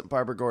 That wasn't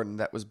Barbara Gordon.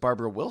 That was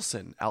Barbara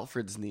Wilson,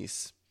 Alfred's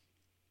niece.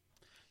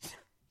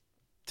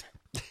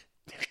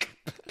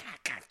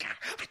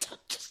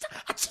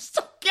 I just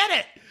don't get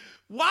it.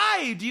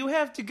 Why do you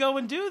have to go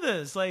and do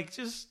this?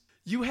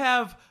 You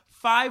have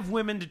 5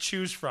 women to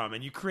choose from,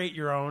 and you create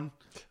your own.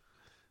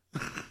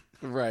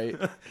 Right.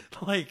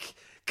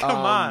 Come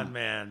on,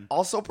 man.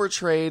 Also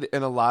portrayed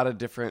in a lot of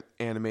different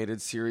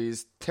animated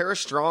series. Tara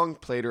Strong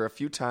played her a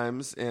few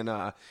times in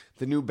the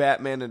new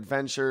Batman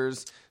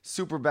Adventures,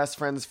 Super Best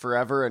Friends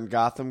Forever, and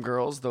Gotham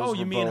Girls. Those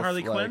you were mean both,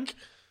 Harley Quinn?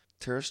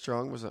 Tara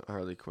Strong wasn't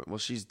Harley Quinn. Well,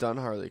 she's done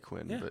Harley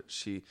Quinn, Yeah. but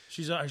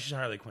She's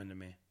Harley Quinn to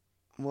me.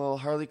 Well,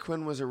 Harley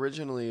Quinn was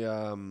originally...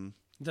 It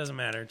doesn't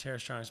matter. Tara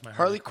Strong's my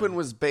Harley Quinn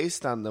was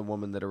based on the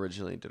woman that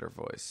originally did her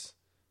voice,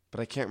 but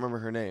I can't remember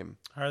her name.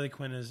 Harley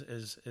Quinn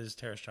is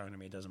Tara Strong to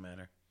me. It doesn't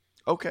matter.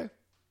 Okay.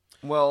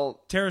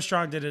 Well... Tara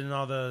Strong did it in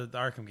all the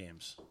Arkham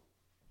games.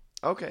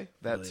 Okay,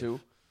 that too.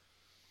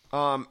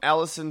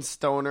 Allison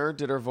Stoner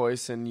did her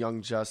voice in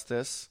Young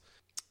Justice.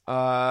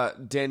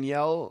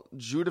 Danielle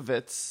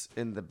Judovitz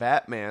in The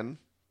Batman.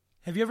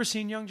 Have you ever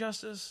seen Young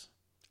Justice?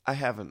 I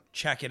haven't.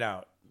 Check it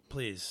out,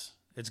 please.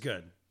 It's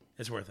good.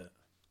 It's worth it.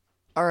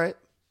 All right.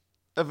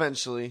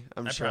 Eventually.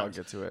 I'm sure promise.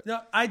 I'll get to it. No,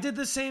 I did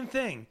the same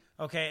thing.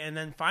 Okay, and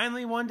then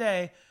finally one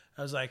day,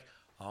 I was like,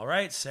 all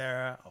right,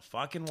 Sarah, I'll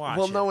fucking watch it.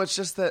 Well, no, it's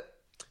just that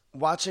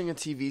watching a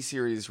TV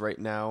series right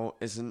now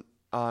isn't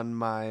on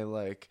my,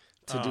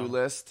 to-do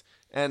list.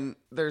 And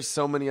there's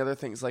so many other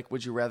things.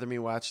 Would you rather me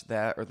watch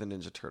that or the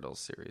Ninja Turtles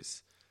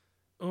series?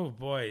 Oh,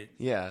 boy.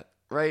 Yeah,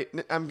 right?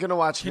 I'm going to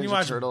watch Can Ninja you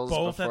watch Turtles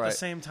both at before the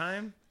same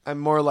time? I'm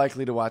more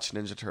likely to watch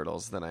Ninja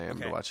Turtles than I am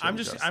to watch I'm Young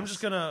just Justice.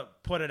 gonna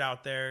put it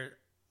out there.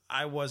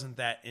 I wasn't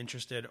that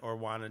interested or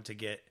wanted to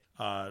get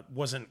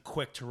wasn't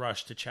quick to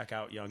rush to check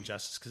out Young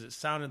Justice because it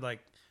sounded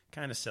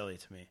kind of silly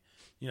to me.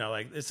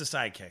 It's the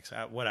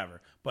sidekicks,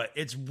 whatever. But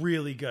it's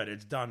really good.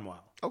 It's done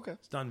well. Okay.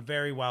 It's done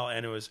very well,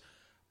 and it was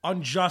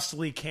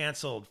unjustly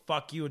canceled.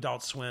 Fuck you,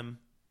 Adult Swim.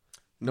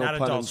 No Not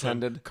pun Adult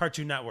intended. Swim.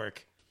 Cartoon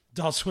Network.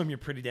 Adult Swim, you're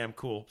pretty damn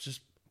cool.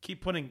 Just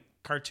keep putting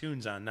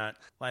cartoons on, not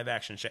live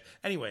action shit.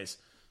 Anyways.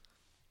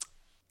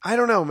 I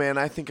don't know, man.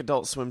 I think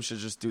Adult Swim should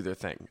just do their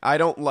thing. I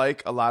don't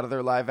like a lot of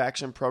their live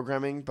action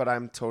programming, but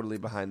I'm totally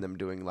behind them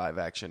doing live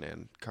action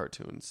and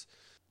cartoons.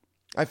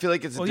 I feel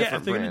like it's a different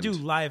if they're brand. going to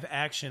do live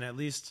action, at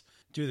least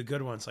do the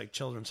good ones like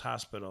Children's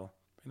Hospital.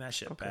 Bring that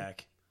shit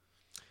back.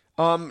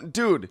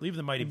 Dude, Leave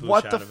the Mighty Boosh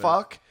what out the of it.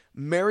 fuck?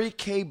 Mary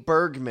Kay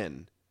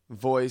Bergman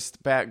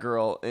voiced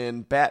Batgirl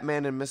in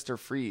Batman and Mr.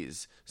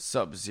 Freeze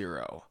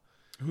Sub-Zero.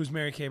 Who's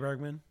Mary Kay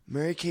Bergman?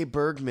 Mary Kay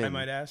Bergman. I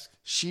might ask.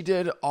 She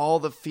did all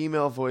the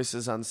female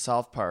voices on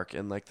South Park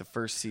in the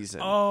first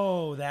season.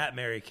 Oh, that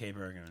Mary Kay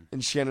Bergman.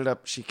 And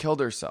she killed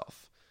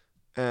herself.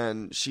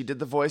 And she did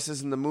the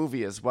voices in the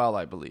movie as well,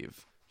 I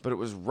believe. But it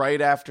was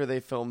right after they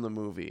filmed the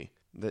movie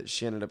that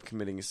she ended up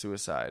committing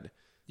suicide.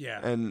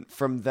 Yeah. And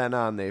from then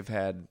on, they've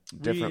had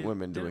different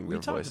women doing their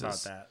voices. We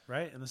talked about that,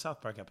 right? In the South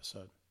Park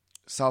episode.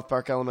 South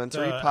Park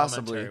Elementary, The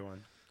possibly. elementary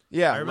one.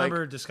 Yeah, I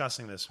remember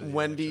discussing this with you,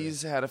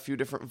 Wendy's had a few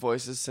different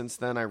voices since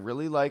then. I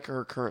really like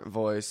her current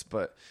voice,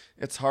 but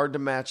it's hard to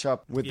match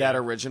up with that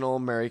original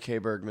Mary Kay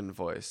Bergman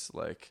voice.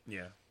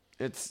 Yeah.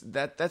 It's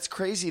that's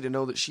crazy to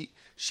know that she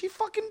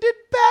fucking did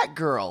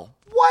Batgirl.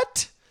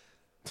 What?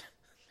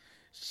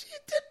 She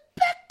did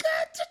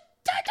Becca.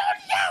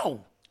 I don't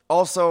know.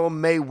 Also,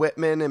 Mae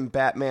Whitman in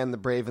Batman the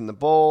Brave and the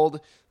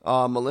Bold.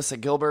 Melissa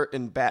Gilbert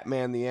in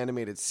Batman the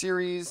Animated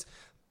Series.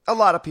 A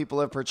lot of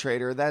people have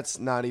portrayed her. That's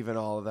not even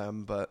all of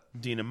them, but...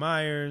 Dina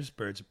Myers,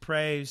 Birds of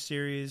Prey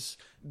series.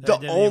 The I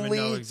didn't even know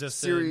only existed.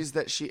 series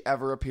that she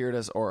ever appeared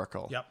as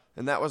Oracle. Yep.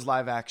 And that was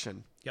live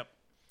action. Yep.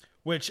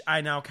 Which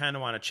I now kind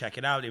of want to check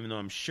it out, even though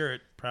I'm sure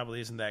it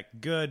probably isn't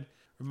that good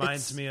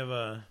Reminds me of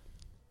a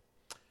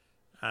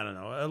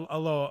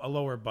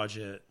lower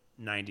budget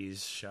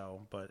 90s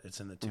show, but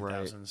it's in the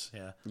 2000s.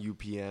 Right. Yeah.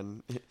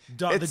 UPN.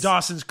 The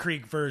Dawson's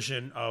Creek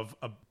version of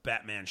a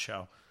Batman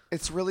show.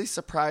 It's really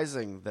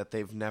surprising that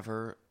they've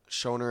never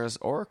shown her as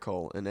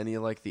Oracle in any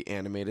like the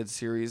animated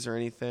series or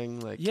anything.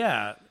 Like,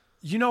 yeah,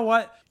 you know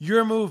what?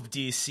 Your move,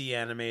 DC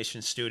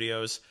Animation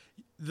Studios.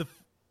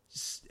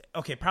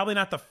 Probably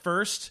not the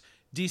first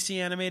DC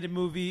animated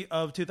movie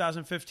of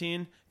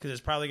 2015 because it's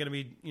probably going to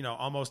be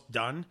almost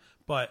done.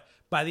 But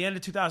by the end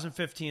of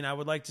 2015, I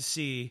would like to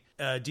see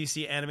a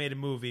DC animated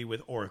movie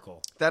with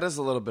Oracle. that is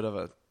a little bit of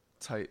a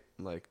tight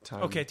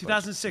time. Okay,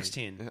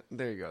 2016.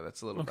 There you go.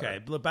 That's a little Okay,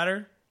 better.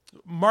 better.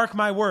 Mark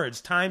my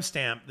words.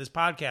 Timestamp. This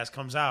podcast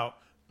comes out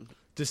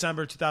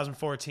December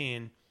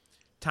 2014.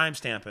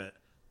 Timestamp it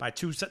by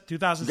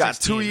 2016. You got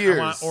 2 years.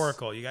 I want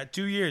Oracle. You got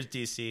 2 years,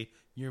 DC.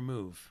 Your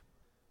move.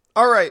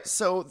 All right,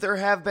 so there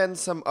have been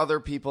some other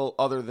people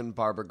other than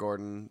Barbara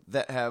Gordon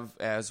that have,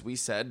 as we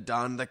said,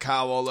 donned the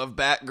cowl of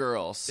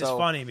Batgirl. So, It's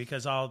funny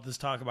because all this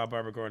talk about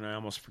Barbara Gordon, I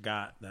almost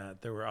forgot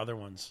that there were other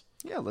ones.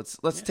 yeah,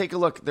 let's take a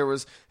look. There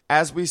was,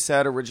 as we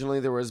said originally,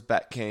 there was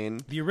Bet Kane.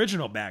 The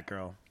original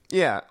Batgirl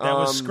Yeah, that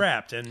was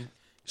scrapped and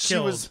she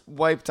killed was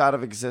wiped out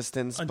of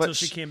existence until but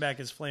she came back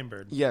as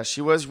Flamebird. Yeah,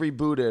 she was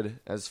rebooted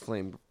as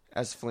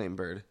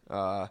Flamebird.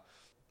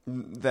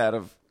 That,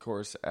 of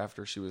course,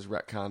 after she was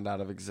retconned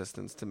out of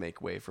existence to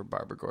make way for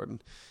Barbara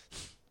Gordon.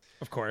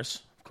 Of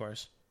course.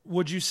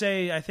 Would you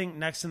say, I think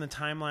next in the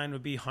timeline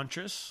would be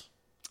Huntress?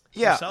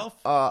 Yeah,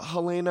 Herself?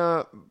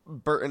 Helena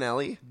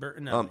Bertinelli.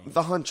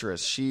 The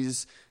Huntress.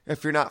 She's,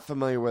 if you're not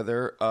familiar with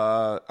her,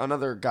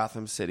 another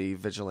Gotham City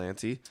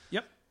vigilante.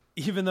 Yep.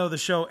 Even though the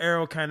show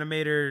Arrow kind of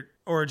made her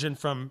origin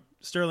from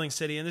Sterling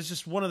City, and it's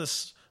just one of the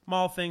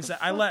small things that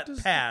I let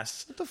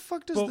pass. What the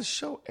fuck does the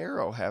show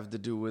Arrow have to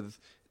do with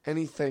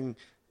anything?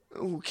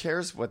 Who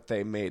cares what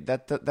they made?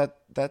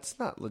 That's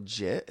not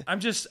legit. I'm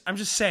just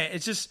saying,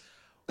 it's just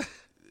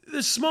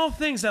the small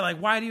things that, like,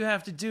 why do you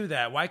have to do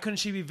that? Why couldn't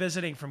she be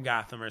visiting from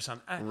Gotham or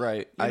something?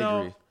 Right, I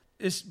agree.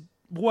 It's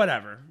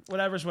whatever.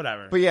 Whatever's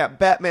whatever. But yeah,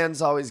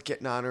 Batman's always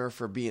getting on her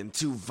for being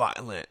too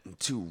violent and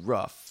too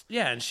rough.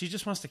 Yeah, and she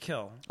just wants to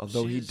kill.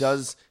 Although he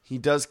does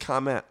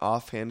comment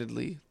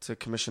offhandedly to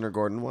Commissioner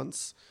Gordon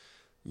once,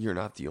 "You're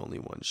not the only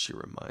one she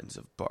reminds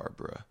of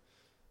Barbara."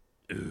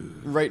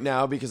 Right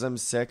now, because I'm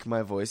sick,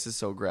 my voice is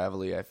so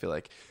gravelly, I feel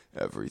like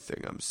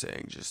everything I'm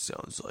saying just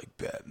sounds like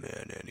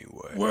Batman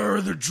anyway. Where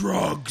are the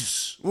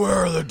drugs?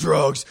 Where are the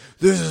drugs?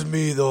 This is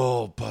me the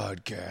whole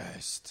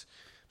podcast.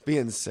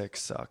 Being sick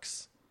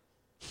sucks.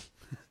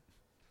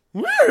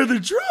 Where are the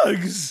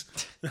drugs?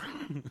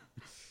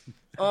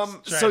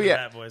 So yeah,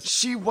 that voice.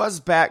 she was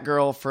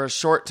Batgirl for a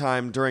short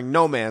time during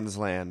No Man's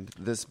Land,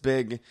 this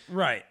big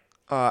Right.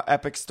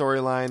 epic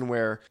storyline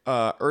where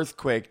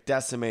earthquake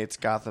decimates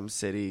Gotham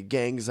City,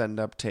 gangs end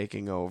up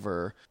taking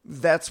over.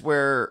 That's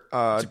where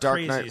Dark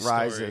crazy Knight story.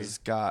 Rises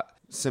got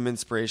some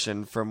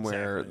inspiration from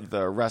where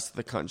the rest of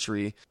the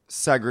country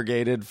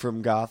segregated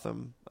from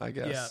Gotham, I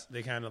guess. Yeah,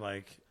 they kind of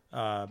like...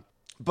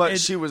 But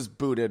she was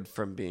booted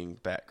from being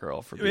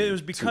Batgirl for being it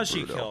was because too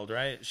she brutal. killed,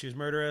 right? She was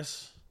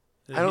murderous.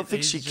 I don't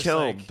think she He's just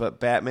killed, like- but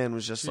Batman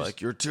was just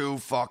like, "You're too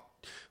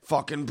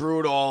fucking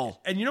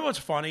brutal." And you know what's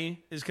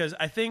funny is because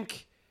I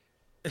think...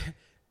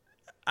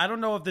 I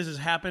don't know if this has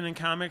happened in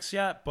comics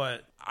yet,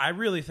 but I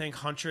really think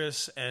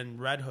Huntress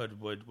and Red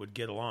Hood would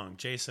get along.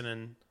 Jason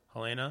and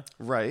Helena.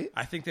 Right?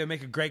 I think they'd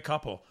make a great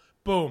couple.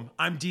 Boom.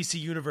 I'm DC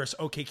Universe.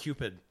 Okay,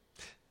 Cupid.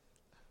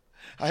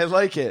 I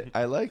like it.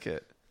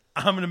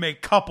 I'm going to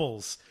make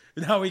couples.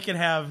 Now we can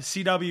have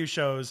CW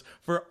shows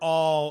for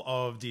all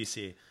of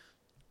DC.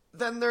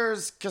 Then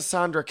there's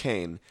Cassandra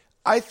Cain.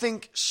 I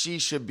think she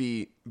should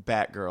be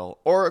Batgirl.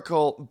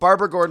 Oracle.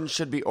 Barbara Gordon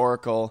should be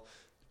Oracle.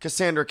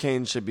 Cassandra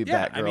Cain should be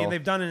Yeah, Batgirl. I mean,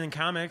 they've done it in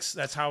comics.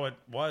 That's how it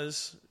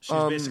was. She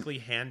was basically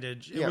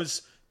handed. It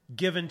was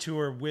given to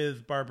her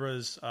with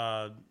Barbara's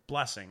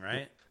blessing,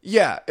 right?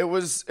 Yeah, it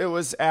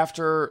was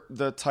after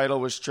the title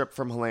was stripped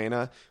from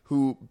Helena,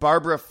 who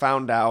Barbara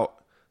found out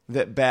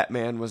that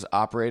Batman was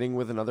operating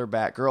with another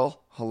Batgirl,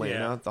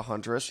 Helena, the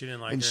Huntress. She didn't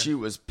like and her. she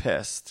was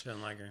pissed. She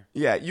didn't like her.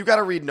 Yeah, you got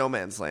to read No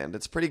Man's Land.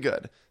 It's pretty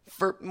good.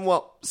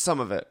 Some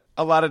of it.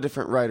 A lot of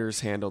different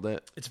writers handled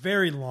it. It's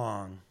very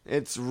long.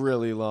 It's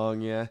really long,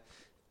 yeah.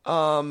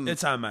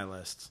 It's on my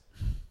list.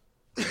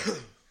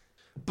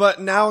 But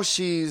now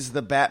she's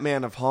the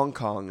Batman of Hong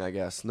Kong, I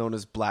guess, known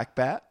as Black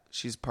Bat.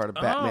 She's part of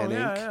Batman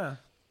Inc.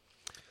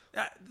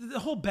 Yeah. The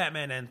whole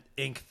Batman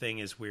Inc. thing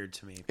is weird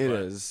to me. It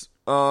is.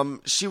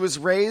 She was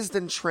raised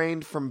and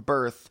trained from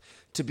birth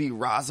to be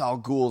Ra's al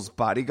Ghul's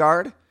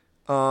bodyguard.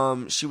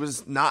 She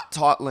was not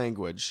taught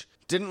language.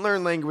 Didn't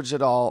learn language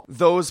at all.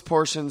 Those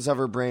portions of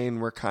her brain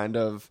were kind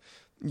of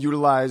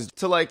utilized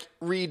to like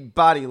read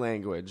body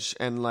language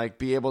and like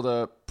be able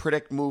to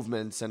predict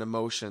movements and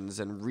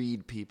emotions and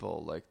read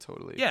people like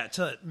totally. Yeah,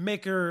 to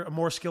make her a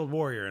more skilled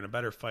warrior and a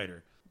better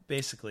fighter,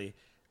 basically.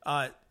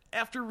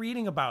 After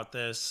reading about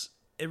this,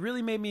 it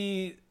really made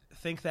me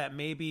think that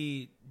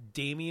maybe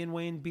Damian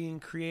Wayne being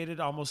created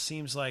almost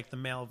seems like the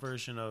male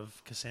version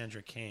of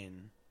Cassandra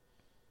Cain.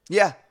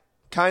 Yeah,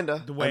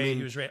 kinda. The way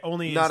he was raised.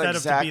 Only not instead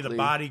exactly. of to be the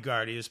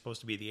bodyguard, he was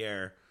supposed to be the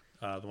heir,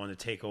 the one to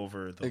take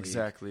over the league.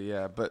 Exactly,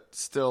 yeah. But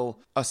still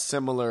a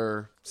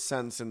similar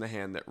sense in the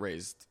hand that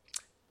raised.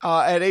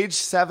 At age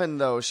 7,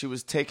 though, she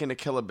was taken to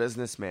kill a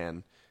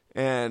businessman.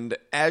 And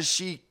as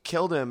she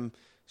killed him,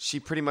 she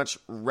pretty much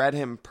read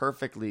him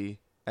perfectly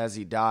as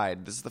he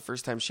died. This is the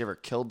first time she ever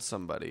killed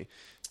somebody.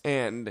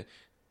 And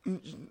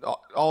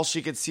all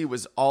she could see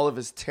was all of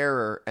his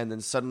terror and then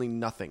suddenly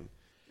nothing.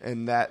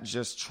 And that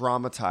just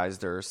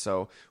traumatized her.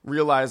 So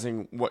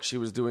realizing what she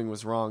was doing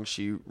was wrong,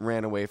 she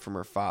ran away from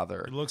her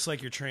father. It looks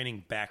like your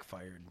training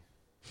backfired,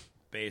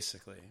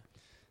 basically.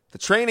 The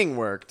training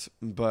worked,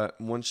 but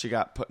once she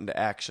got put into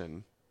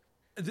action.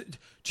 Do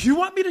you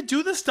want me to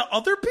do this to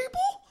other people?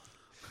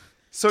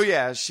 So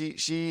yeah,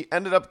 she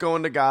ended up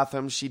going to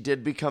Gotham. She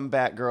did become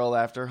Batgirl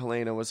after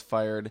Helena was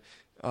fired.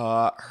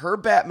 Her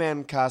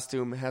Batman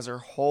costume has her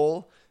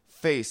whole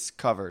face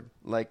covered,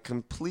 like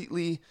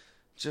completely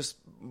just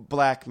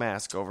black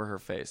mask over her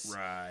face.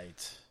 Right.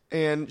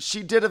 And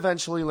she did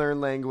eventually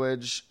learn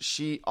language.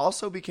 She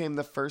also became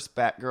the first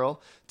Batgirl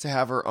to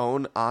have her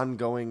own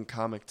ongoing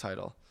comic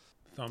title.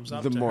 Thumbs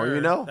up The to more her.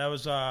 you know. That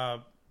was,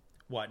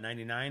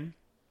 99?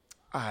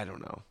 I don't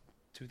know.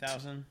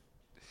 2000?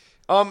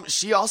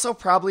 She also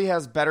probably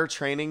has better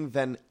training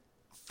than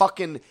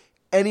fucking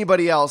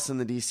anybody else in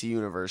the DC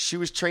universe. She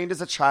was trained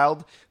as a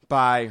child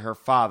by her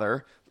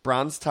father,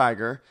 Bronze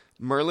Tiger,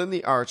 Merlin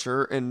the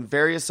Archer, and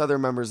various other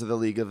members of the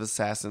League of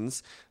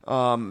Assassins.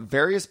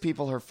 Various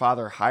people her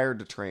father hired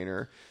to train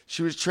her.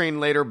 She was trained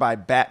later by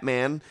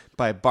Batman,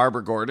 by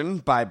Barbara Gordon,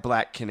 by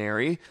Black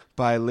Canary,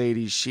 by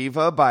Lady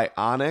Shiva, by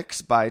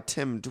Onyx, by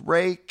Tim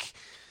Drake.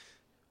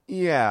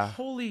 Yeah.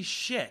 Holy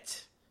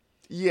shit.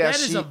 Yeah, That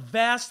is a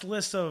vast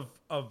list of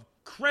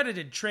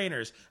credited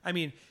trainers. I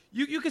mean,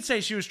 you could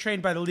say she was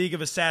trained by the League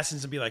of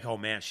Assassins and be like, oh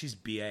man, she's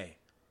BA.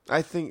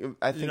 I think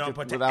But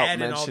to without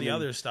add in all the mentioning-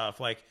 other stuff,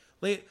 like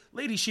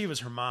Lady Shiva's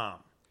her mom.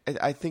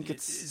 I think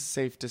it's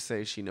safe to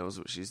say she knows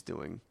what she's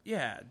doing.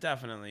 Yeah,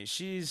 definitely.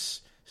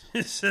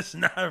 This is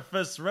not her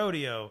first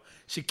rodeo.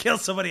 She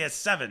killed somebody at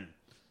 7.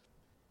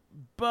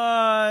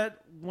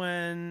 But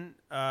when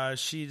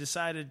she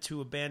decided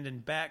to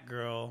abandon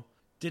Batgirl,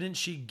 didn't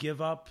she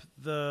give up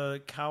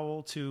the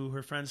cowl to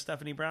her friend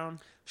Stephanie Brown?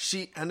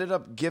 She ended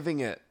up giving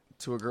it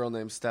to a girl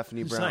named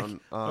Stephanie It's Brown.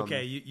 like,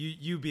 okay,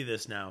 you be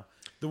this now.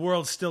 The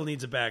world still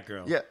needs a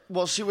Batgirl. Yeah,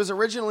 well, she was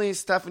originally,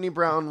 Stephanie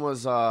Brown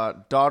was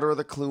daughter of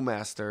the Clue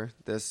Master,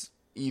 this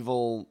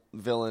evil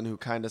villain who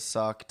kind of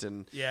sucked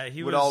and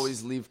he would was,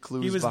 always leave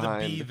clues He was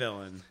behind. the B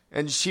villain.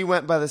 And she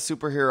went by the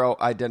superhero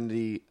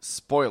identity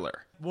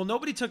Spoiler. Well,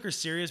 nobody took her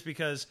serious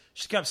because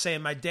she kept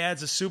saying, my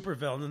dad's a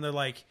supervillain. And they're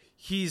like,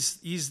 he's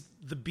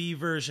the B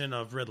version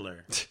of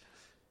Riddler.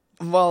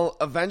 Well,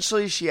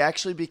 eventually she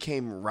actually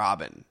became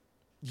Robin.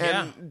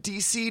 Yeah. And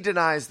DC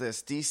denies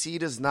this. DC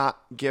does not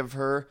give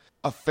her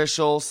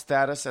official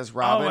status as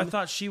Robin. Oh, I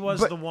thought she was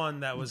but- the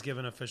one that was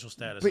given official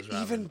status But as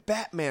Robin. even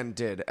Batman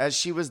did. As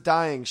she was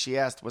dying, she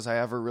asked, was I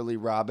ever really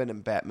Robin?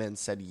 And Batman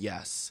said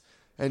yes.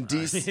 And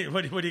DC...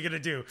 what are you going to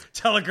do?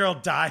 Tell a girl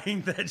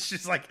dying that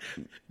she's like,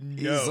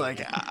 no. He's like,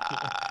 Can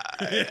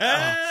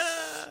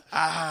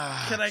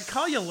I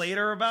call you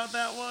later about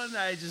that one?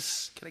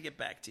 Can I get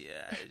back to you?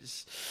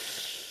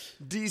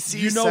 DC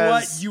You know says,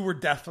 what? You were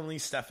definitely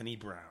Stephanie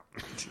Brown.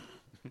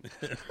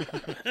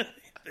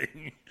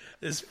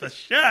 This for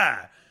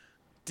sure.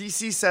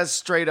 DC says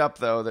straight up,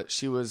 though, that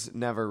she was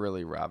never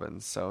really Robin.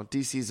 So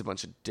DC's a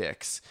bunch of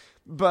dicks.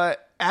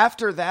 But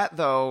after that,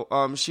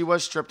 though, she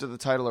was stripped of the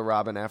title of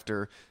Robin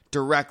after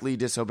directly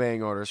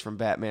disobeying orders from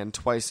Batman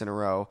twice in a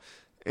row.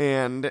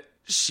 And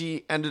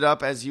she ended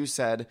up, as you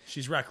said,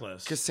 She's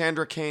reckless.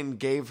 Cassandra Cain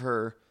gave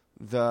her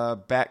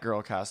the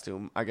Batgirl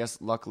costume. I guess,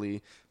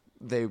 luckily,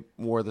 they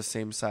wore the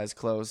same size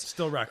clothes.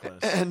 Still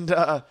reckless. And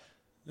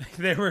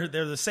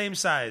They're the same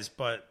size,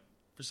 but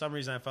for some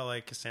reason I felt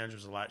like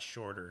Cassandra's a lot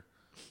shorter.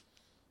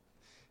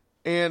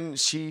 And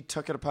she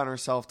took it upon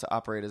herself to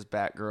operate as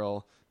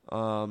Batgirl.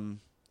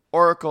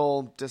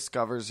 Oracle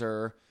discovers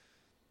her,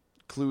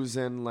 clues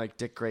in like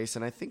Dick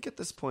Grayson. I think at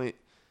this point,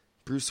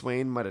 Bruce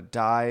Wayne might have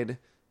died,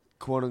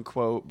 quote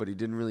unquote, but he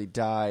didn't really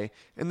die.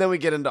 And then we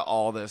get into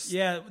all this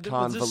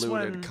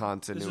convoluted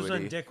continuity. This was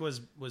when Dick was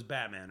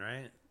Batman,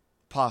 right?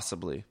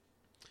 Possibly.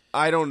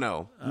 I don't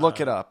know.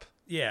 Look it up.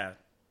 Yeah.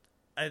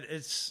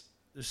 There's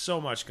so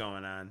much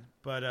going on.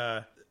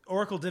 But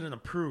Oracle didn't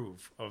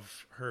approve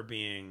of her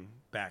being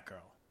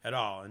Batgirl at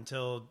all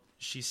until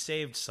she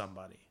saved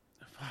somebody.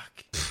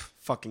 Fuck.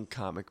 Fucking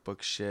comic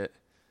book shit.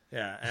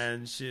 Yeah,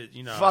 and she,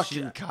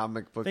 Fucking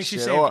comic book think she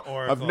shit. saved Oh,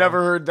 Oracle. I've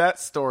never heard that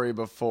story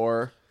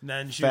before. And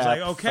then she was Fap,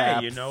 like, okay,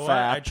 fap, you know what?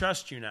 fap. I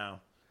trust you now.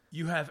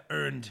 You have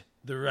earned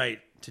the right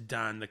to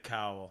don the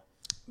cowl.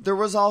 There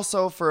was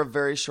also, for a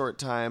very short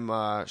time,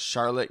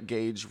 Charlotte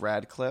Gage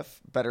Radcliffe,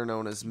 better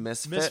known as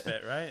Misfit.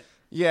 Misfit, right?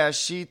 Yeah,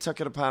 she took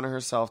it upon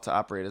herself to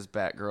operate as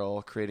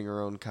Batgirl, creating her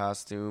own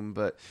costume,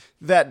 but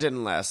that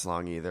didn't last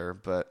long either.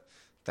 But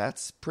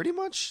that's pretty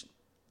much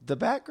the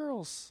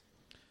Batgirls.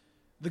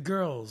 The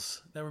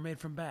girls that were made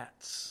from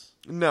bats.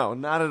 No,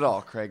 not at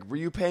all, Craig. Were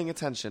you paying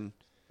attention?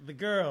 The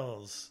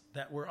girls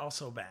that were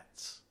also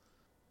bats.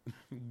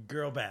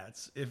 Girl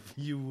bats, if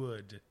you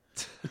would.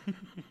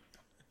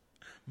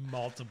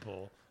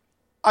 Multiple.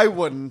 I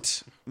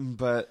wouldn't,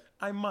 but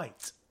I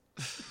might.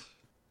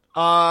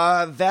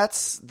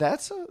 that's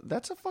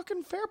a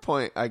fucking fair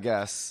point, I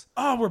guess.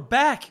 Oh, we're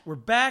back. We're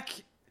back.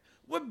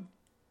 We're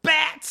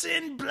bats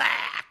in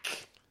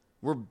black.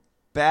 We're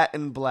Bat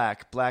in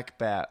Black, Black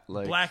Bat,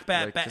 like Black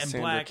Bat, like Bat in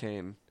Cassandra Black.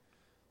 Cain.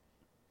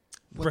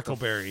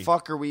 Brickleberry.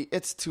 Fuck are we?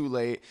 It's too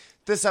late.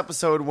 This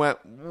episode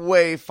went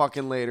way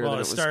fucking later than it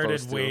was started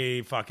supposed to.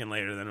 way fucking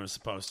later than it was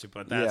supposed to,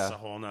 but that's Yeah. a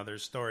whole nother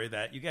story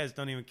that you guys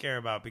don't even care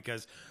about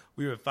because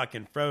we were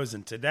fucking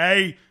frozen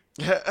today.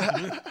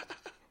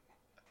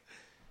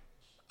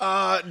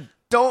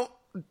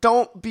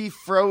 Don't be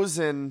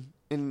frozen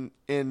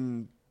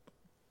in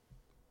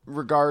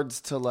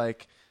regards to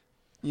like,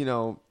 you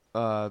know,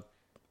 Were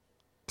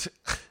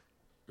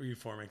you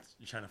forming?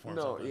 You trying to form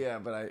no, something? yeah,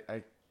 but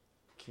I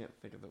can't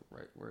think of the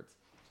right words.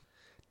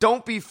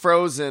 Don't be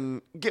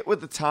frozen. Get with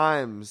the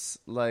times.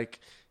 Like,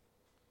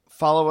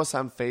 follow us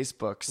on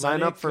Facebook. Sign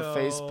Let up it for go.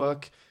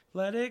 Facebook.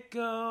 Let it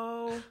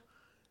go.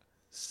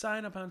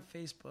 Sign up on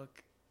Facebook.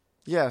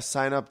 Yeah,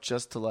 sign up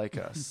just to like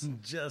us.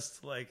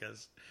 Just like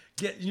us.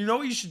 You know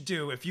what you should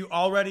do if you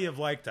already have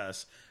liked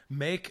us?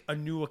 Make a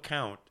new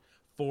account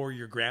for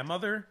your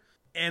grandmother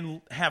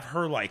and have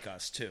her like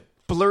us too.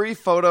 Blurry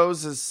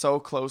Photos is so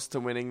close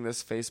to winning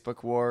this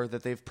Facebook war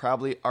that they've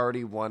probably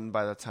already won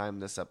by the time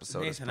this episode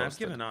Nathan, is I've posted.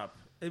 given up.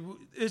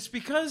 It's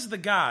because the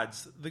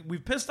gods.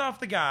 We've pissed off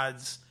the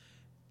gods,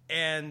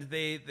 and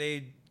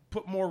they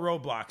put more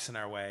roadblocks in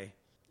our way.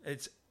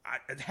 It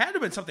had to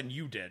have been something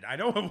you did. I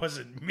know it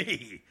wasn't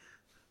me.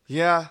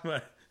 Yeah.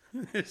 But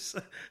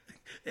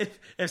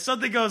if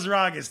something goes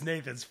wrong, it's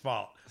Nathan's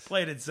fault.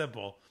 Plain and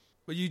simple.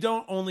 But you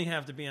don't only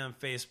have to be on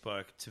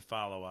Facebook to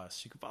follow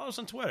us. You can follow us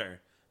on Twitter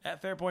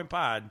at Fairpoint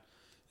Pod.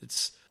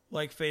 It's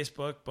like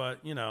Facebook, but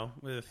you know,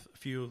 with a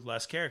few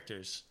less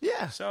characters.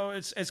 Yeah. So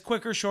it's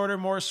quicker, shorter,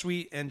 more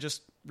sweet, and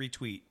just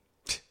retweet.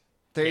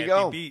 There you Can't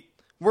go. be beat.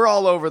 We're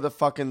all over the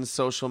fucking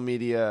social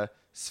media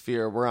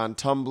sphere. We're on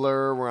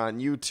Tumblr, we're on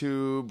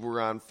YouTube, we're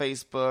on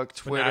Facebook, But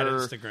Twitter.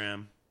 not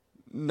Instagram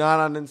Not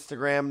on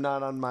Instagram,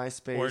 not on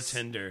MySpace. or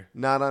Tinder.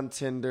 Not on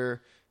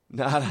Tinder.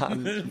 Not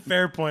on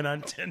Fairpoint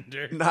on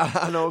Tinder. not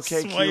on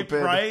OkCupid. Swipe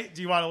right.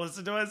 Do you want to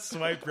listen to us?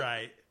 Swipe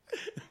right.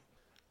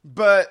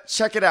 But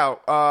check it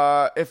out.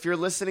 If you're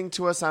listening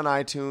to us on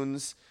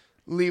iTunes,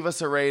 leave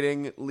us a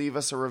rating, leave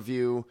us a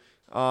review.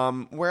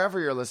 Wherever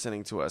you're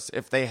listening to us.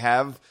 If they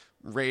have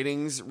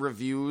ratings,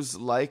 reviews,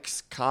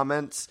 likes,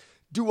 comments,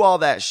 do all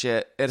that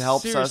shit. It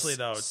helps Seriously, us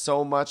though.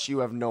 so much you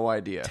have no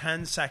idea.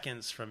 10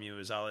 seconds from you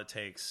is all it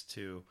takes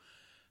to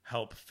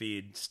help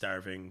feed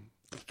starving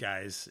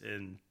guys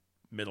in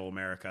Middle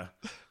America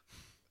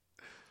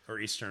or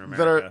Eastern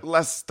America. That are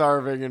less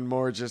starving and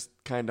more just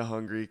kind of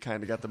hungry,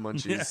 kind of got the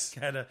munchies.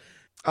 Yeah, kind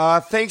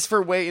of. Thanks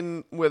for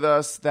waiting with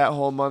us that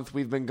whole month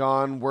we've been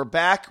gone. We're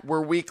back.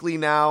 We're weekly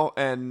now,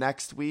 and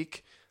next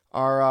week,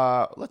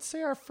 our let's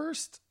say our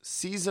first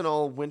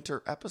seasonal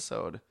winter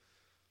episode.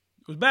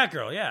 It was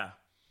Batgirl, yeah.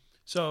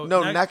 So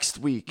No, next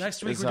week.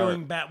 Next week is we're our-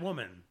 doing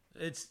Batwoman.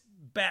 It's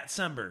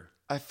Batsember.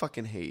 I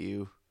fucking hate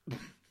you.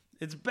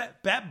 It's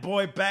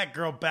Batboy,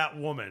 Batgirl,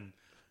 Batwoman,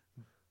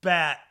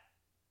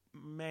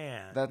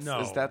 Batman.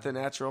 Is that the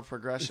natural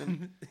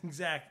progression?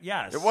 exact?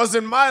 Yes. It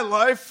wasn't my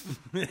life.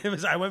 It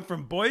was. I went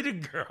from boy to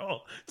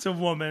girl to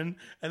woman,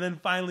 and then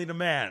finally to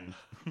man.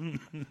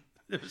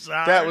 It was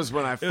hard. That was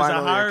when I It was a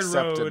finally hard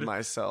accepted road.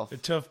 myself.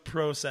 Tough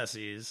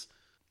processes.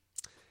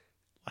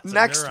 Lots of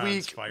Next neurons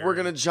week, firing. we're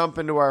gonna jump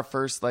into our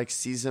first like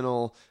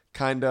seasonal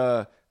kind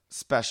of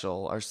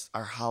special,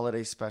 our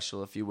holiday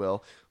special, if you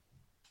will.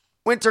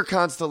 Winter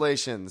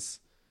constellations.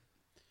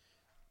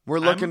 We're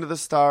looking to the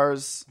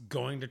stars.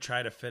 going to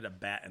try to fit a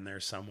bat in there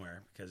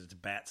somewhere because it's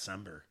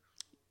Batsember.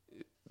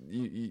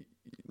 I'm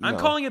No.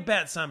 calling it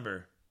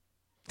Batsember.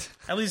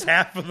 At least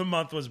half of the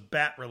month was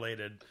bat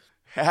related.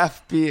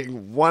 Half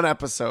being one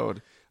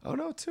episode. Oh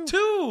no, two.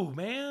 Two,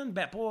 man.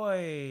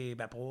 Batboy.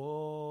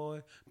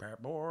 Batboy.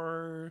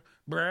 Batboy.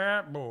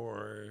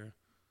 Batboy.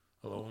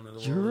 Alone in the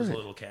You're world is a right.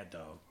 little cat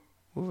dog.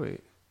 Oh,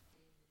 wait.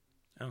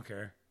 I don't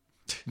care.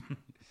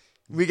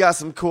 We got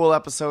some cool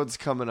episodes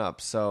coming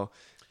up. So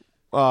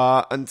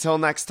until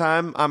next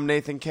time, I'm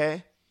Nathan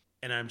K.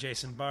 And I'm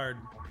Jason Bard.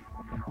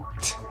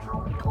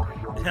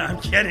 I'm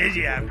kidding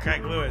you. I'm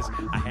Craig Lewis.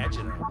 I had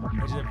you though. I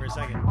had you there for a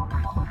second.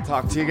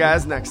 Talk to you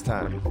guys next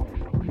time.